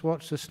course he just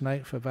watched the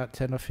snake for about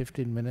 10 or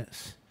 15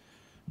 minutes,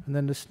 and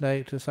then the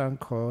snake just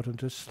uncoiled and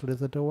just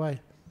slithered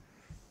away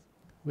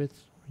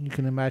with, you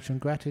can imagine,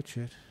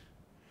 gratitude,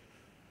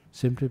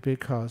 simply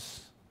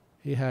because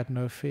he had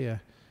no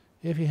fear.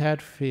 If he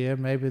had fear,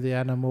 maybe the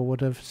animal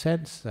would have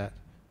sensed that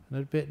and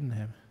had bitten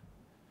him.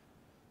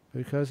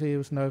 Because he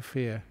was no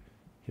fear,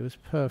 he was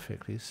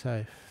perfectly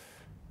safe.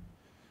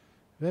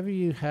 If ever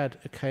you had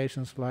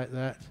occasions like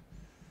that,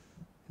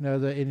 you know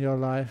that in your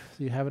life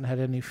you haven't had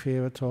any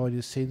fear at all,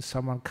 you've seen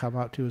someone come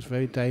up to you who was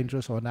very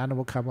dangerous, or an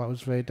animal come up who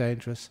was very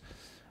dangerous,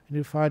 and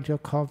you find your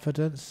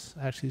confidence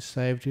actually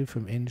saved you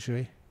from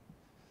injury.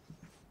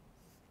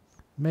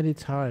 Many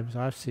times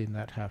I've seen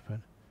that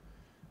happen.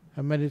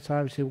 And many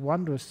times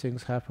wondrous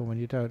things happen when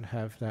you don't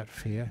have that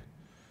fear.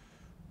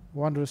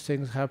 Wondrous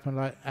things happen,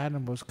 like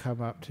animals come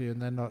up to you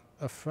and they're not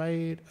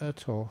afraid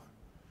at all.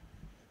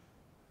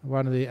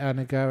 One of the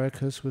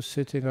Anagarikas was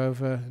sitting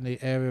over in the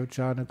area of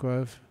Jhana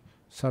Grove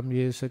some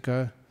years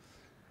ago,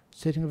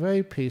 sitting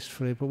very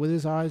peacefully but with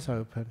his eyes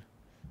open,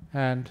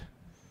 and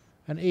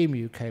an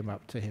emu came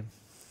up to him.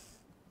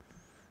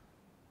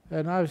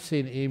 And I've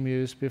seen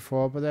emus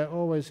before, but they're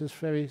always this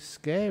very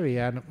scary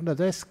animal. No,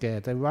 they're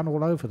scared. They run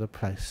all over the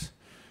place.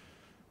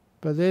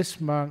 But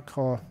this monk,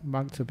 or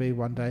monk-to-be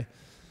one day,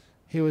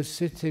 he was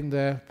sitting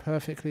there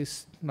perfectly,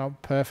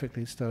 not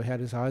perfectly still, he had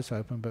his eyes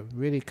open, but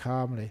really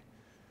calmly.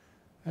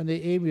 And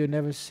the emu had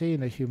never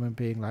seen a human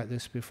being like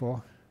this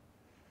before.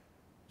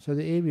 So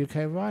the emu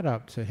came right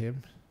up to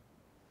him.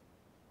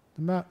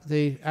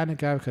 The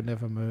Anagarika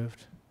never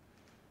moved.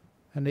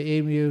 And the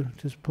emu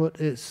just put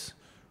its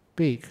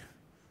beak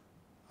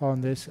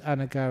on this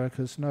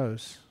Anagarika's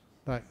nose,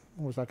 like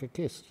almost like a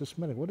kiss. Just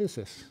smell it. What is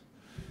this?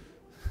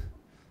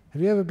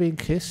 Have you ever been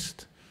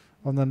kissed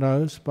on the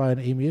nose by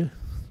an emu?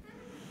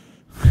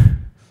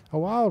 A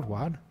wild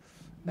one,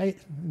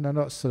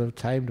 not sort of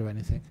tamed or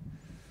anything.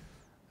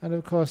 And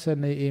of course,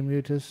 then the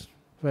emu just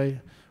very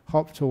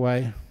hopped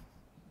away,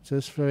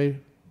 just very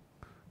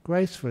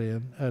gracefully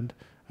and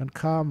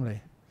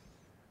calmly.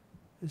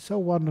 It's so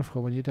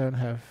wonderful when you don't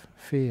have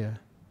fear.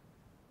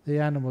 The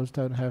animals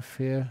don't have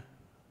fear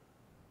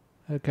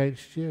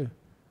against you. And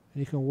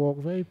you can walk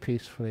very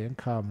peacefully and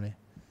calmly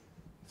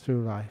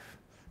through life.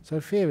 So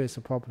fear is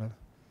the problem.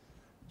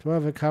 To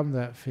overcome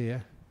that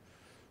fear,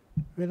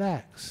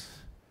 relax.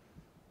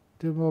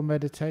 Do more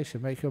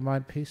meditation, make your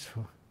mind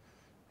peaceful.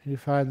 And you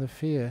find the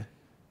fear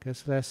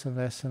gets less and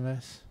less and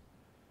less.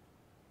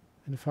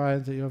 And you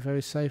find that you're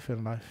very safe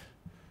in life,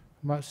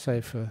 much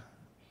safer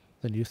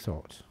than you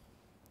thought.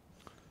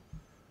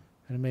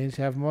 And it means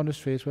you have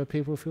monasteries where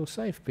people feel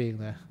safe being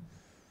there,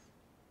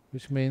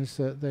 which means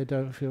that they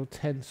don't feel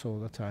tense all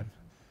the time.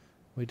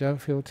 When you don't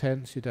feel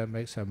tense, you don't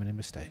make so many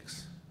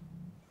mistakes.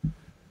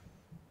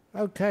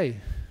 Okay,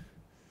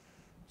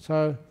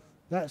 so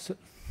that's it.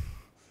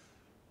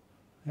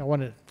 I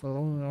want it.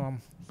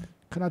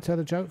 Can I tell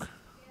a joke?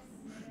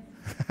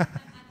 Yes.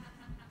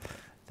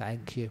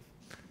 Thank you.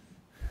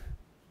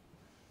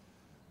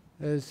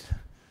 There's,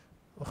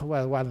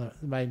 well, one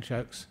of the main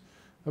jokes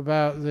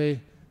about the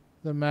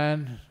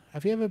man.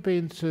 Have you ever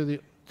been to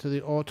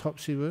the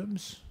autopsy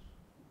rooms?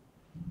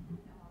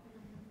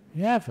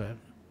 You haven't?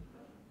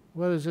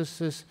 Well,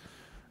 there's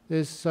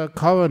this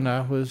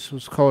coroner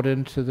was called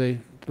in to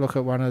look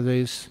at one of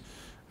these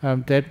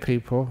dead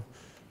people,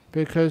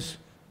 because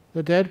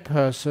the dead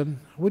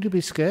person, would you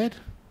be scared?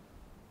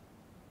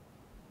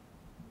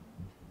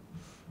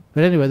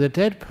 But anyway, the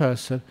dead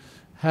person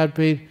had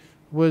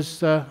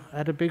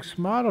a big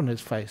smile on his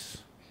face.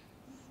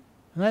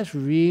 And that's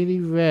really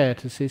rare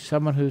to see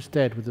someone who's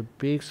dead with a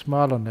big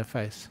smile on their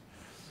face.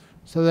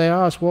 So they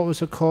asked what was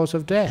the cause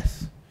of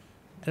death.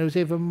 And it was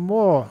even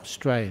more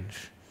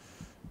strange,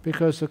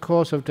 because the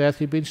cause of death,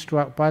 he'd been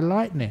struck by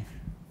lightning.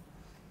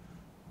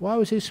 Why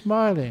was he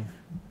smiling?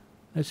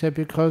 They said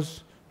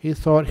because he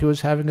thought he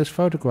was having his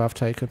photograph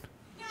taken.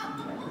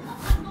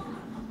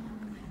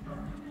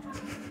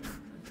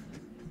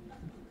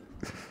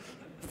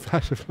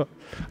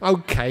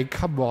 Okay,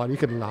 come on, you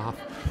can laugh.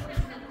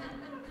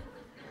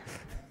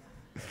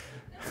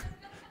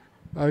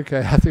 Okay,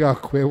 I think I'll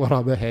quit while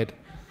I'm ahead.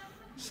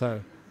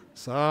 So,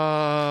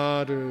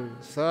 sadhu,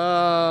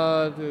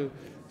 sadhu,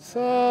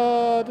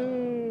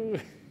 sadhu.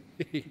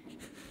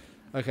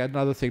 Okay,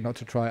 another thing not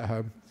to try at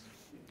home.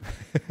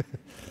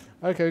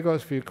 Okay, we've got a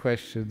few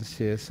questions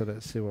here, so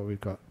let's see what we've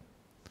got.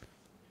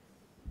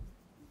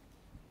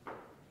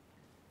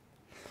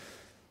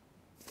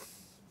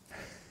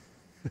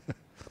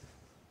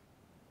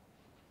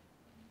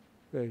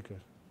 Very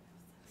good.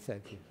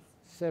 Thank you.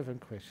 7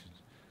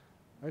 questions.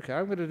 Okay,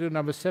 I'm going to do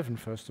number 7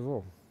 first of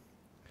all.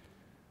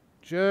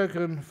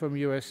 Jurgen from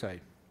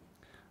USA.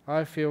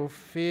 I feel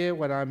fear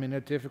when I'm in a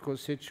difficult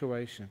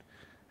situation.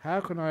 How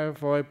can I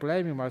avoid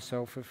blaming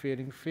myself for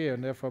feeling fear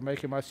and therefore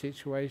making my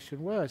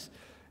situation worse?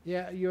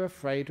 Yeah, you're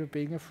afraid of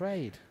being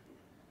afraid.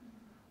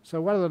 So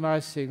one of the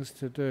nice things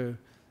to do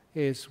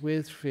is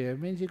with fear,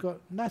 it means you've got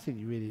nothing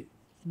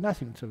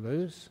to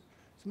lose.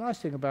 It's a nice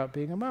thing about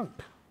being a monk.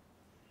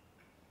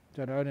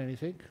 Don't own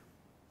anything.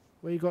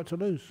 What you got to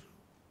lose?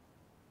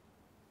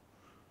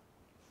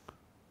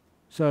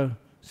 So,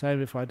 same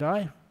if I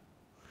die.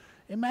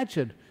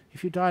 Imagine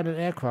if you die in an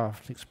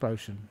aircraft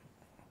explosion.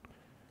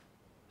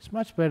 It's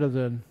much better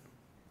than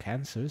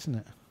cancer, isn't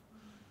it?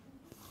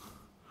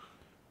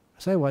 I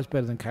say why it's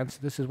better than cancer.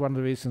 This is one of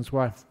the reasons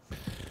why.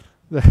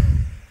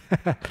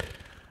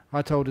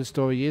 I told a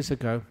story years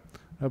ago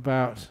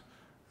about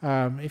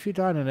if you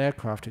die in an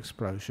aircraft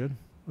explosion,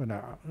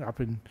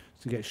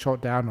 to get shot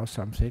down or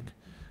something,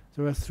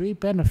 there are 3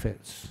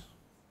 benefits.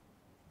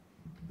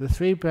 The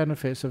 3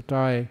 benefits of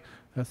dying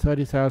at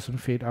 30,000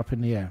 feet up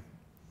in the air.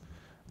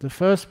 The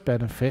first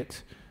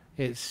benefit,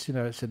 it's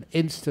an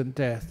instant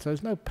death. So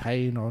there's no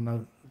pain or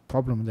no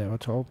problem there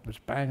at all. It's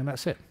bang and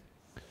that's it.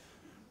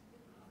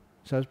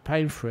 So it's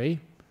pain-free.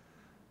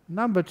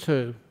 Number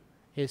 2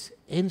 is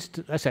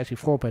instant. That's actually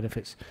 4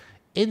 benefits.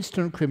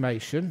 Instant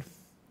cremation.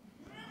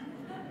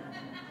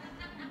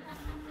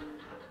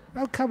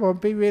 Oh, come on,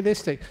 be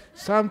realistic.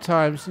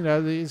 Sometimes,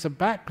 there's a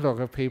backlog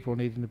of people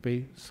needing to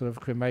be sort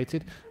of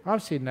cremated.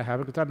 I've seen that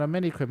happen, because I've done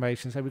many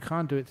cremations, so we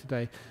can't do it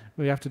today.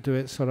 We have to do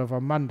it sort of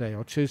on Monday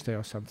or Tuesday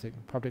or something,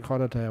 public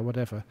holiday or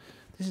whatever.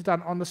 This is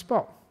done on the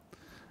spot.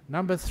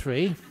 Number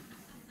 3,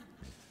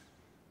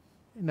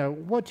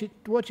 what do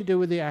you do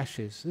with the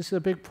ashes? This is a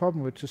big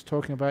problem we're just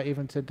talking about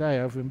even today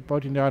over in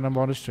Bodhinyana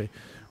Monastery.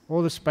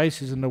 All the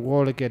spaces in the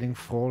wall are getting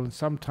full, and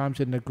sometimes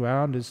in the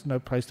ground there's no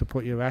place to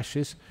put your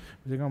ashes.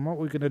 You think, what are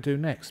we going to do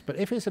next? But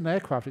if it's an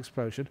aircraft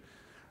explosion,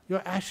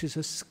 your ashes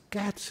are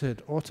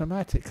scattered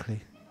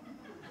automatically.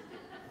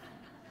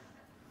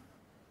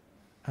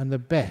 And the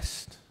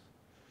best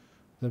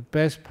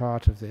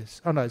part of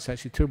this, oh no, it's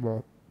actually 2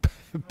 more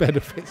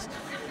benefits.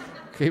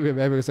 Keep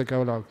remembering as I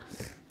go along.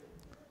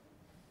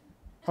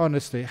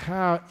 Honestly,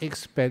 how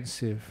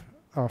expensive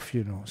are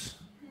funerals?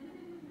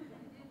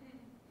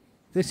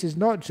 This is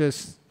not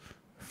just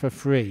for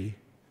free.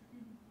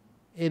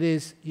 It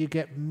is, you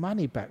get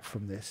money back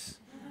from this.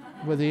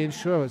 With the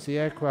insurance, the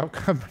aircraft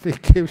company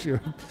gives you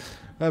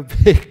a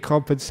big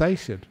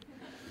compensation.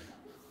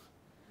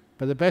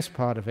 But the best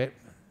part of it,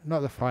 not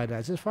the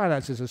finances.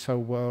 Finances are so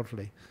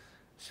worldly.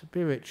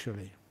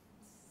 Spiritually,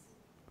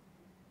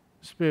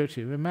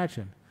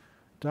 imagine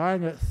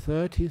dying at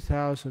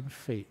 30,000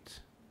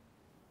 feet.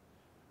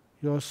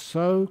 You're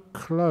so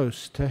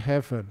close to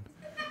heaven.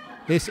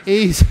 It's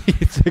easy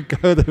to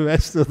go the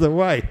rest of the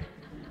way.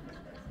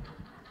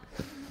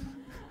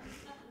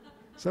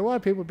 So why are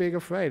people being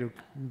afraid of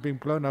being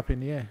blown up in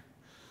the air?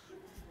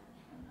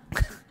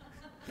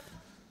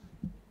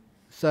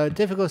 So,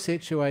 difficult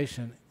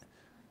situation.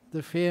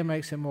 The fear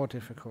makes it more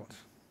difficult.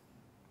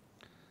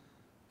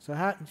 So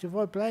how to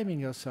avoid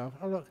blaming yourself?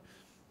 Oh look,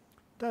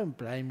 don't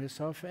blame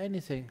yourself for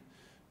anything.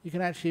 You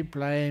can actually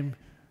blame,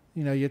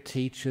 your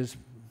teachers,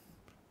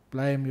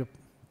 blame your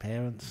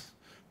parents,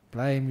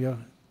 blame your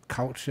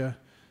culture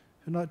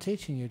for not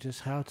teaching you just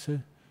how to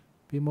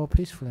be more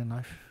peaceful in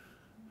life.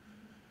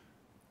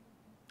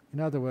 In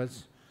other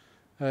words,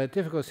 a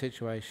difficult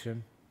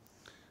situation,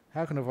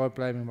 how can I avoid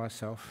blaming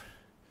myself?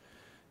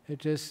 It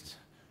just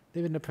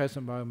live in the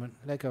present moment,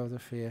 let go of the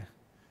fear.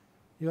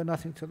 You've got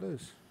nothing to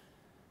lose.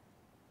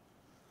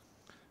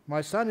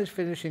 My son is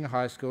finishing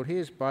high school. He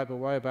is Bible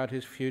worried about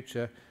his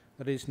future,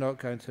 that he's not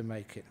going to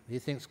make it. He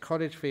thinks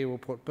college fee will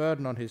put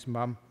burden on his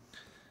mum.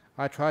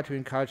 I try to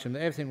encourage him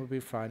that everything will be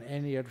fine.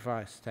 Any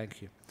advice?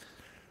 Thank you.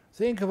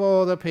 Think of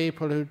all the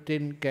people who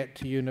didn't get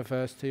to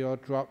university or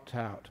dropped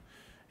out,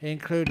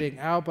 including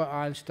Albert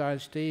Einstein,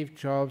 Steve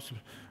Jobs,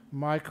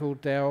 Michael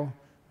Dell,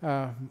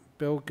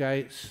 Bill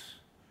Gates.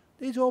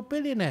 These are all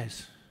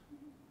billionaires.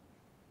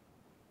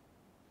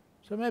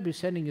 So maybe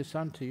sending your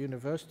son to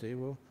university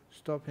will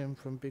stop him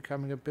from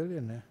becoming a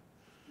billionaire.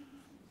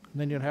 And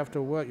then you'll have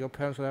to work, your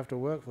parents will have to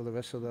work for the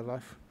rest of their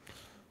life.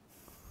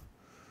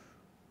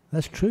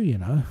 That's true, you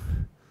know.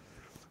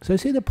 So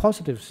see the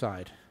positive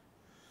side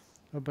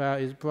about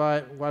his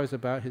worries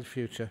about his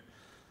future.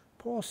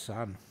 Poor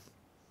son.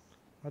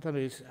 I don't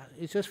know,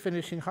 he's just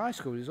finishing high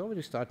school. He's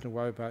already starting to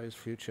worry about his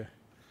future.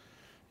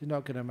 He's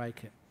not going to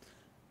make it.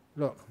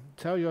 Look,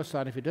 tell your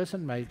son if he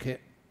doesn't make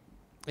it,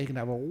 he can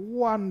have a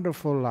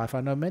wonderful life.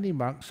 I know many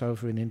monks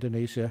over in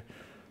Indonesia.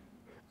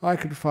 I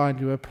could find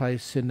you a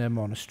place in their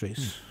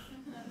monasteries.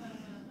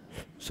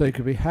 So you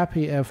could be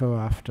happy ever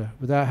after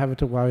without having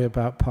to worry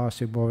about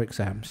passing more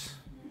exams.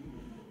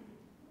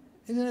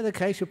 Isn't it the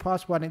case you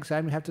pass one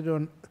exam, you have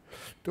to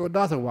do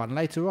another one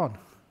later on?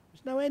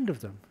 There's no end of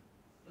them.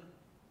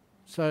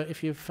 So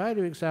if you fail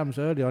your exams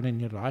early on in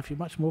your life, you're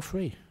much more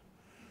free.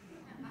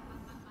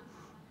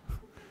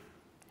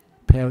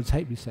 Parents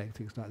hate me saying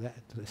things like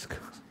that to this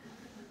class.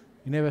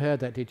 You never heard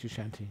that, did you,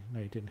 Shanti?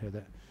 No, you didn't hear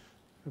that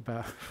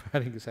about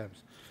failing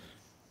exams.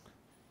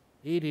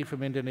 Edie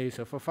from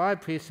Indonesia. For 5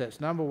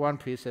 precepts, number 1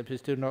 precept is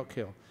do not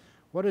kill.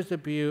 What is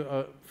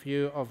the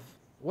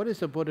what is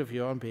the Buddha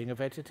view on being a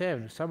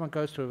vegetarian? If someone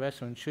goes to a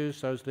restaurant and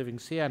chooses those living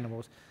sea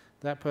animals,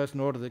 that person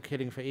ordered the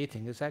killing for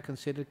eating. Is that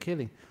considered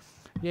killing?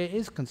 Yeah, it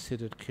is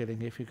considered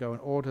killing if you go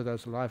and order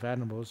those live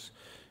animals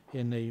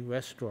in the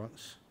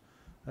restaurants.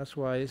 That's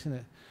why, isn't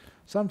it?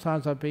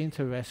 Sometimes I've been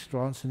to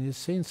restaurants and you've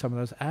seen some of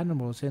those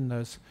animals in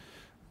those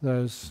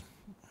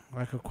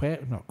like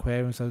not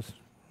aquariums, those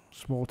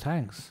small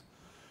tanks.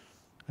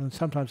 And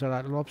sometimes they're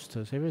like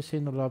lobsters. Have you ever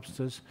seen the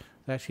lobsters?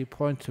 They actually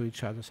point to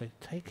each other and say,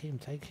 take him,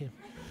 take him.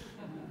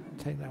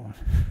 Take that one.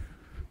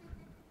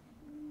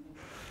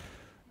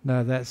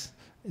 No,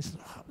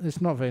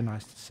 it's not very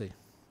nice to see.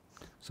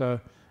 So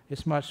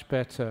it's much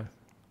better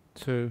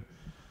to,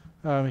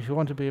 if you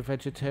want to be a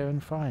vegetarian,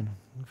 fine.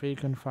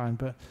 Vegan, fine.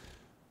 But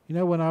you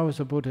know, when I was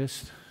a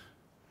Buddhist,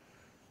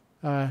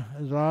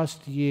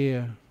 last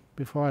year,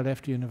 before I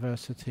left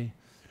university,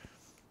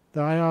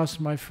 that I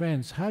asked my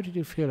friends, how did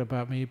you feel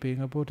about me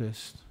being a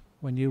Buddhist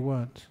when you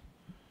weren't?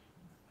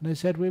 And they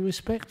said, we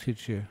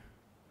respected you.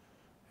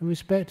 You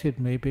respected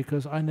me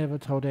because I never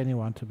told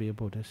anyone to be a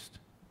Buddhist.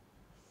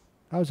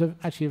 I was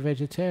actually a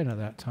vegetarian at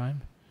that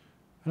time,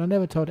 and I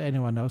never told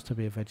anyone else to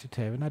be a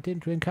vegetarian. I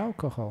didn't drink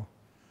alcohol.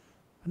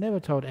 I never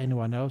told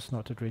anyone else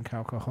not to drink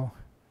alcohol.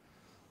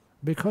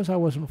 Because I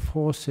wasn't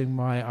forcing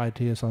my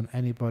ideas on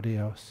anybody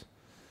else,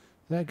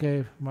 that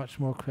gave much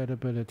more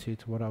credibility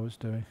to what I was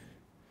doing.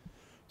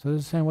 So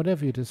they're saying,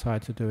 whatever you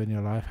decide to do in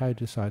your life, how you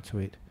decide to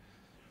eat,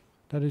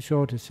 that is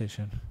your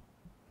decision.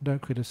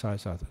 Don't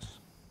criticize others.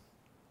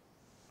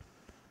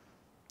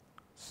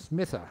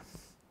 Smitha.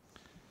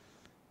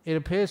 It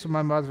appears that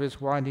my mother is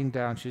winding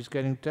down. She's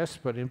getting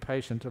desperate,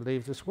 impatient to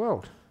leave this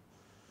world.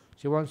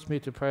 She wants me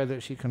to pray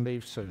that she can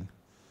leave soon.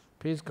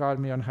 Please guide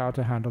me on how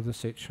to handle the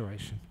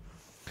situation.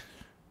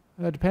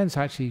 It depends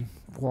actually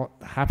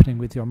what's happening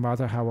with your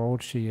mother, how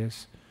old she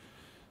is.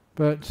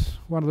 But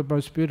one of the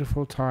most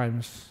beautiful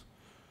times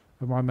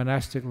of my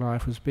monastic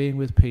life was being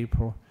with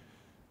people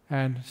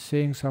and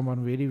seeing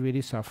someone really,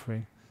 really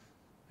suffering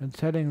and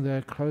telling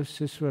their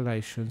closest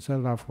relations, their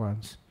loved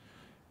ones,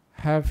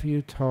 have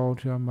you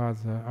told your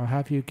mother, or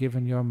have you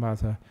given your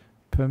mother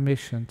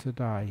permission to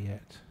die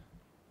yet?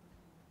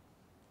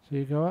 So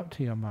you go up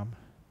to your mum,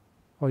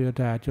 or your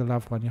dad, your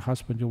loved one, your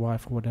husband, your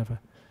wife, or whatever,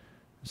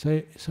 and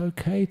say, it's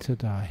okay to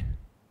die.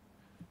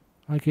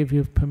 I give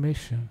you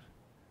permission.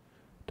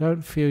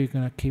 Don't feel you're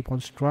going to keep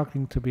on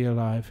struggling to be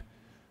alive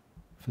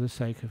for the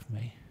sake of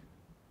me.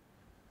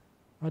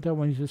 I don't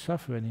want you to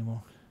suffer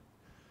anymore.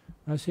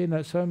 I've seen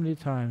that so many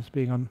times,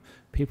 being on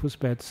people's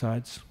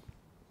bedsides,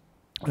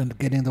 and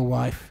getting the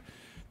wife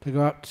to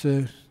go up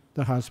to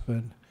the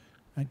husband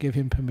and give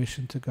him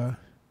permission to go.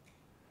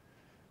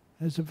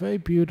 It's a very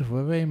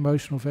beautiful, very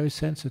emotional, very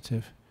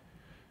sensitive.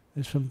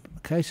 It's from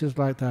cases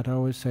like that I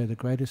always say the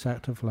greatest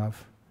act of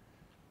love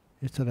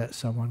is to let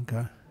someone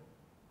go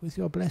with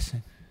your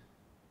blessing.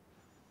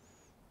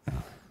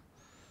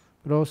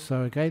 But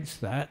also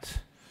against that,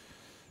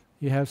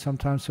 you have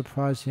sometimes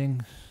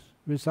surprising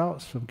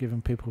results from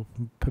giving people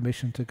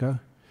permission to go.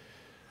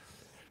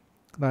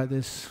 Like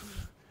this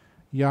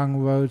young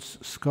Rhodes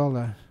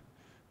scholar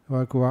who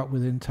I grew up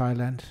with in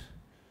Thailand.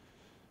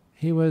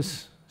 He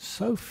was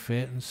so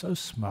fit and so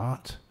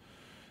smart,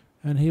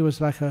 and he was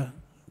like a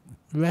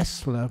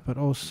wrestler, but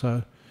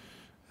also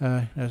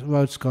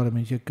Rhodes scholar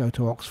means you go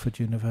to Oxford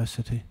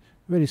University.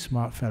 Really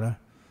smart fellow.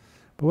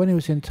 But when he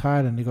was in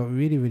Thailand, he got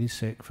really, really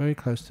sick, very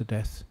close to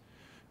death.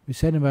 We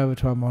sent him over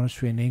to our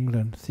monastery in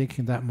England,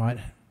 thinking that might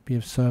be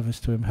of service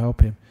to him, help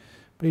him.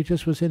 But he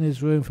just was in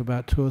his room for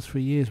about 2 or 3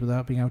 years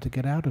without being able to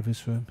get out of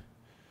his room.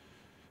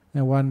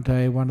 And one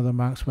day, one of the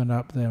monks went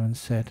up there and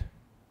said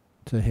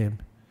to him,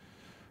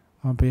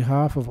 on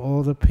behalf of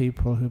all the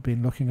people who've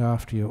been looking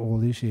after you all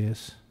these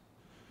years,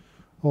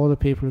 all the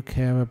people who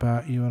care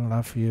about you and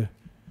love you,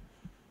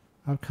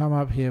 I've come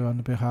up here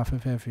on behalf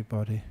of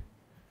everybody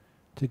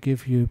to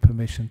give you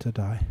permission to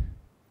die.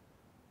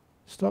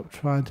 Stop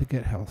trying to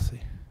get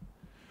healthy.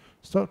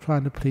 Stop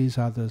trying to please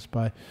others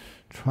by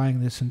trying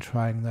this and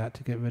trying that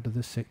to get rid of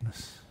the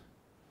sickness.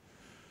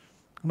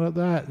 And like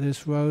that,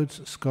 this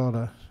Rhodes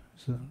scholar,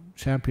 he's a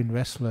champion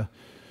wrestler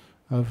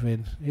over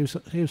in, he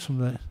was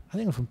from I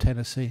think from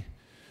Tennessee.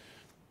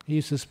 He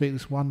used to speak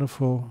this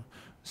wonderful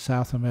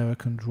South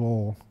American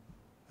drawl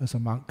as a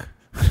monk.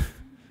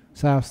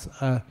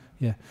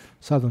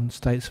 Southern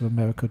States of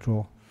America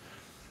drawl.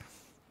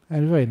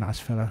 And a very nice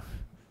fellow.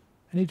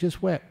 And he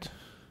just wept.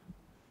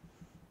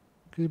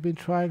 Because he'd been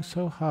trying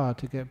so hard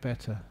to get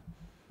better.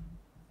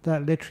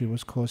 That literally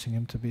was causing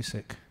him to be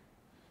sick.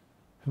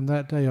 From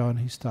that day on,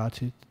 he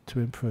started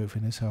to improve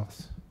in his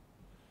health.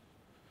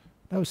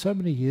 That was so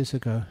many years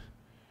ago,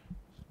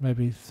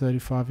 maybe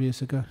 35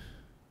 years ago.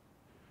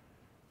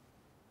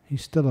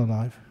 He's still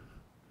alive.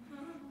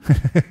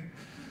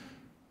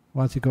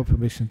 Once he got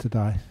permission to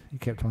die, he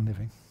kept on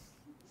living.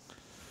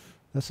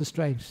 That's a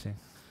strange thing.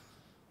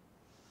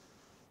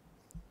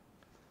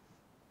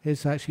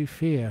 It's actually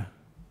fear.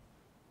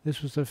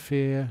 This was the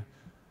fear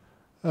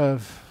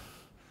of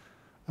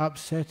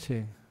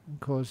upsetting and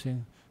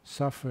causing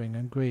suffering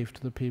and grief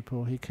to the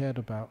people he cared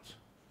about.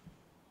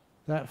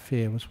 That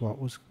fear was what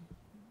was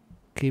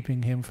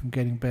keeping him from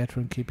getting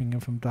better and keeping him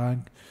from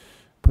dying,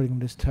 putting him in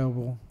this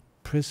terrible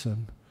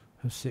prison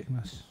of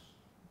sickness.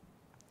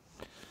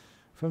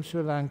 From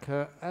Sri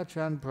Lanka,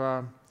 Ajahn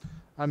Brahm.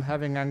 I'm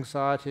having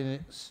anxiety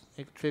and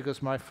it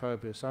triggers my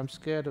phobias. I'm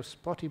scared of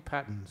spotty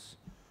patterns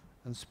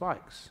and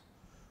spikes.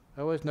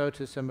 I always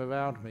notice them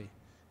around me.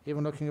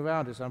 Even looking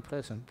around is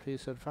unpleasant.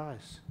 Please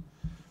advise.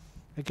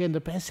 Again,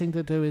 the best thing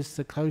to do is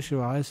to close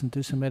your eyes and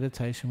do some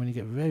meditation when you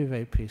get very,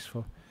 very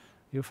peaceful.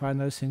 You'll find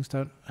those things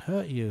don't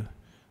hurt you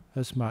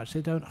as much.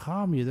 They don't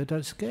harm you. They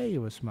don't scare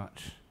you as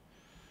much.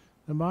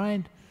 The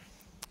mind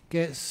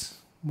gets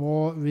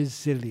more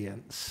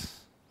resilience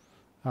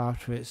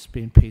after it's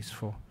been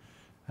peaceful.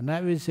 And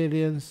that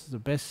resilience, the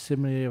best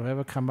simile I've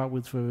ever come up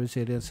with for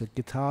resilience, a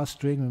guitar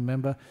string.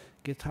 Remember,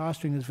 guitar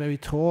string is very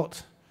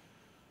taut.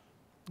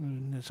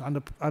 And it's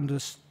under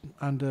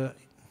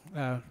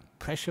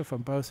pressure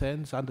from both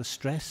ends, under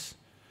stress.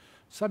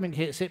 Something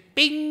hits it,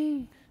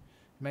 bing!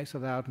 It makes a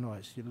loud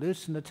noise. You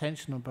loosen the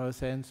tension on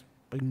both ends,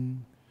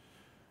 bing!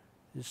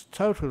 There's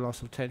total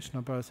loss of tension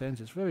on both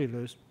ends. It's very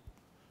loose.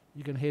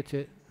 You can hit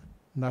it,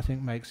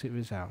 nothing makes it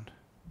resound.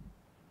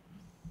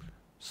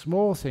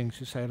 Small things,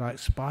 you say, like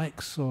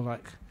spikes or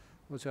like,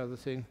 what's the other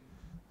thing?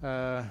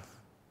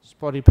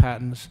 Spotty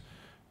patterns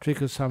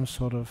trigger some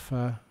sort of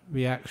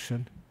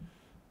reaction.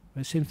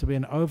 It seems to be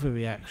an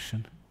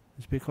overreaction.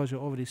 It's because you're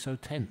already so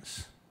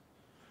tense.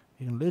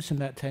 You can loosen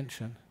that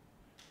tension.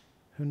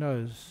 Who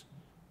knows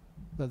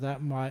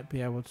that might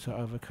be able to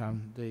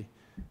overcome the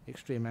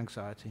extreme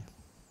anxiety.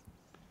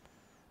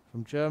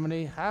 From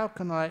Germany, how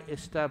can I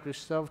establish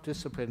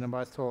self-discipline in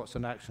my thoughts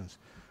and actions?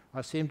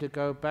 I seem to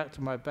go back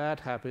to my bad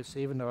habits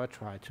even though I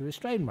try to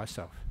restrain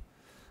myself.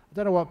 I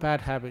don't know what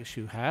bad habits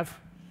you have,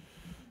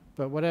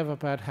 but whatever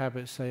bad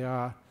habits they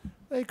are,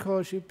 they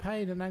cause you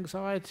pain and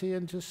anxiety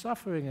and just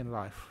suffering in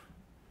life.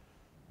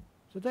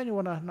 So don't you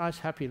want a nice,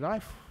 happy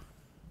life?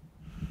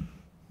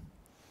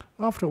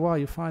 After a while,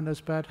 you find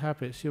those bad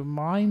habits. You're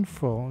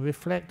mindful,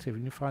 reflective,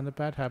 and you find the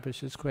bad habits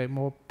just create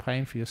more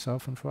pain for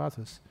yourself and for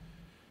others.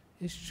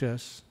 It's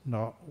just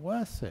not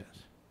worth it.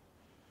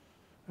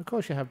 Of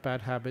course you have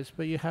bad habits,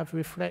 but you have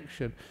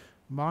reflection.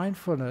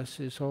 Mindfulness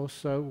is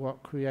also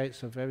what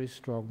creates a very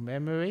strong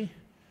memory,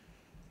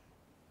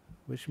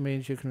 which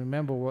means you can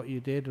remember what you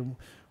did and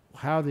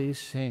how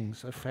these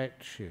things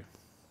affect you.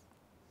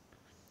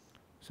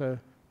 So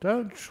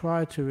don't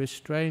try to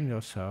restrain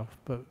yourself,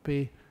 but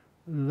be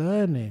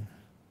learning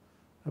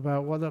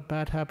about what the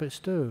bad habits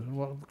do and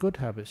what good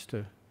habits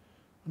do.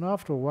 And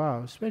after a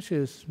while, especially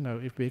as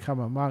if you become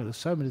a monk, there's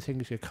so many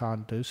things you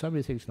can't do, so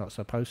many things you're not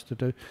supposed to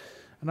do,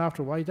 and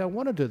after a while you don't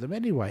want to do them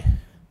anyway.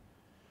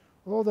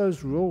 All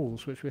those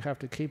rules which we have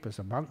to keep as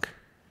a monk,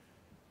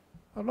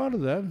 a lot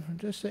of them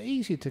just are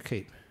easy to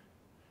keep.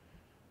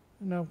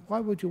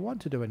 Why would you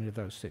want to do any of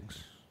those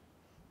things?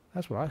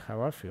 That's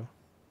how I feel.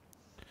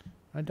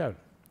 I don't.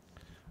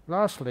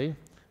 Lastly,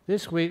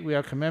 this week we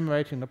are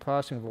commemorating the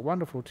passing of a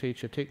wonderful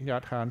teacher, Thich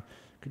Nhat Hanh.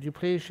 Could you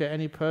please share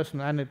any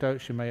personal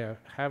anecdotes you may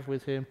have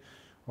with him,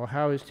 or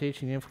how his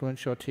teaching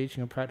influenced your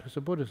teaching and practice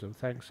of Buddhism?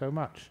 Thanks so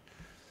much.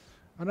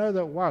 I know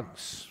that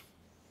once,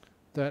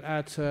 that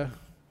at,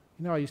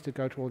 I used to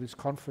go to all these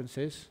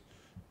conferences.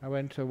 I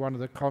went to one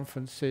of the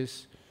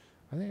conferences,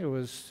 I think it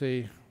was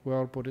the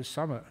World Buddhist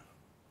Summit.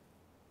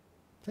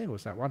 I think it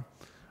was that one,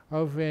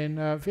 over in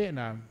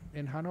Vietnam,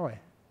 in Hanoi.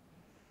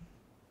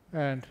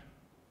 And,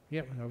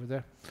 over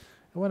there.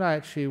 And when I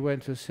actually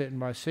went to sit in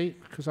my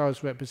seat, because I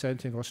was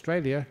representing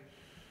Australia,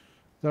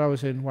 that I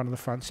was in one of the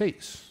front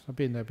seats. I've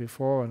been there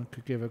before and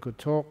could give a good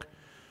talk.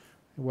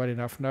 Well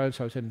enough known,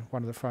 so I was in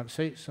one of the front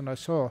seats, and I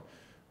saw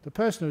the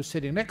person who was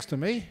sitting next to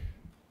me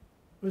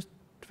was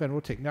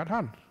Venerable Thich Nhat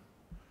Hanh.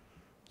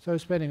 So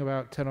spending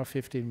about 10 or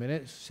 15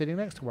 minutes sitting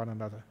next to one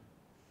another.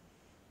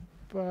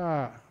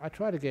 But I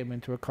tried to get him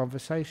into a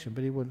conversation,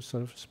 but he wouldn't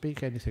sort of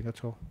speak anything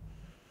at all.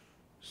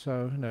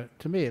 So,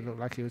 to me it looked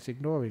like he was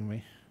ignoring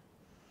me.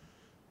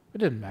 It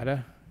didn't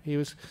matter. He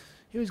was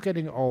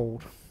getting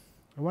old.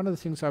 And one of the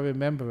things I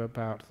remember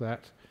about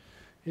that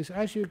is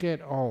as you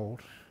get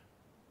old,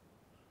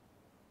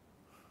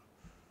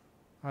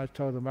 I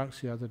told the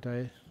monks the other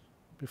day,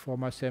 before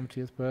my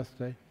 70th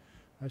birthday,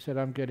 I said,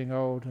 I'm getting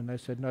old, and they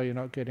said, no, you're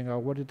not getting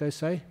old. What did they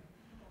say?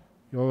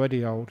 You're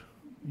already old.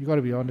 You've got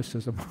to be honest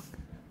as a monk.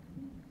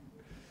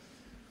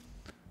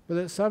 But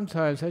that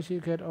sometimes as you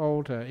get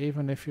older,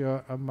 even if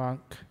you're a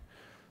monk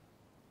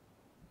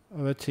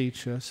or a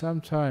teacher,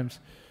 sometimes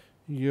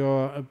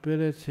your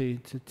ability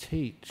to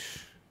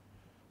teach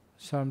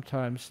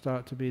sometimes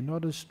start to be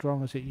not as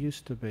strong as it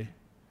used to be.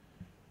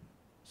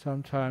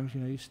 Sometimes,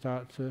 you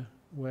start to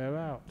wear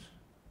out.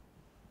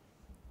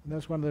 And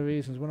that's one of the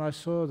reasons when I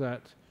saw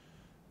that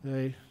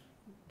the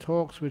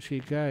talks which he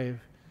gave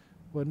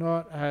were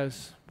not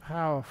as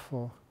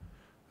powerful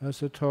as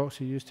the talks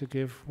he used to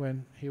give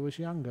when he was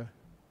younger.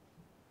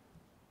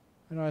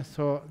 And I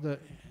thought that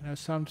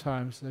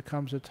sometimes there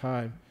comes a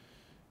time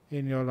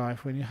in your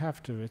life when you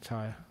have to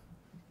retire,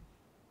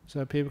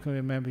 so people can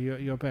remember you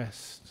at your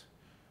best,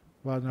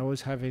 rather than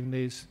always having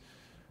these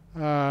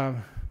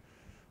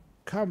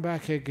come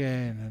back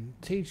again and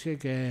teach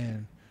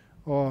again,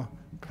 or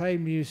play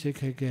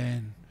music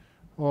again,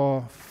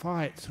 or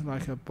fight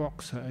like a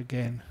boxer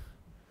again.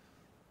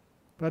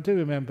 But I do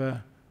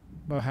remember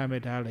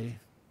Muhammad Ali.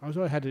 I was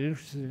always had an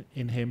interest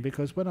in him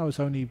because when I was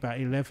only about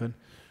 11,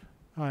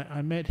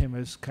 I met him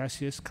as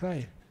Cassius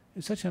Clay.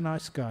 He's such a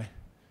nice guy.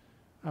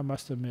 I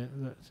must admit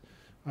that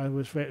I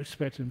was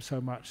respected him so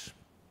much.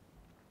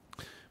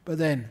 But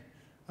then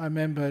I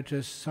remember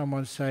just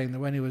someone saying that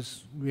when he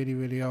was really,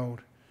 really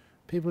old,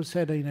 people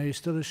said, you're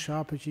still as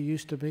sharp as you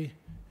used to be.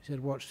 He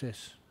said, watch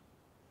this.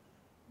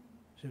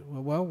 I said,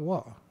 well,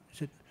 what? He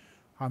said,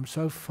 I'm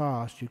so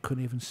fast you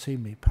couldn't even see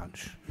me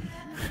punch.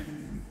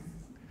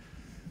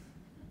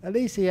 At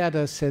least he had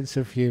a sense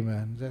of humour,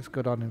 and that's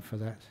good on him for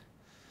that.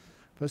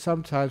 But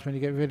sometimes when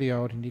you get really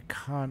old and you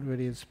can't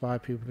really inspire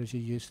people as you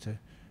used to,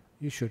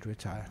 you should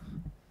retire.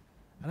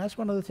 And that's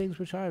one of the things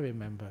which I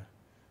remember.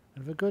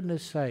 And for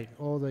goodness sake,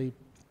 all the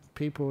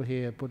people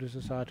here, Buddhist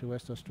Society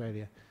West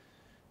Australia,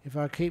 if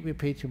I keep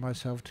repeating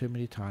myself too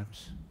many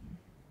times,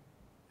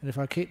 and if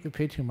I keep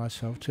repeating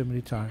myself too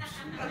many times,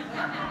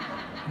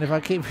 and if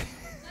I keep...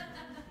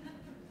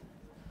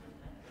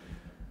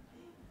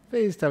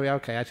 Please tell me,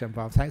 okay, Ajahn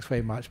Brahm, thanks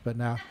very much, but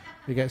now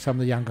we get some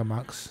of the younger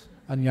monks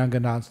and younger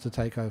nuns to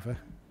take over.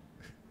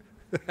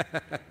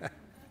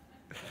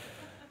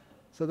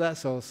 So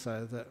that's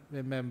also that,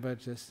 remember,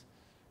 just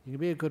you can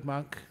be a good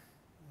monk,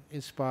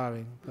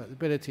 inspiring, but the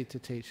ability to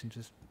teach and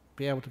just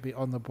be able to be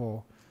on the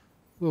ball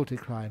will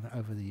decline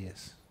over the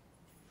years.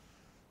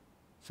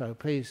 So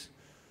please,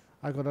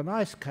 I've got a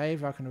nice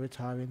cave I can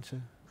retire into.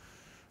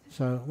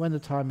 So when the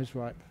time is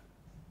right,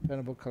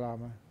 Venerable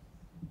Kalama,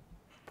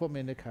 put me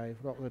in the cave,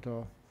 lock the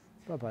door.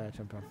 Bye-bye,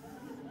 Ajahn Brahm.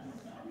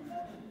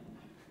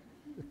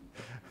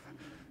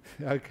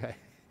 Okay.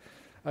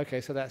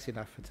 Okay, so that's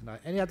enough for tonight.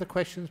 Any other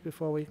questions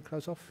before we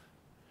close off?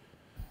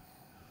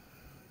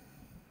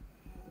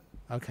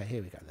 Okay,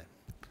 here we go then.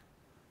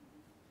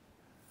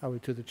 Oh, we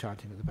do the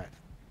chanting at the back.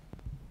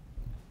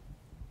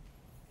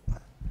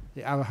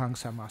 The Arahang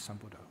Samma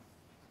Sambuddha.